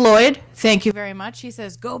Dave Lloyd, thank you very much. He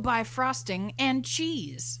says, go buy frosting and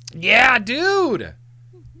cheese. Yeah, dude.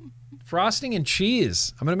 Frosting and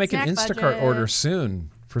cheese. I'm going to make an Instacart order soon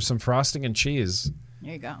for some frosting and cheese.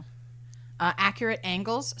 There you go. Accurate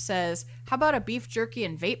Angles says, how about a beef jerky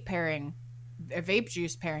and vape pairing? A vape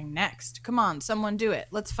juice pairing next. Come on, someone do it.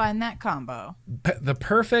 Let's find that combo. The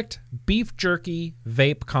perfect beef jerky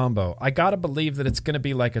vape combo. I gotta believe that it's gonna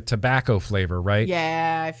be like a tobacco flavor, right?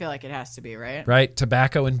 Yeah, I feel like it has to be, right? Right?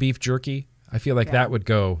 Tobacco and beef jerky. I feel like that would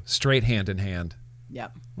go straight hand in hand.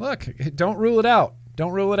 Yep. Look, don't rule it out.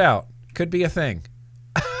 Don't rule it out. Could be a thing.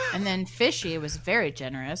 And then Fishy was very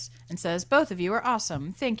generous and says, both of you are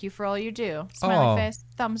awesome. Thank you for all you do. Smiley face,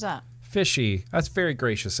 thumbs up. Fishy, that's very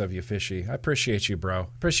gracious of you, Fishy. I appreciate you, bro.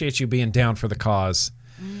 Appreciate you being down for the cause.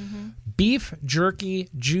 Mm-hmm. Beef jerky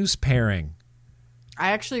juice pairing.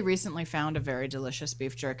 I actually recently found a very delicious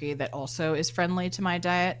beef jerky that also is friendly to my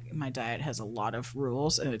diet. My diet has a lot of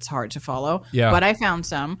rules and it's hard to follow. Yeah. But I found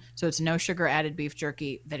some. So it's no sugar added beef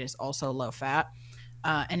jerky that is also low fat.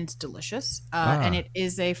 And it's delicious. And it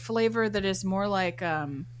is a flavor that is more like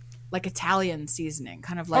Italian seasoning,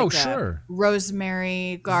 kind of like a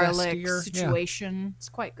rosemary, garlic zestier situation. Yeah. It's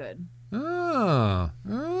quite good. Oh.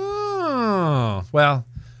 Well,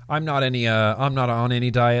 I'm not on any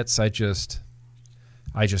diets. I just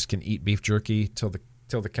can eat beef jerky till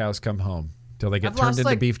the cows come home, till they get turned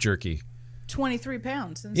into beef jerky. 23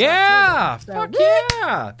 pounds since October. So, fuck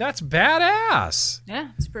yeah. That's badass. Yeah,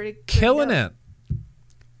 it's pretty killing it.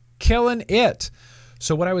 Killing it.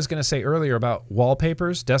 So what I was going to say earlier about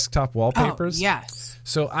wallpapers, desktop wallpapers. Oh, yes.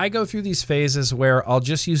 So I go through these phases where I'll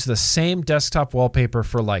just use the same desktop wallpaper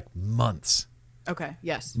for like months. Okay,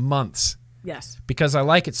 yes. Months. Yes. Because I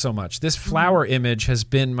like it so much. This flower image has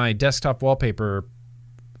been my desktop wallpaper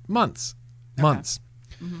months. months.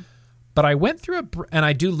 But I went through and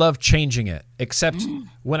I do love changing it, except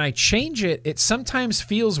when I change it, it sometimes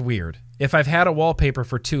feels weird. If I've had a wallpaper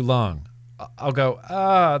for too long, I'll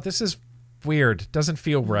go, this is weird. Doesn't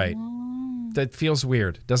feel right. That feels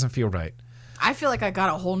weird. Doesn't feel right. I feel like I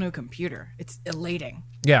got a whole new computer. It's elating.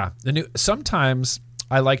 Yeah. Sometimes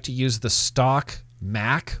I like to use the stock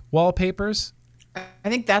Mac wallpapers. I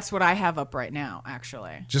think that's what I have up right now,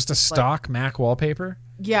 actually. Just a stock Mac wallpaper?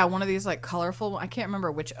 Yeah, one of these like colorful. I can't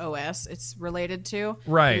remember which OS it's related to.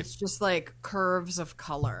 Right. But it's just like curves of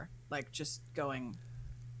color, like just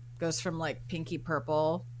goes from like pinky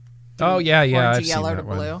purple. Oh yeah, orangey I've yellow seen to that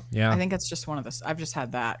one. blue. Yeah. I think it's just one of this. I've just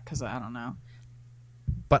had that because I don't know.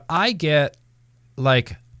 But I get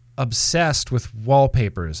like obsessed with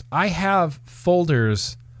wallpapers. I have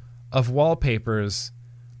folders of wallpapers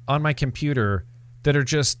on my computer that are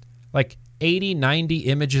just like 80, 90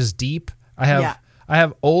 images deep. I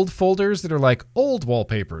have old folders that are like old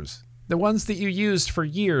wallpapers. The ones that you used for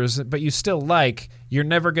years, but you still like, you're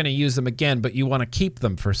never going to use them again, but you want to keep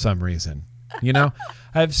them for some reason. You know,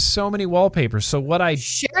 I have so many wallpapers. So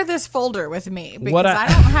share this folder with me because I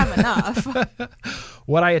don't have enough.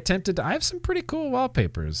 What I attempted I have some pretty cool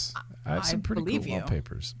wallpapers. I have some pretty cool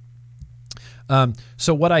wallpapers.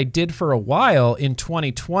 So what I did for a while in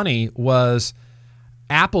 2020 was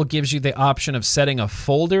Apple gives you the option of setting a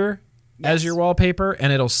folder as your wallpaper,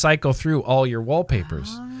 and it'll cycle through all your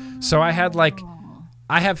wallpapers. So I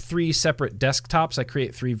have 3 separate desktops. I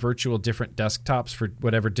create 3 virtual different desktops for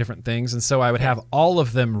whatever different things. And so I would have all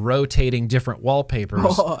of them rotating different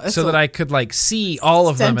wallpapers so that I could like see all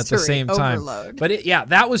of them at the same time. But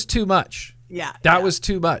that was too much. Yeah. That was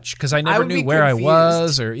too much because I never knew where I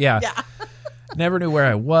was never knew where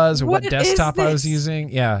I was or what desktop I was using.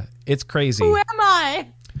 Yeah, it's crazy. Who am I?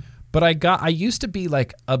 But I used to be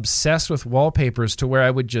like obsessed with wallpapers to where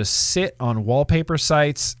I would just sit on wallpaper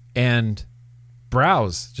sites and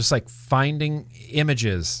browse, just like finding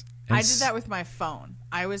images. I did that with my phone.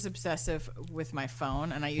 I was obsessive with my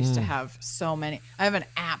phone, and I used to have so many. I have an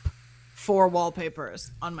app for wallpapers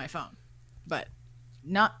on my phone, but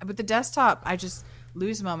not with the desktop. I just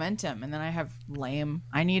lose momentum, and then I have lame.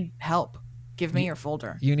 I need help. Give me your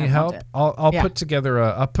folder. You need help? I'll put together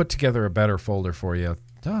a better folder for you.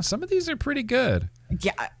 Oh, some of these are pretty good.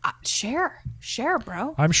 Yeah, share,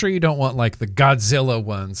 bro. I'm sure you don't want like the Godzilla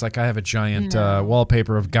ones. Like I have a giant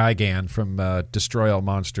wallpaper of Gigan from Destroy All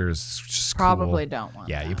Monsters. Just probably cool. Don't want.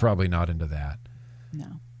 Yeah, you're probably not into that.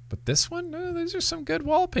 No. But this one, these are some good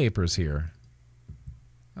wallpapers here.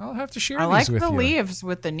 I'll have to share these with you. I like the leaves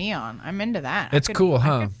with the neon. I'm into that. It's cool,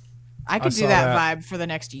 huh? I could do that vibe for the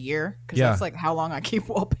next year because that's like how long I keep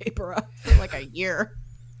wallpaper up for like a year.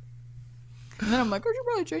 And then I'm like, I should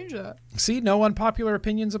probably change that. See, no unpopular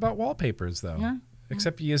opinions about wallpapers, though. Yeah.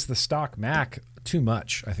 Except you use the stock Mac too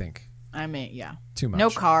much, I think. I mean, yeah. Too much.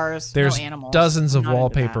 No cars, There's no animals. dozens of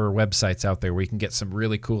wallpaper websites out there where you can get some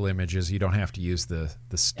really cool images. You don't have to use the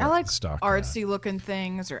stock. I like stock artsy looking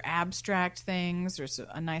things or abstract things or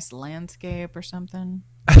a nice landscape or something.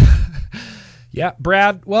 Yeah,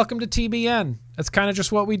 Brad, welcome to TBN. That's kind of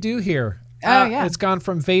just what we do here. Oh, yeah. It's gone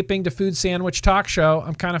from vaping to food sandwich talk show.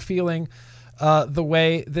 I'm kind of feeling the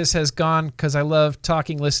way this has gone because I love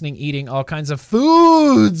talking, listening, eating all kinds of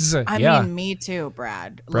foods. I mean, me too,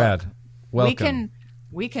 Brad. Brad, welcome.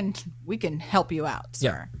 We can help you out,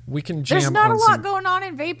 sir. Yeah, we can jam. There's not a lot going on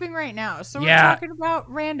in vaping right now, so we're talking about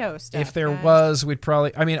rando stuff. If there was, we'd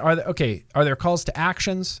probably. I mean, are there calls to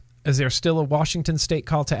actions? Is there still a Washington State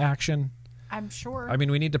call to action? I'm sure. I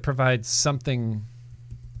mean, we need to provide something.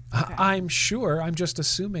 Okay. I'm sure. I'm just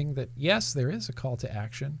assuming that yes, there is a call to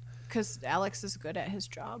action. Because Alex is good at his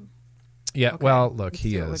job. Yeah, okay. Well, look,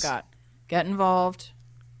 he is. What we got. Get involved.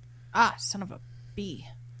 Son of a bee.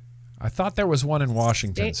 I thought there was one in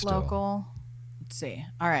Washington still. Local. Let's see.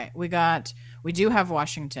 All right, we do have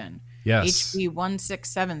Washington. Yes. HB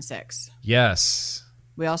 1676. Yes.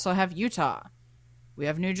 We also have Utah. We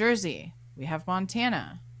have New Jersey. We have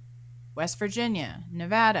Montana. West Virginia,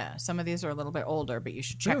 Nevada. Some of these are a little bit older, but you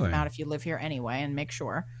should check them out if you live here anyway and make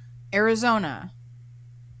sure. Arizona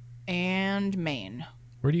and Maine.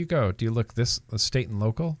 Where do you go? Do you look state and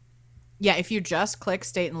local? Yeah, if you just click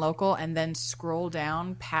state and local and then scroll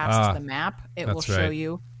down past the map, it will show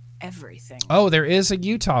you everything. Oh, there is a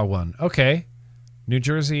Utah one. Okay. New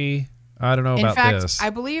Jersey, I don't know about this. In fact, I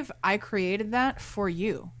believe I created that for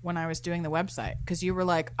you when I was doing the website because you were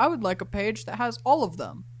like, I would like a page that has all of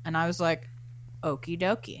them. And I was like, okie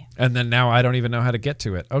dokie. And then now I don't even know how to get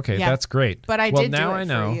to it. Okay, that's great. But I did do it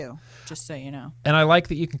for you, just so you know. And I like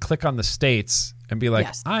that you can click on the states and be like,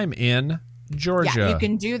 I'm in Georgia. Yeah, you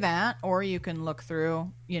can do that, or you can look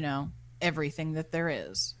through, everything that there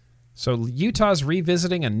is. So Utah's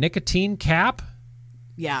revisiting a nicotine cap?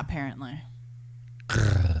 Yeah, apparently.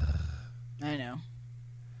 I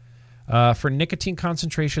know. For nicotine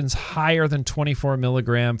concentrations higher than 24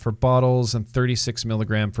 milligram for bottles and 36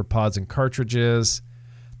 milligram for pods and cartridges.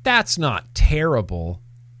 That's not terrible.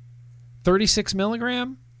 36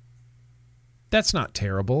 milligram? That's not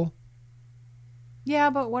terrible. Yeah,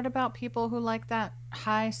 but what about people who like that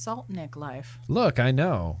high salt Nick life? Look, I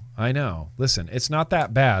know. Listen, it's not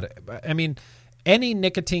that bad. I mean, any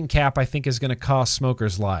nicotine cap I think is going to cost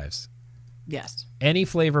smokers lives. Yes. Any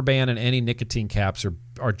flavor ban and any nicotine caps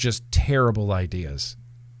are just terrible ideas.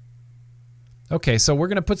 Okay, so we're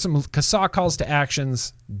going to put some CASAA calls to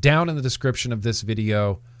actions down in the description of this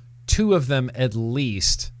video. 2 of them at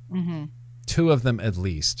least. Mm-hmm. 2 of them at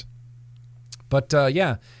least. But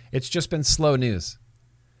yeah, it's just been slow news.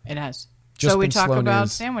 It has. Just so we been talk slow about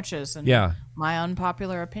news. Sandwiches and my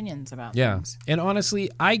unpopular opinions about things. And honestly,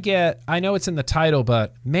 I know it's in the title,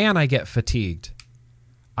 but man, I get fatigued.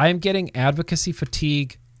 I am getting advocacy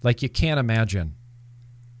fatigue like you can't imagine.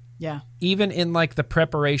 Yeah. Even in like the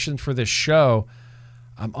preparation for this show,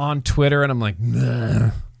 I'm on Twitter and I'm like,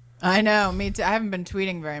 nah. I know, me too. I haven't been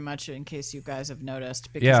tweeting very much in case you guys have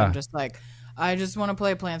noticed because I'm just like, I just want to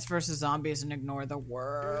play Plants vs. Zombies and ignore the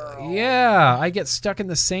world. Yeah, I get stuck in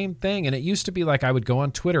the same thing. And it used to be like I would go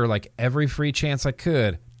on Twitter like every free chance I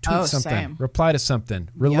could, tweet something, same. reply to something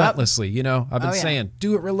relentlessly. You know, I've been saying,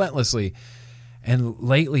 do it relentlessly. And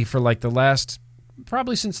lately, for like the last,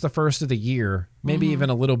 probably since the first of the year, maybe even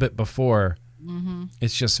a little bit before,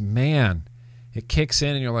 it's just, man, it kicks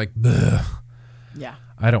in and you're like, bleh. Yeah.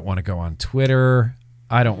 I don't want to go on Twitter.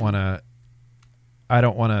 I don't want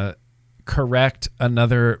to correct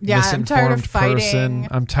another misinformed person.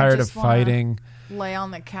 I'm tired of fighting. Lay on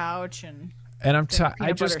the couch and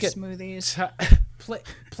I just get smoothies.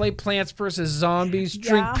 Play Plants vs. Zombies,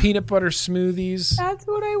 drink peanut butter smoothies. That's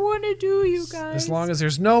what I want to do, you guys. As long as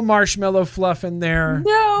there's no marshmallow fluff in there.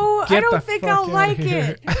 No, I don't think I'll like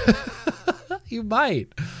it. You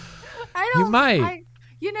might. You might.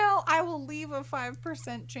 I will leave a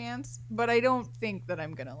 5% chance, but I don't think that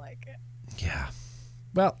I'm gonna like it. Yeah.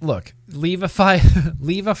 Well, look, leave a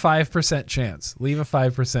 5% chance. Leave a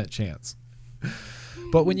 5% chance.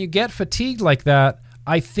 But when you get fatigued like that,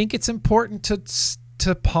 I think it's important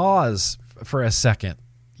to pause for a second,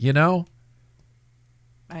 you know?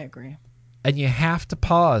 I agree. And you have to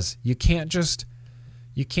pause. You can't just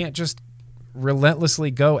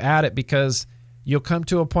relentlessly go at it because you'll come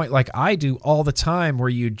to a point like I do all the time where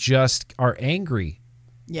you just are angry.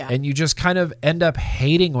 Yeah. And you just kind of end up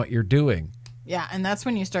hating what you're doing. Yeah, and that's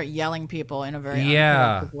when you start yelling people in a very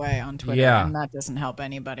unproductive way on Twitter, and that doesn't help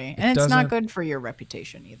anybody. And it's not good for your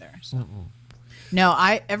reputation either. So. No,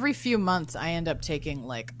 every few months I end up taking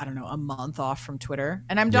a month off from Twitter,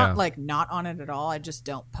 and I'm not on it at all. I just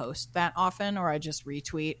don't post that often, or I just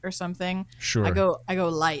retweet or something. Sure, I go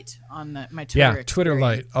light on my Twitter. Yeah, Twitter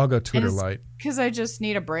light. I'll go Twitter light because I just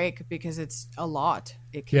need a break because it's a lot.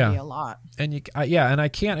 It can be a lot. And and I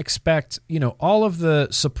can't expect all of the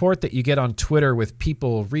support that you get on Twitter with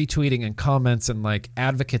people retweeting and comments and like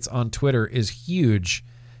advocates on Twitter is huge,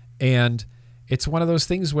 and it's one of those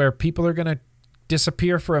things where people are gonna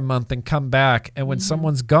disappear for a month and come back, and when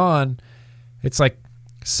someone's gone, it's like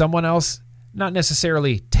someone else not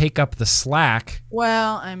necessarily take up the slack.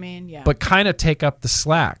 Well, I mean, yeah, but kind of take up the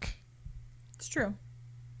slack. It's true,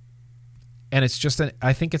 and it's just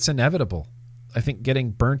I think it's inevitable. I think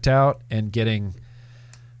getting burnt out and getting,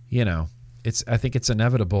 I think it's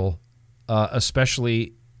inevitable,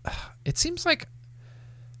 especially. It seems like.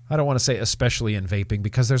 I don't want to say especially in vaping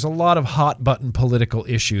because there's a lot of hot button political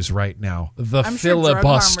issues right now. The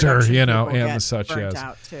filibuster, and the such as.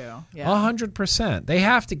 100%. They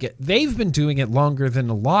have to they've been doing it longer than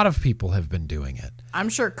a lot of people have been doing it. I'm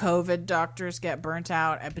sure COVID doctors get burnt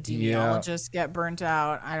out. Epidemiologists get burnt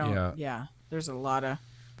out. There's a lot of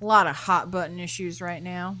hot button issues right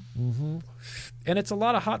now. Mm-hmm. And it's a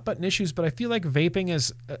lot of hot button issues, but I feel like vaping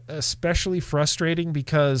is especially frustrating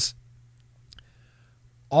because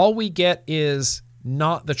all we get is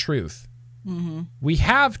not the truth. Mm-hmm. We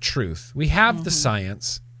have truth. We have the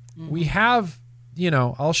science. Mm-hmm. We have,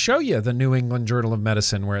 I'll show you the New England Journal of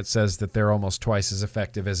Medicine where it says that they're almost twice as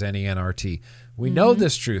effective as any NRT. We know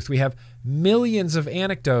this truth. We have millions of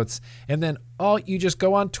anecdotes. And then you just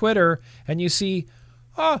go on Twitter and you see,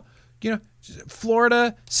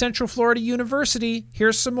 Florida, Central Florida University,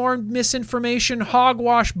 here's some more misinformation,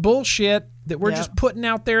 hogwash bullshit that we're just putting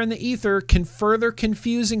out there in the ether, further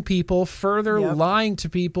confusing people, further lying to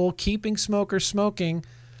people, keeping smokers smoking.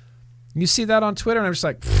 You see that on Twitter, and I'm just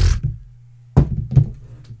like,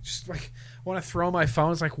 like want to throw my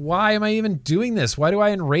phone. It's like, why am I even doing this? Why do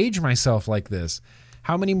I enrage myself like this?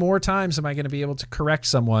 How many more times am I going to be able to correct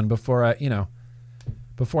someone before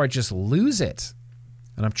I just lose it?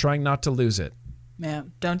 And I'm trying not to lose it. Yeah,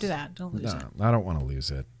 don't do that. Don't lose it. I don't want to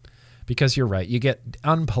lose it. Because you're right. You get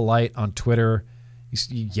unpolite on Twitter.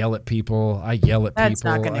 You yell at people. I yell at That's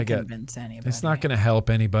people. not going to convince anybody. It's not going to help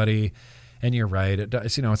anybody. And you're right.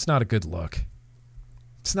 It's not a good look.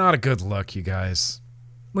 It's not a good look, you guys.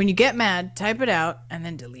 When you get mad, type it out and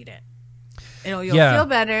then delete it. You'll feel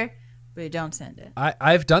better, but don't send it.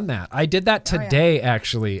 I've done that. I did that today,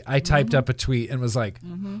 actually. I typed up a tweet and was like,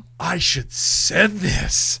 I should send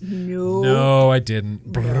this. No, I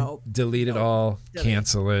didn't. No. Delete it all.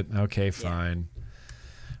 Cancel it. Okay, fine.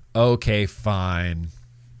 Okay, fine.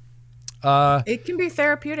 It can be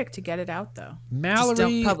therapeutic to get it out, though. Mallory Just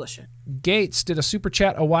don't publish it. Gates did a super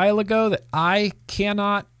chat a while ago that I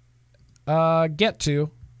cannot get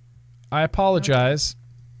to. I apologize.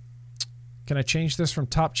 Can I change this from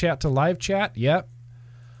top chat to live chat? Yep.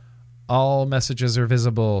 All messages are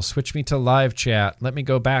visible. Switch me to live chat. Let me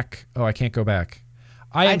go back. Oh, I can't go back.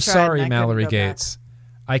 I am sorry, Mallory Gates.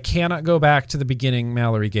 I cannot go back to the beginning,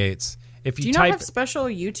 Mallory Gates. If you Do you not have special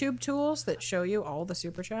YouTube tools that show you all the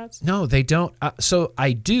super chats? No, they don't. So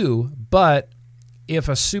I do, but if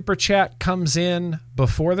a super chat comes in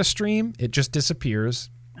before the stream, it just disappears.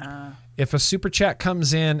 If a super chat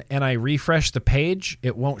comes in and I refresh the page,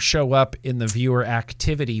 it won't show up in the viewer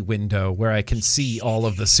activity window where I can see all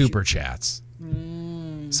of the super chats.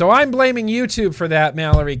 So I'm blaming YouTube for that,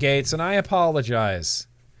 Mallory Gates, and I apologize.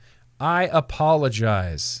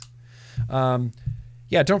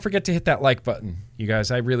 Yeah, don't forget to hit that like button, you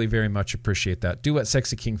guys. I really very much appreciate that. Do what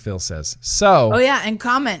Sexy King Phil says. So, oh yeah, and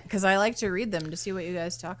comment, because I like to read them to see what you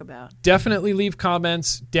guys talk about. Definitely leave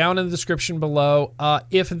comments down in the description below.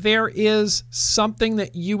 If there is something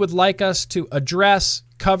that you would like us to address,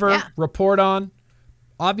 cover, report on,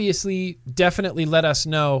 obviously, definitely let us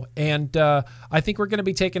know. And I think we're going to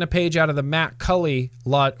be taking a page out of the Matt Cully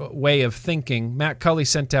way of thinking. Matt Cully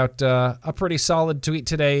sent out a pretty solid tweet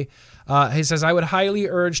today. He says, I would highly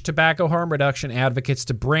urge tobacco harm reduction advocates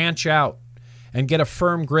to branch out and get a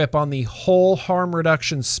firm grip on the whole harm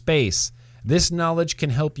reduction space. This knowledge can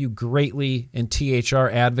help you greatly in THR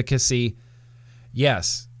advocacy.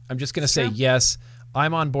 Yes, I'm just going to say yes.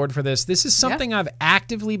 I'm on board for this. This is something I've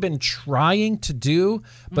actively been trying to do,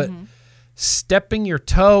 but stepping your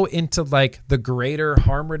toe into like the greater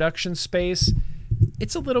harm reduction space,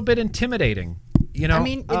 it's a little bit intimidating. You know, I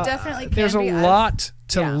mean, it definitely can there's be. a lot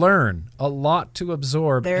to learn, a lot to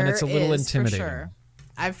absorb, and it's a little is, intimidating. For sure.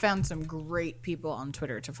 I've found some great people on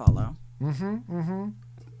Twitter to follow. General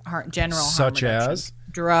Such harm reduction. as?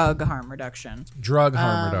 Drug harm reduction. Drug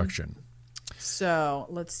harm reduction. So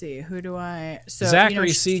let's see. Who do I? So Zachary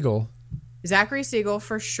Siegel. Zachary Siegel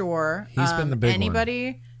for sure. He's been the big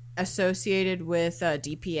anybody associated with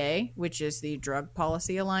DPA, which is the Drug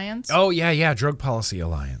Policy Alliance. Oh yeah, Drug Policy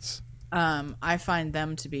Alliance. I find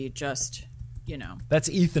them to be just, that's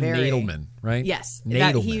Ethan Nadelman, right? Yes,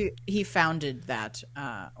 Nadelman. He founded that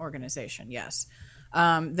organization. Yes,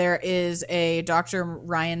 there is a Dr.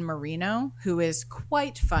 Ryan Marino who is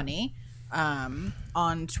quite funny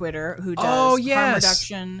on Twitter who does harm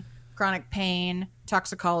reduction, chronic pain,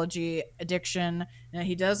 toxicology, addiction. Now,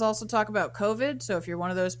 he does also talk about COVID. So if you're one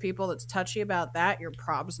of those people that's touchy about that, you're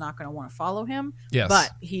probably not going to want to follow him. Yes,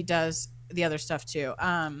 but he does the other stuff too.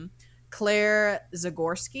 Claire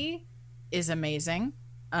Zagorski is amazing.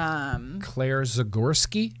 Claire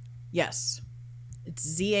Zagorski? Yes.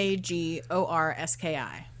 It's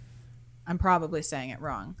Zagorski. I'm probably saying it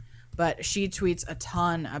wrong, but she tweets a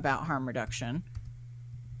ton about harm reduction.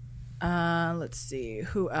 Let's see.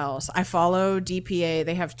 Who else? I follow DPA.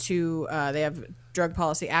 They have two. They have Drug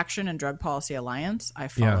Policy Action and Drug Policy Alliance. I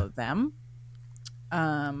follow them.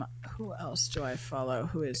 Who else do I follow?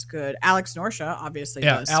 Who is good? Alex Norsha, obviously.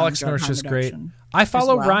 Yeah, Alex Norsha's great. I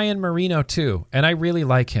follow Ryan Marino too, and I really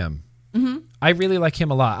like him. I really like him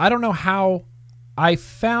a lot. I don't know how I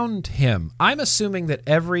found him. I'm assuming that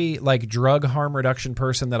every drug harm reduction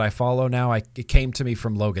person that I follow now, it came to me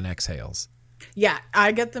from Logan Exhales. Yeah,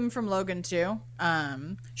 I get them from Logan too.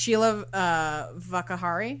 Sheila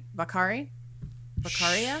Vakaria.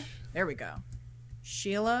 There we go.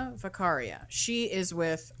 Sheila Vakaria. She is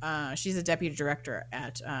with. She's a deputy director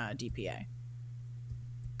at DPA.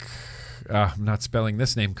 I'm not spelling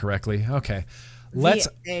this name correctly. Okay, let's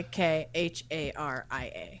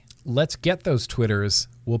Vakharia. Let's get those Twitters.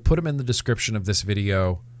 We'll put them in the description of this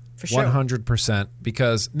video. For sure. 100%,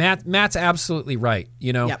 because Matt's absolutely right.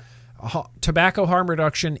 Tobacco harm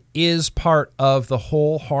reduction is part of the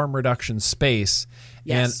whole harm reduction space,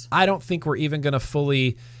 Yes. And I don't think we're even going to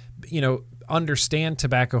fully, understand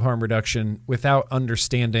tobacco harm reduction without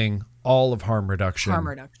understanding all of harm reduction,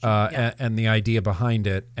 and the idea behind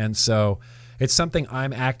it. And so it's something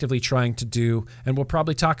I'm actively trying to do, and we'll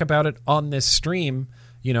probably talk about it on this stream,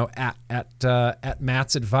 at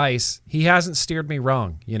Matt's advice. He hasn't steered me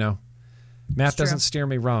wrong, Matt doesn't steer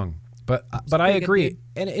me wrong. But I agree.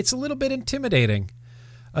 And it's a little bit intimidating,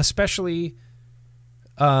 especially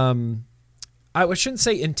I shouldn't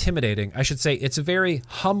say intimidating. I should say it's very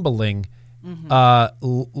humbling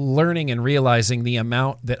learning and realizing the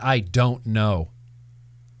amount that I don't know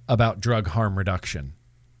about drug harm reduction.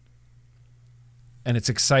 And it's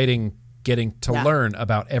exciting getting to learn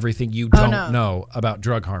about everything you don't know about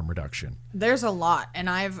drug harm reduction. There's a lot, and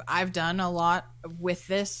I've done a lot with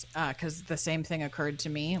this because the same thing occurred to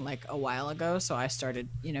me like a while ago. So I started,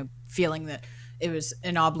 feeling that it was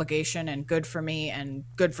an obligation and good for me and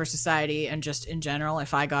good for society and just in general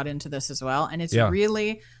if I got into this as well. And it's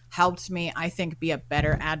really helped me, I think, be a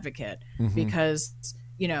better advocate because,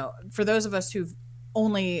 for those of us who've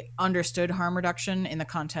only understood harm reduction in the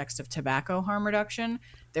context of tobacco harm reduction,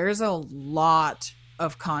 there's a lot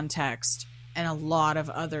of context and a lot of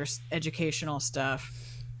other educational stuff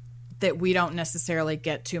that we don't necessarily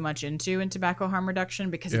get too much into in tobacco harm reduction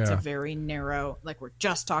because it's a very narrow, like we're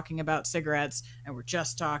just talking about cigarettes and we're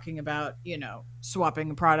just talking about, swapping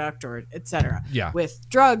a product or et cetera. Yeah. With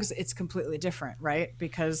drugs, it's completely different, right?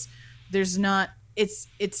 Because there's not, it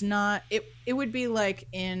would be like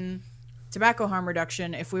in tobacco harm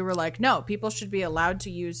reduction if we were like, no, people should be allowed to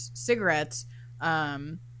use cigarettes,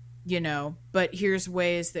 but here's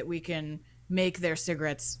ways that we can make their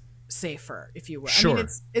cigarettes safer, if you will. Sure. I mean,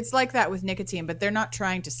 it's like that with nicotine, but they're not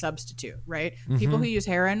trying to substitute, right? People who use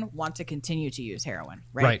heroin want to continue to use heroin,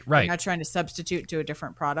 right? Right. They're not trying to substitute to a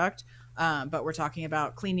different product, but we're talking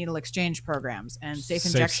about clean needle exchange programs and safe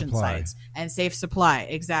injection sites and safe supply.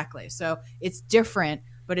 Exactly. So it's different,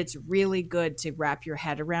 but it's really good to wrap your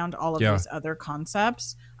head around all of these other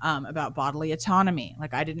concepts about bodily autonomy.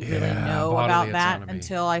 Like I didn't really know about that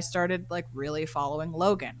until I started like really following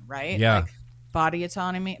Logan, right? Yeah. Like, bodily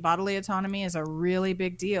autonomy is a really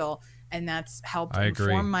big deal, and that's helped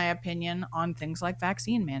inform my opinion on things like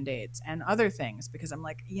vaccine mandates and other things because I'm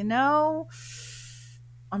like,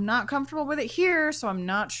 I'm not comfortable with it here, so I'm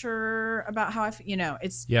not sure about how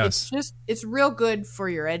it's real good for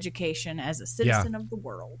your education as a citizen of the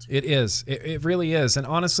world. It is. It really is. And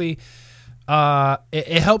honestly,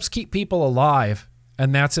 it helps keep people alive,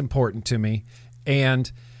 and that's important to me. And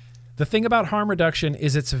the thing about harm reduction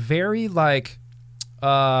is it's very like,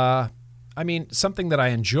 something that I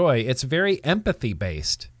enjoy. It's very empathy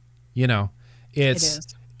based.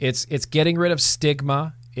 It's getting rid of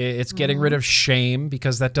stigma. It's getting rid of shame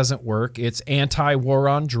because that doesn't work. It's anti-war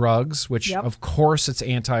on drugs, which of course it's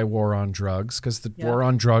anti-war on drugs because the war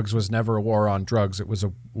on drugs was never a war on drugs. It was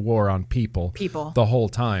a war on people the whole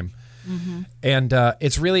time. And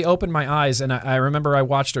it's really opened my eyes. And I remember I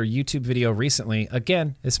watched our YouTube video recently.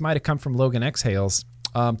 Again, this might have come from Logan Exhales.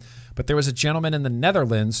 But there was a gentleman in the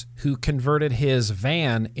Netherlands who converted his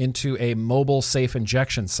van into a mobile safe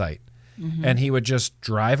injection site. And he would just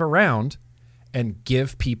drive around and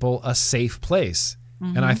give people a safe place.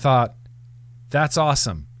 And I thought, that's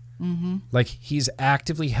awesome. Like he's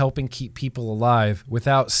actively helping keep people alive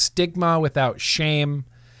without stigma, without shame.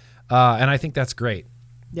 And I think that's great.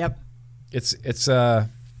 Yep. It's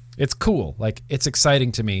cool. Like it's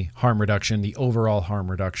exciting to me, harm reduction, the overall harm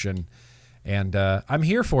reduction. And I'm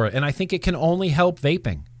here for it. And I think it can only help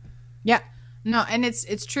vaping. Yeah. No, and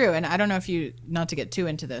it's true. And I don't know if not to get too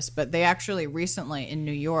into this, but they actually recently in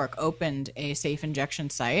New York opened a safe injection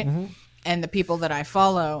site. And the people that I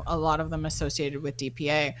follow, a lot of them associated with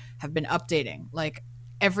DPA, have been updating. Like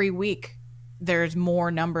every week, there's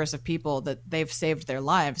more numbers of people that they've saved their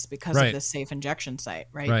lives because of this safe injection site,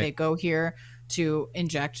 right? They go here to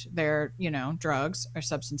inject their, drugs or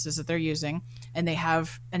substances that they're using, and they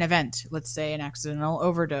have an event, let's say an accidental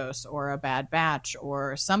overdose or a bad batch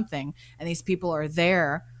or something, and these people are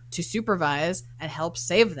there to supervise and help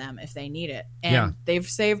save them if they need it. And they've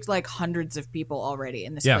saved like hundreds of people already,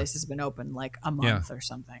 and this place has been open like a month or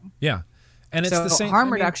something. Yeah. And it's the same.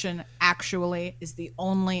 Harm reduction actually is the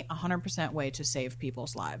only 100% way to save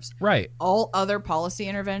people's lives. Right. All other policy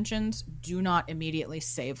interventions do not immediately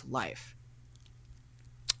save life.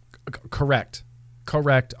 Correct.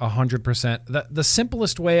 100%. The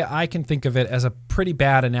simplest way I can think of it as a pretty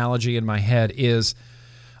bad analogy in my head is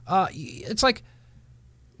it's like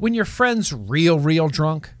when your friend's real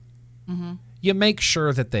drunk, you make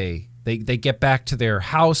sure that they They get back to their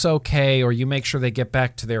house okay, or you make sure they get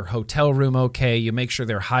back to their hotel room okay. You make sure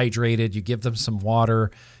they're hydrated. You give them some water.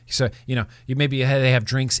 So, you know, they have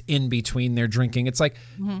drinks in between their drinking. It's like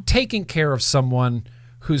taking care of someone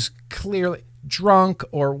who's clearly drunk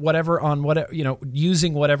or whatever on whatever, you know,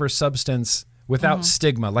 using whatever substance without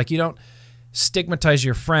stigma. Like, you don't stigmatize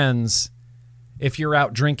your friends if you're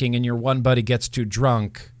out drinking and your one buddy gets too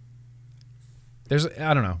drunk.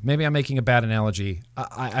 I don't know. Maybe I'm making a bad analogy.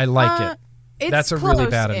 I like it. That's a really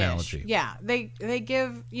bad analogy. Yeah, they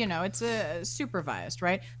give, you know, it's a supervised,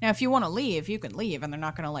 right? Now, if you want to leave, you can leave, and they're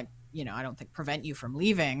not going to, like, you know, I don't think prevent you from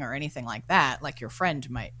leaving or anything like that. Like, your friend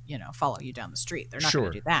might, you know, follow you down the street. They're not going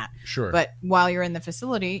to do that. Sure. But while you're in the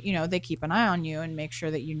facility, you know, they keep an eye on you and make sure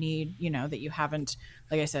that you need, you know, that you haven't,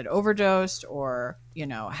 like I said, overdosed or, you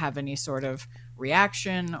know, have any sort of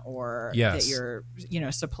reaction or that your, you know,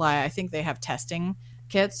 supply. I think they have testing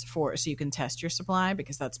kits so you can test your supply,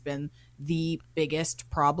 because that's been the biggest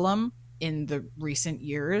problem in the recent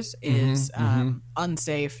years is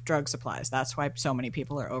unsafe drug supplies. That's why so many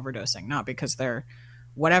people are overdosing, not because they're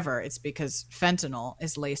whatever. It's because fentanyl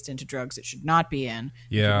is laced into drugs it should not be in.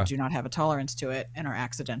 Yeah. People do not have a tolerance to it and are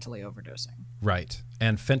accidentally overdosing. Right.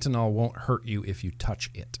 And fentanyl won't hurt you if you touch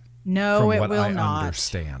it. No, it will not. From what I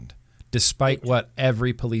understand. Despite what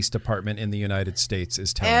every police department in the United States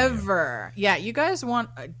is telling you. Yeah, you guys want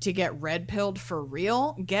to get red pilled for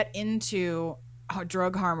real? Get into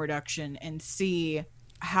drug harm reduction and see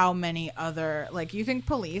how many other, like, you think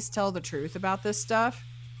police tell the truth about this stuff?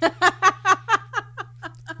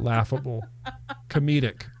 Laughable.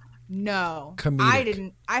 Comedic. No.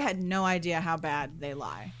 Comedic. I had no idea how bad they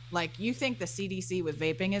lie. Like, you think the CDC with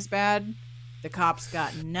vaping is bad? The cops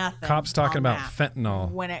got nothing. Cops talking about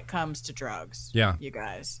fentanyl when it comes to drugs. Yeah. You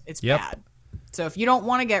guys. It's bad. So if you don't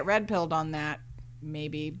want to get red pilled on that,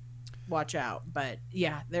 maybe watch out. But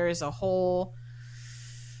yeah, there is a whole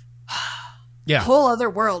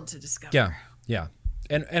other world to discover. Yeah.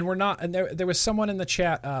 And we're not, and there was someone in the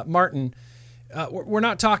chat, Martin, we're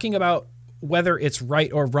not talking about whether it's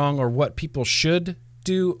right or wrong or what people should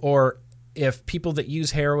do, or if people that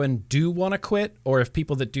use heroin do want to quit, or if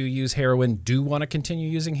people that do use heroin do want to continue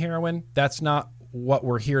using heroin. That's not what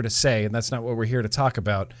we're here to say, and that's not what we're here to talk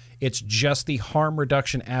about. It's just the harm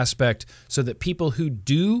reduction aspect, so that people who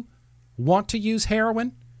do want to use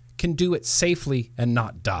heroin can do it safely and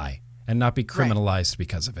not die and not be criminalized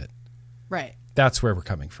because of it. Right. That's where we're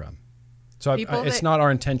coming from. So it's not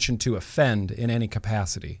our intention to offend in any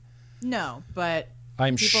capacity. No, but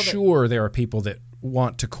I'm sure there are people that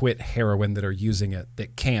want to quit heroin that are using it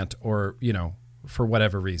that can't, or, you know, for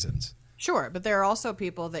whatever reasons. Sure, but there are also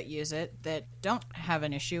people that use it that don't have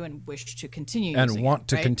an issue and wish to continue and using want it,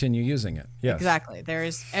 to right? continue using it. Yes. Exactly.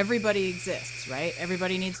 Everybody exists, right?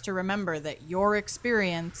 Everybody needs to remember that your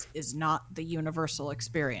experience is not the universal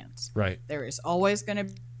experience. Right. There is always going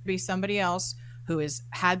to be somebody else who has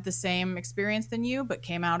had the same experience than you but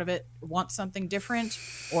came out of it, wants something different,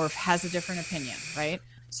 or has a different opinion, right?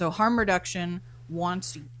 So harm reduction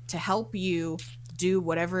wants to help you do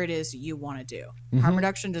whatever it is you want to do. Harm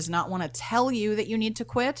reduction does not want to tell you that you need to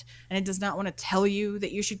quit, and it does not want to tell you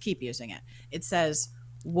that you should keep using it. It says,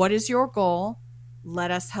 what is your goal?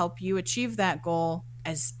 Let us help you achieve that goal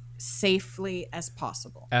as safely as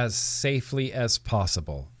possible. As safely as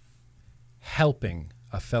possible. Helping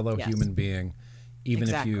a fellow human being, even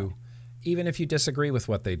if you disagree with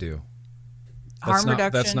what they do.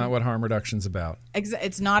 That's not what harm reduction's about.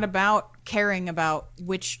 It's not about caring about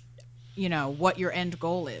which, you know, what your end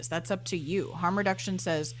goal is. That's up to you. Harm reduction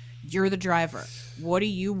says you're the driver. What do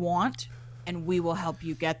you want? And we will help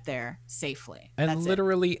you get there safely. And that's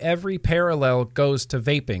literally every parallel goes to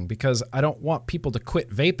vaping, because I don't want people to quit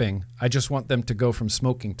vaping. I just want them to go from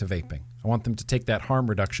smoking to vaping. I want them to take that harm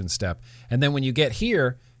reduction step. And then when you get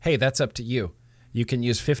here, hey, that's up to you. You can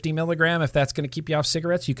use 50 milligram if that's going to keep you off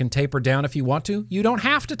cigarettes. You can taper down if you want to. You don't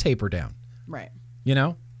have to taper down. Right. You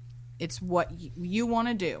know? It's what you want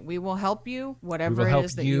to do. We will help you, whatever it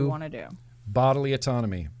is that you want to do. Bodily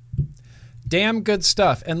autonomy. Damn good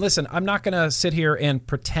stuff. And listen, I'm not going to sit here and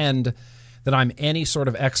pretend that I'm any sort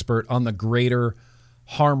of expert on the greater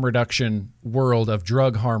harm reduction world of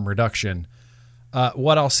drug harm reduction.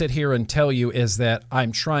 What I'll sit here and tell you is that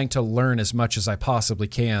I'm trying to learn as much as I possibly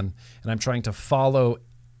can, and I'm trying to follow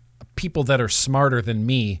people that are smarter than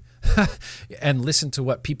me and listen to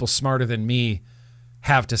what people smarter than me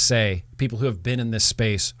have to say, people who have been in this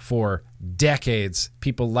space for decades,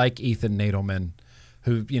 people like Ethan Nadelman,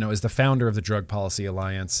 who, you know, is the founder of the Drug Policy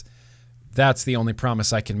Alliance. That's the only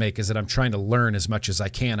promise I can make, is that I'm trying to learn as much as I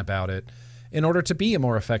can about it in order to be a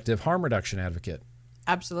more effective harm reduction advocate.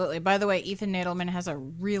 Absolutely. By the way, Ethan Nadelman has a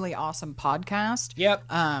really awesome podcast. Yep.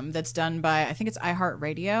 That's done by, I think it's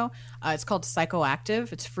iHeartRadio. It's called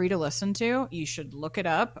Psychoactive. It's free to listen to. You should look it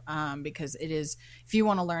up because it is, if you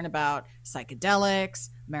want to learn about psychedelics,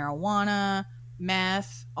 marijuana,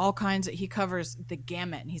 meth, all kinds he covers the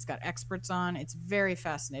gamut, and he's got experts on. It's very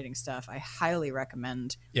fascinating stuff. I highly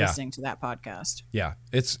recommend listening to that podcast. Yeah,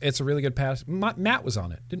 it's a really good pass. Matt was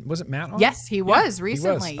on it. Was it Matt on? Yes, he was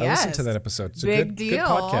recently. He was. I listened to that episode. It's Big a deal. good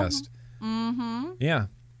podcast. Mm-hmm. Yeah.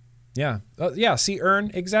 Yeah. See, Earn,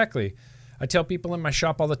 exactly. I tell people in my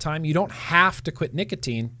shop all the time, you don't have to quit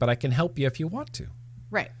nicotine, but I can help you if you want to.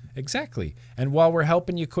 Right. Exactly. And while we're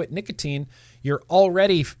helping you quit nicotine, you're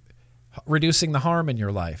already reducing the harm in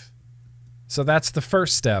your life. So that's the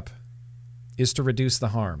first step, is to reduce the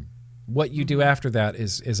harm. What you do after that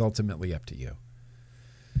is ultimately up to you.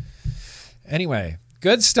 Anyway,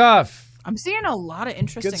 good stuff. I'm seeing a lot of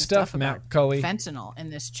interesting Good stuff, about Matt Cully. fentanyl in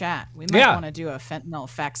this chat. We might want to do a fentanyl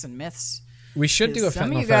facts and myths. We should do a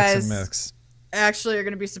Some of fentanyl you facts guys and myths. Actually, you're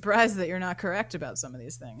going to be surprised that you're not correct about some of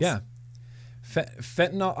these things. Yeah.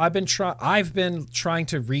 Fentanyl, I've been trying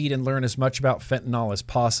to read and learn as much about fentanyl as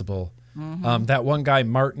possible. Mm-hmm. That one guy,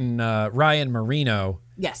 Ryan Marino,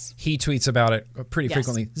 yes, he tweets about it pretty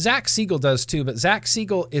frequently. Zach Siegel does too, but Zach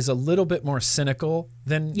Siegel is a little bit more cynical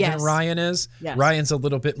than Ryan is. Yes. Ryan's a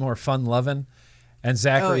little bit more fun-loving, and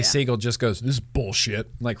Zachary Siegel just goes, "This is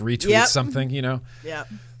bullshit," like retweets something, you know? Yeah.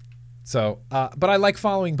 So, but I like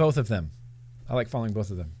following both of them.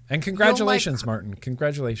 And congratulations, Martin.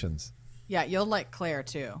 Congratulations. Yeah, you'll like Claire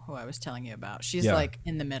too, who I was telling you about. She's like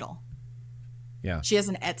in the middle. Yeah. She has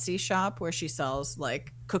an Etsy shop where she sells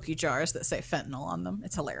like cookie jars that say fentanyl on them.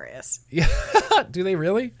 It's hilarious. Yeah. Do they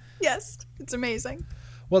really? Yes. It's amazing.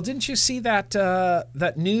 Well, didn't you see that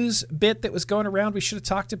that news bit that was going around? We should have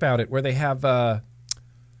talked about it, where they have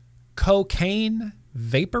cocaine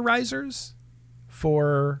vaporizers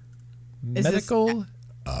for medical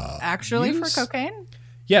actually use? For cocaine?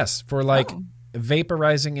 Yes, for like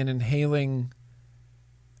vaporizing and inhaling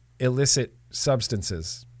illicit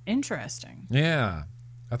substances. Interesting. Yeah.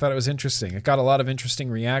 I thought it was interesting. It got a lot of interesting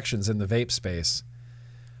reactions in the vape space.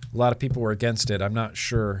 A lot of people were against it. I'm not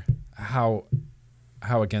sure how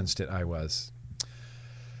against it I was.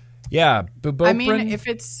 Yeah. Buboprin. I mean, if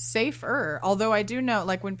it's safer, although I do know,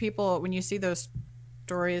 like when you see those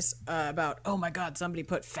stories about, oh my God, somebody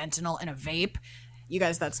put fentanyl in a vape, you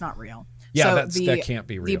guys, that's not real. Yeah, that can't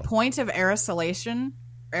be real. The point of aerosolization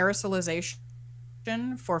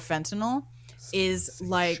for fentanyl is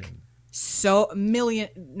like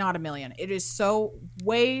not a million. It is so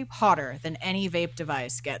way hotter than any vape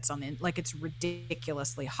device gets it's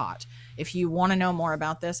ridiculously hot. If you want to know more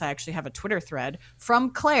about this, I actually have a Twitter thread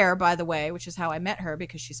from Claire, by the way, which is how I met her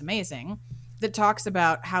because she's amazing, that talks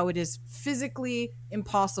about how it is physically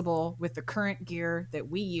impossible with the current gear that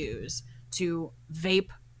we use to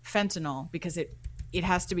vape fentanyl because it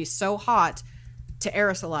has to be so hot to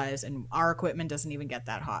aerosolize, and our equipment doesn't even get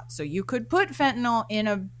that hot. So you could put fentanyl in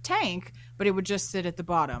a tank, but it would just sit at the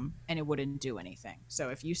bottom and it wouldn't do anything. So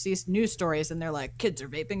if you see news stories and they're like, kids are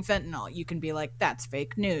vaping fentanyl, you can be like, that's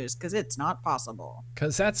fake news because it's not possible.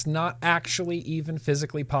 Because that's not actually even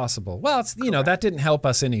physically possible. Well, it's that didn't help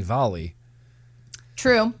us in EVALI.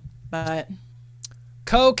 True, but...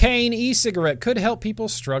 Cocaine e-cigarette could help people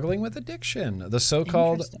struggling with addiction. The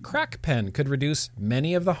so-called crack pen could reduce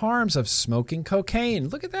many of the harms of smoking cocaine.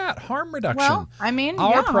 Look at that, harm reduction. Well, I mean,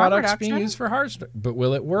 our products being used for harm, but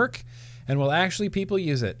will it work? And will actually people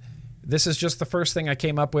use it? This is just the first thing I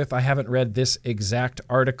came up with. I haven't read this exact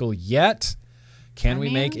article yet. Can we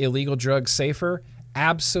make illegal drugs safer?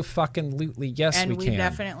 Abso-fucking-lutely, yes, we can. And we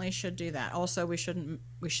definitely should do that. Also, they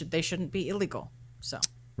shouldn't be illegal. So.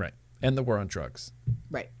 Right. And the war on drugs.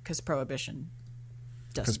 Right, because prohibition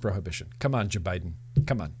doesn't. Because prohibition. Come on, Joe Biden.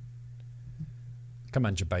 Come on,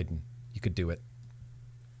 Joe Biden. You could do it.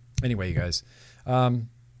 Anyway, you guys.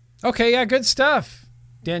 Okay, yeah, good stuff.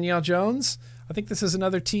 Danielle Jones. I think this is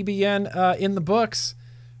another TBN in the books.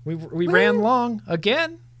 We ran long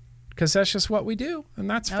again because that's just what we do, and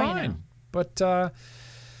that's fine. But,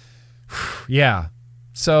 yeah.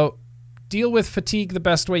 So deal with fatigue the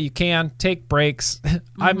best way you can. Take breaks.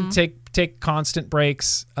 Take constant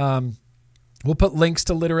breaks. We'll put links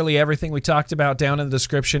to literally everything we talked about down in the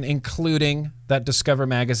description, including that Discover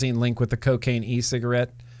Magazine link with the cocaine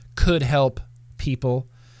e-cigarette. Could help people.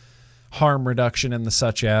 Harm reduction and the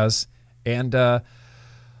such as. And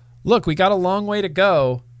look, we got a long way to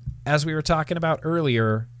go, as we were talking about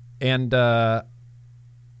earlier, and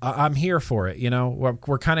I'm here for it.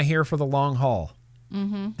 We're kind of here for the long haul.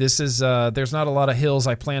 Mm-hmm. This is there's not a lot of hills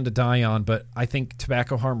I plan to die on, but I think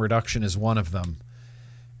tobacco harm reduction is one of them.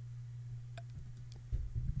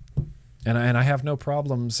 And I have no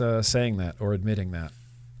problems saying that or admitting that.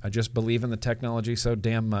 I just believe in the technology so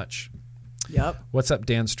damn much. Yep. What's up,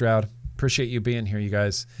 Dan Stroud? Appreciate you being here, you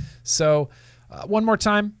guys. So one more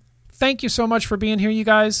time, thank you so much for being here, you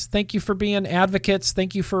guys. Thank you for being advocates.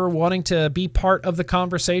 Thank you for wanting to be part of the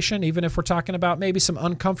conversation, even if we're talking about maybe some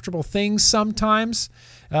uncomfortable things sometimes.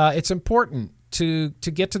 It's important to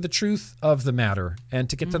get to the truth of the matter and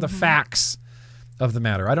to get to the facts of the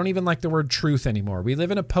matter. I don't even like the word truth anymore. We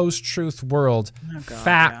live in a post-truth world.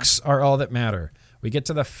 Facts are all that matter. We get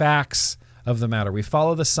to the facts of the matter. We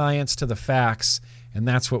follow the science to the facts, and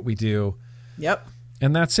that's what we do. Yep.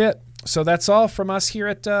 And that's it. So that's all from us here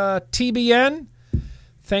at TBN.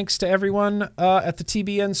 Thanks to everyone at the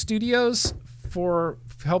TBN studios for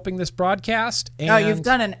helping this broadcast. And you've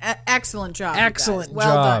done an excellent job. Excellent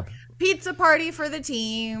well job. Done. Pizza party for the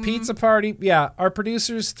team. Pizza party. Yeah, our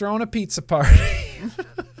producer's throwing a pizza party.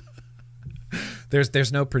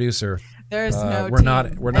 There's no producer. There's no we're team. not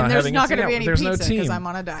and having there's not a team. going to be any There's pizza no team because I'm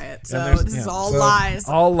on a diet. So this is all lies.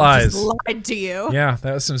 All lies. Just lied to you. Yeah,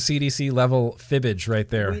 that was some CDC level fibbage right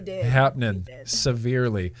there. We did. Happening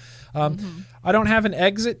severely. I don't have an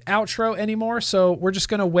exit outro anymore, so we're just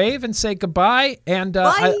going to wave and say goodbye. And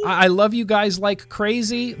I love you guys like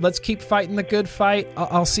crazy. Let's keep fighting the good fight.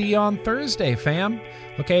 I'll see you on Thursday, fam.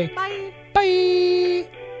 Okay. Bye. Bye.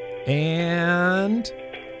 And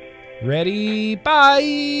ready.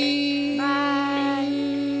 Bye. Bye.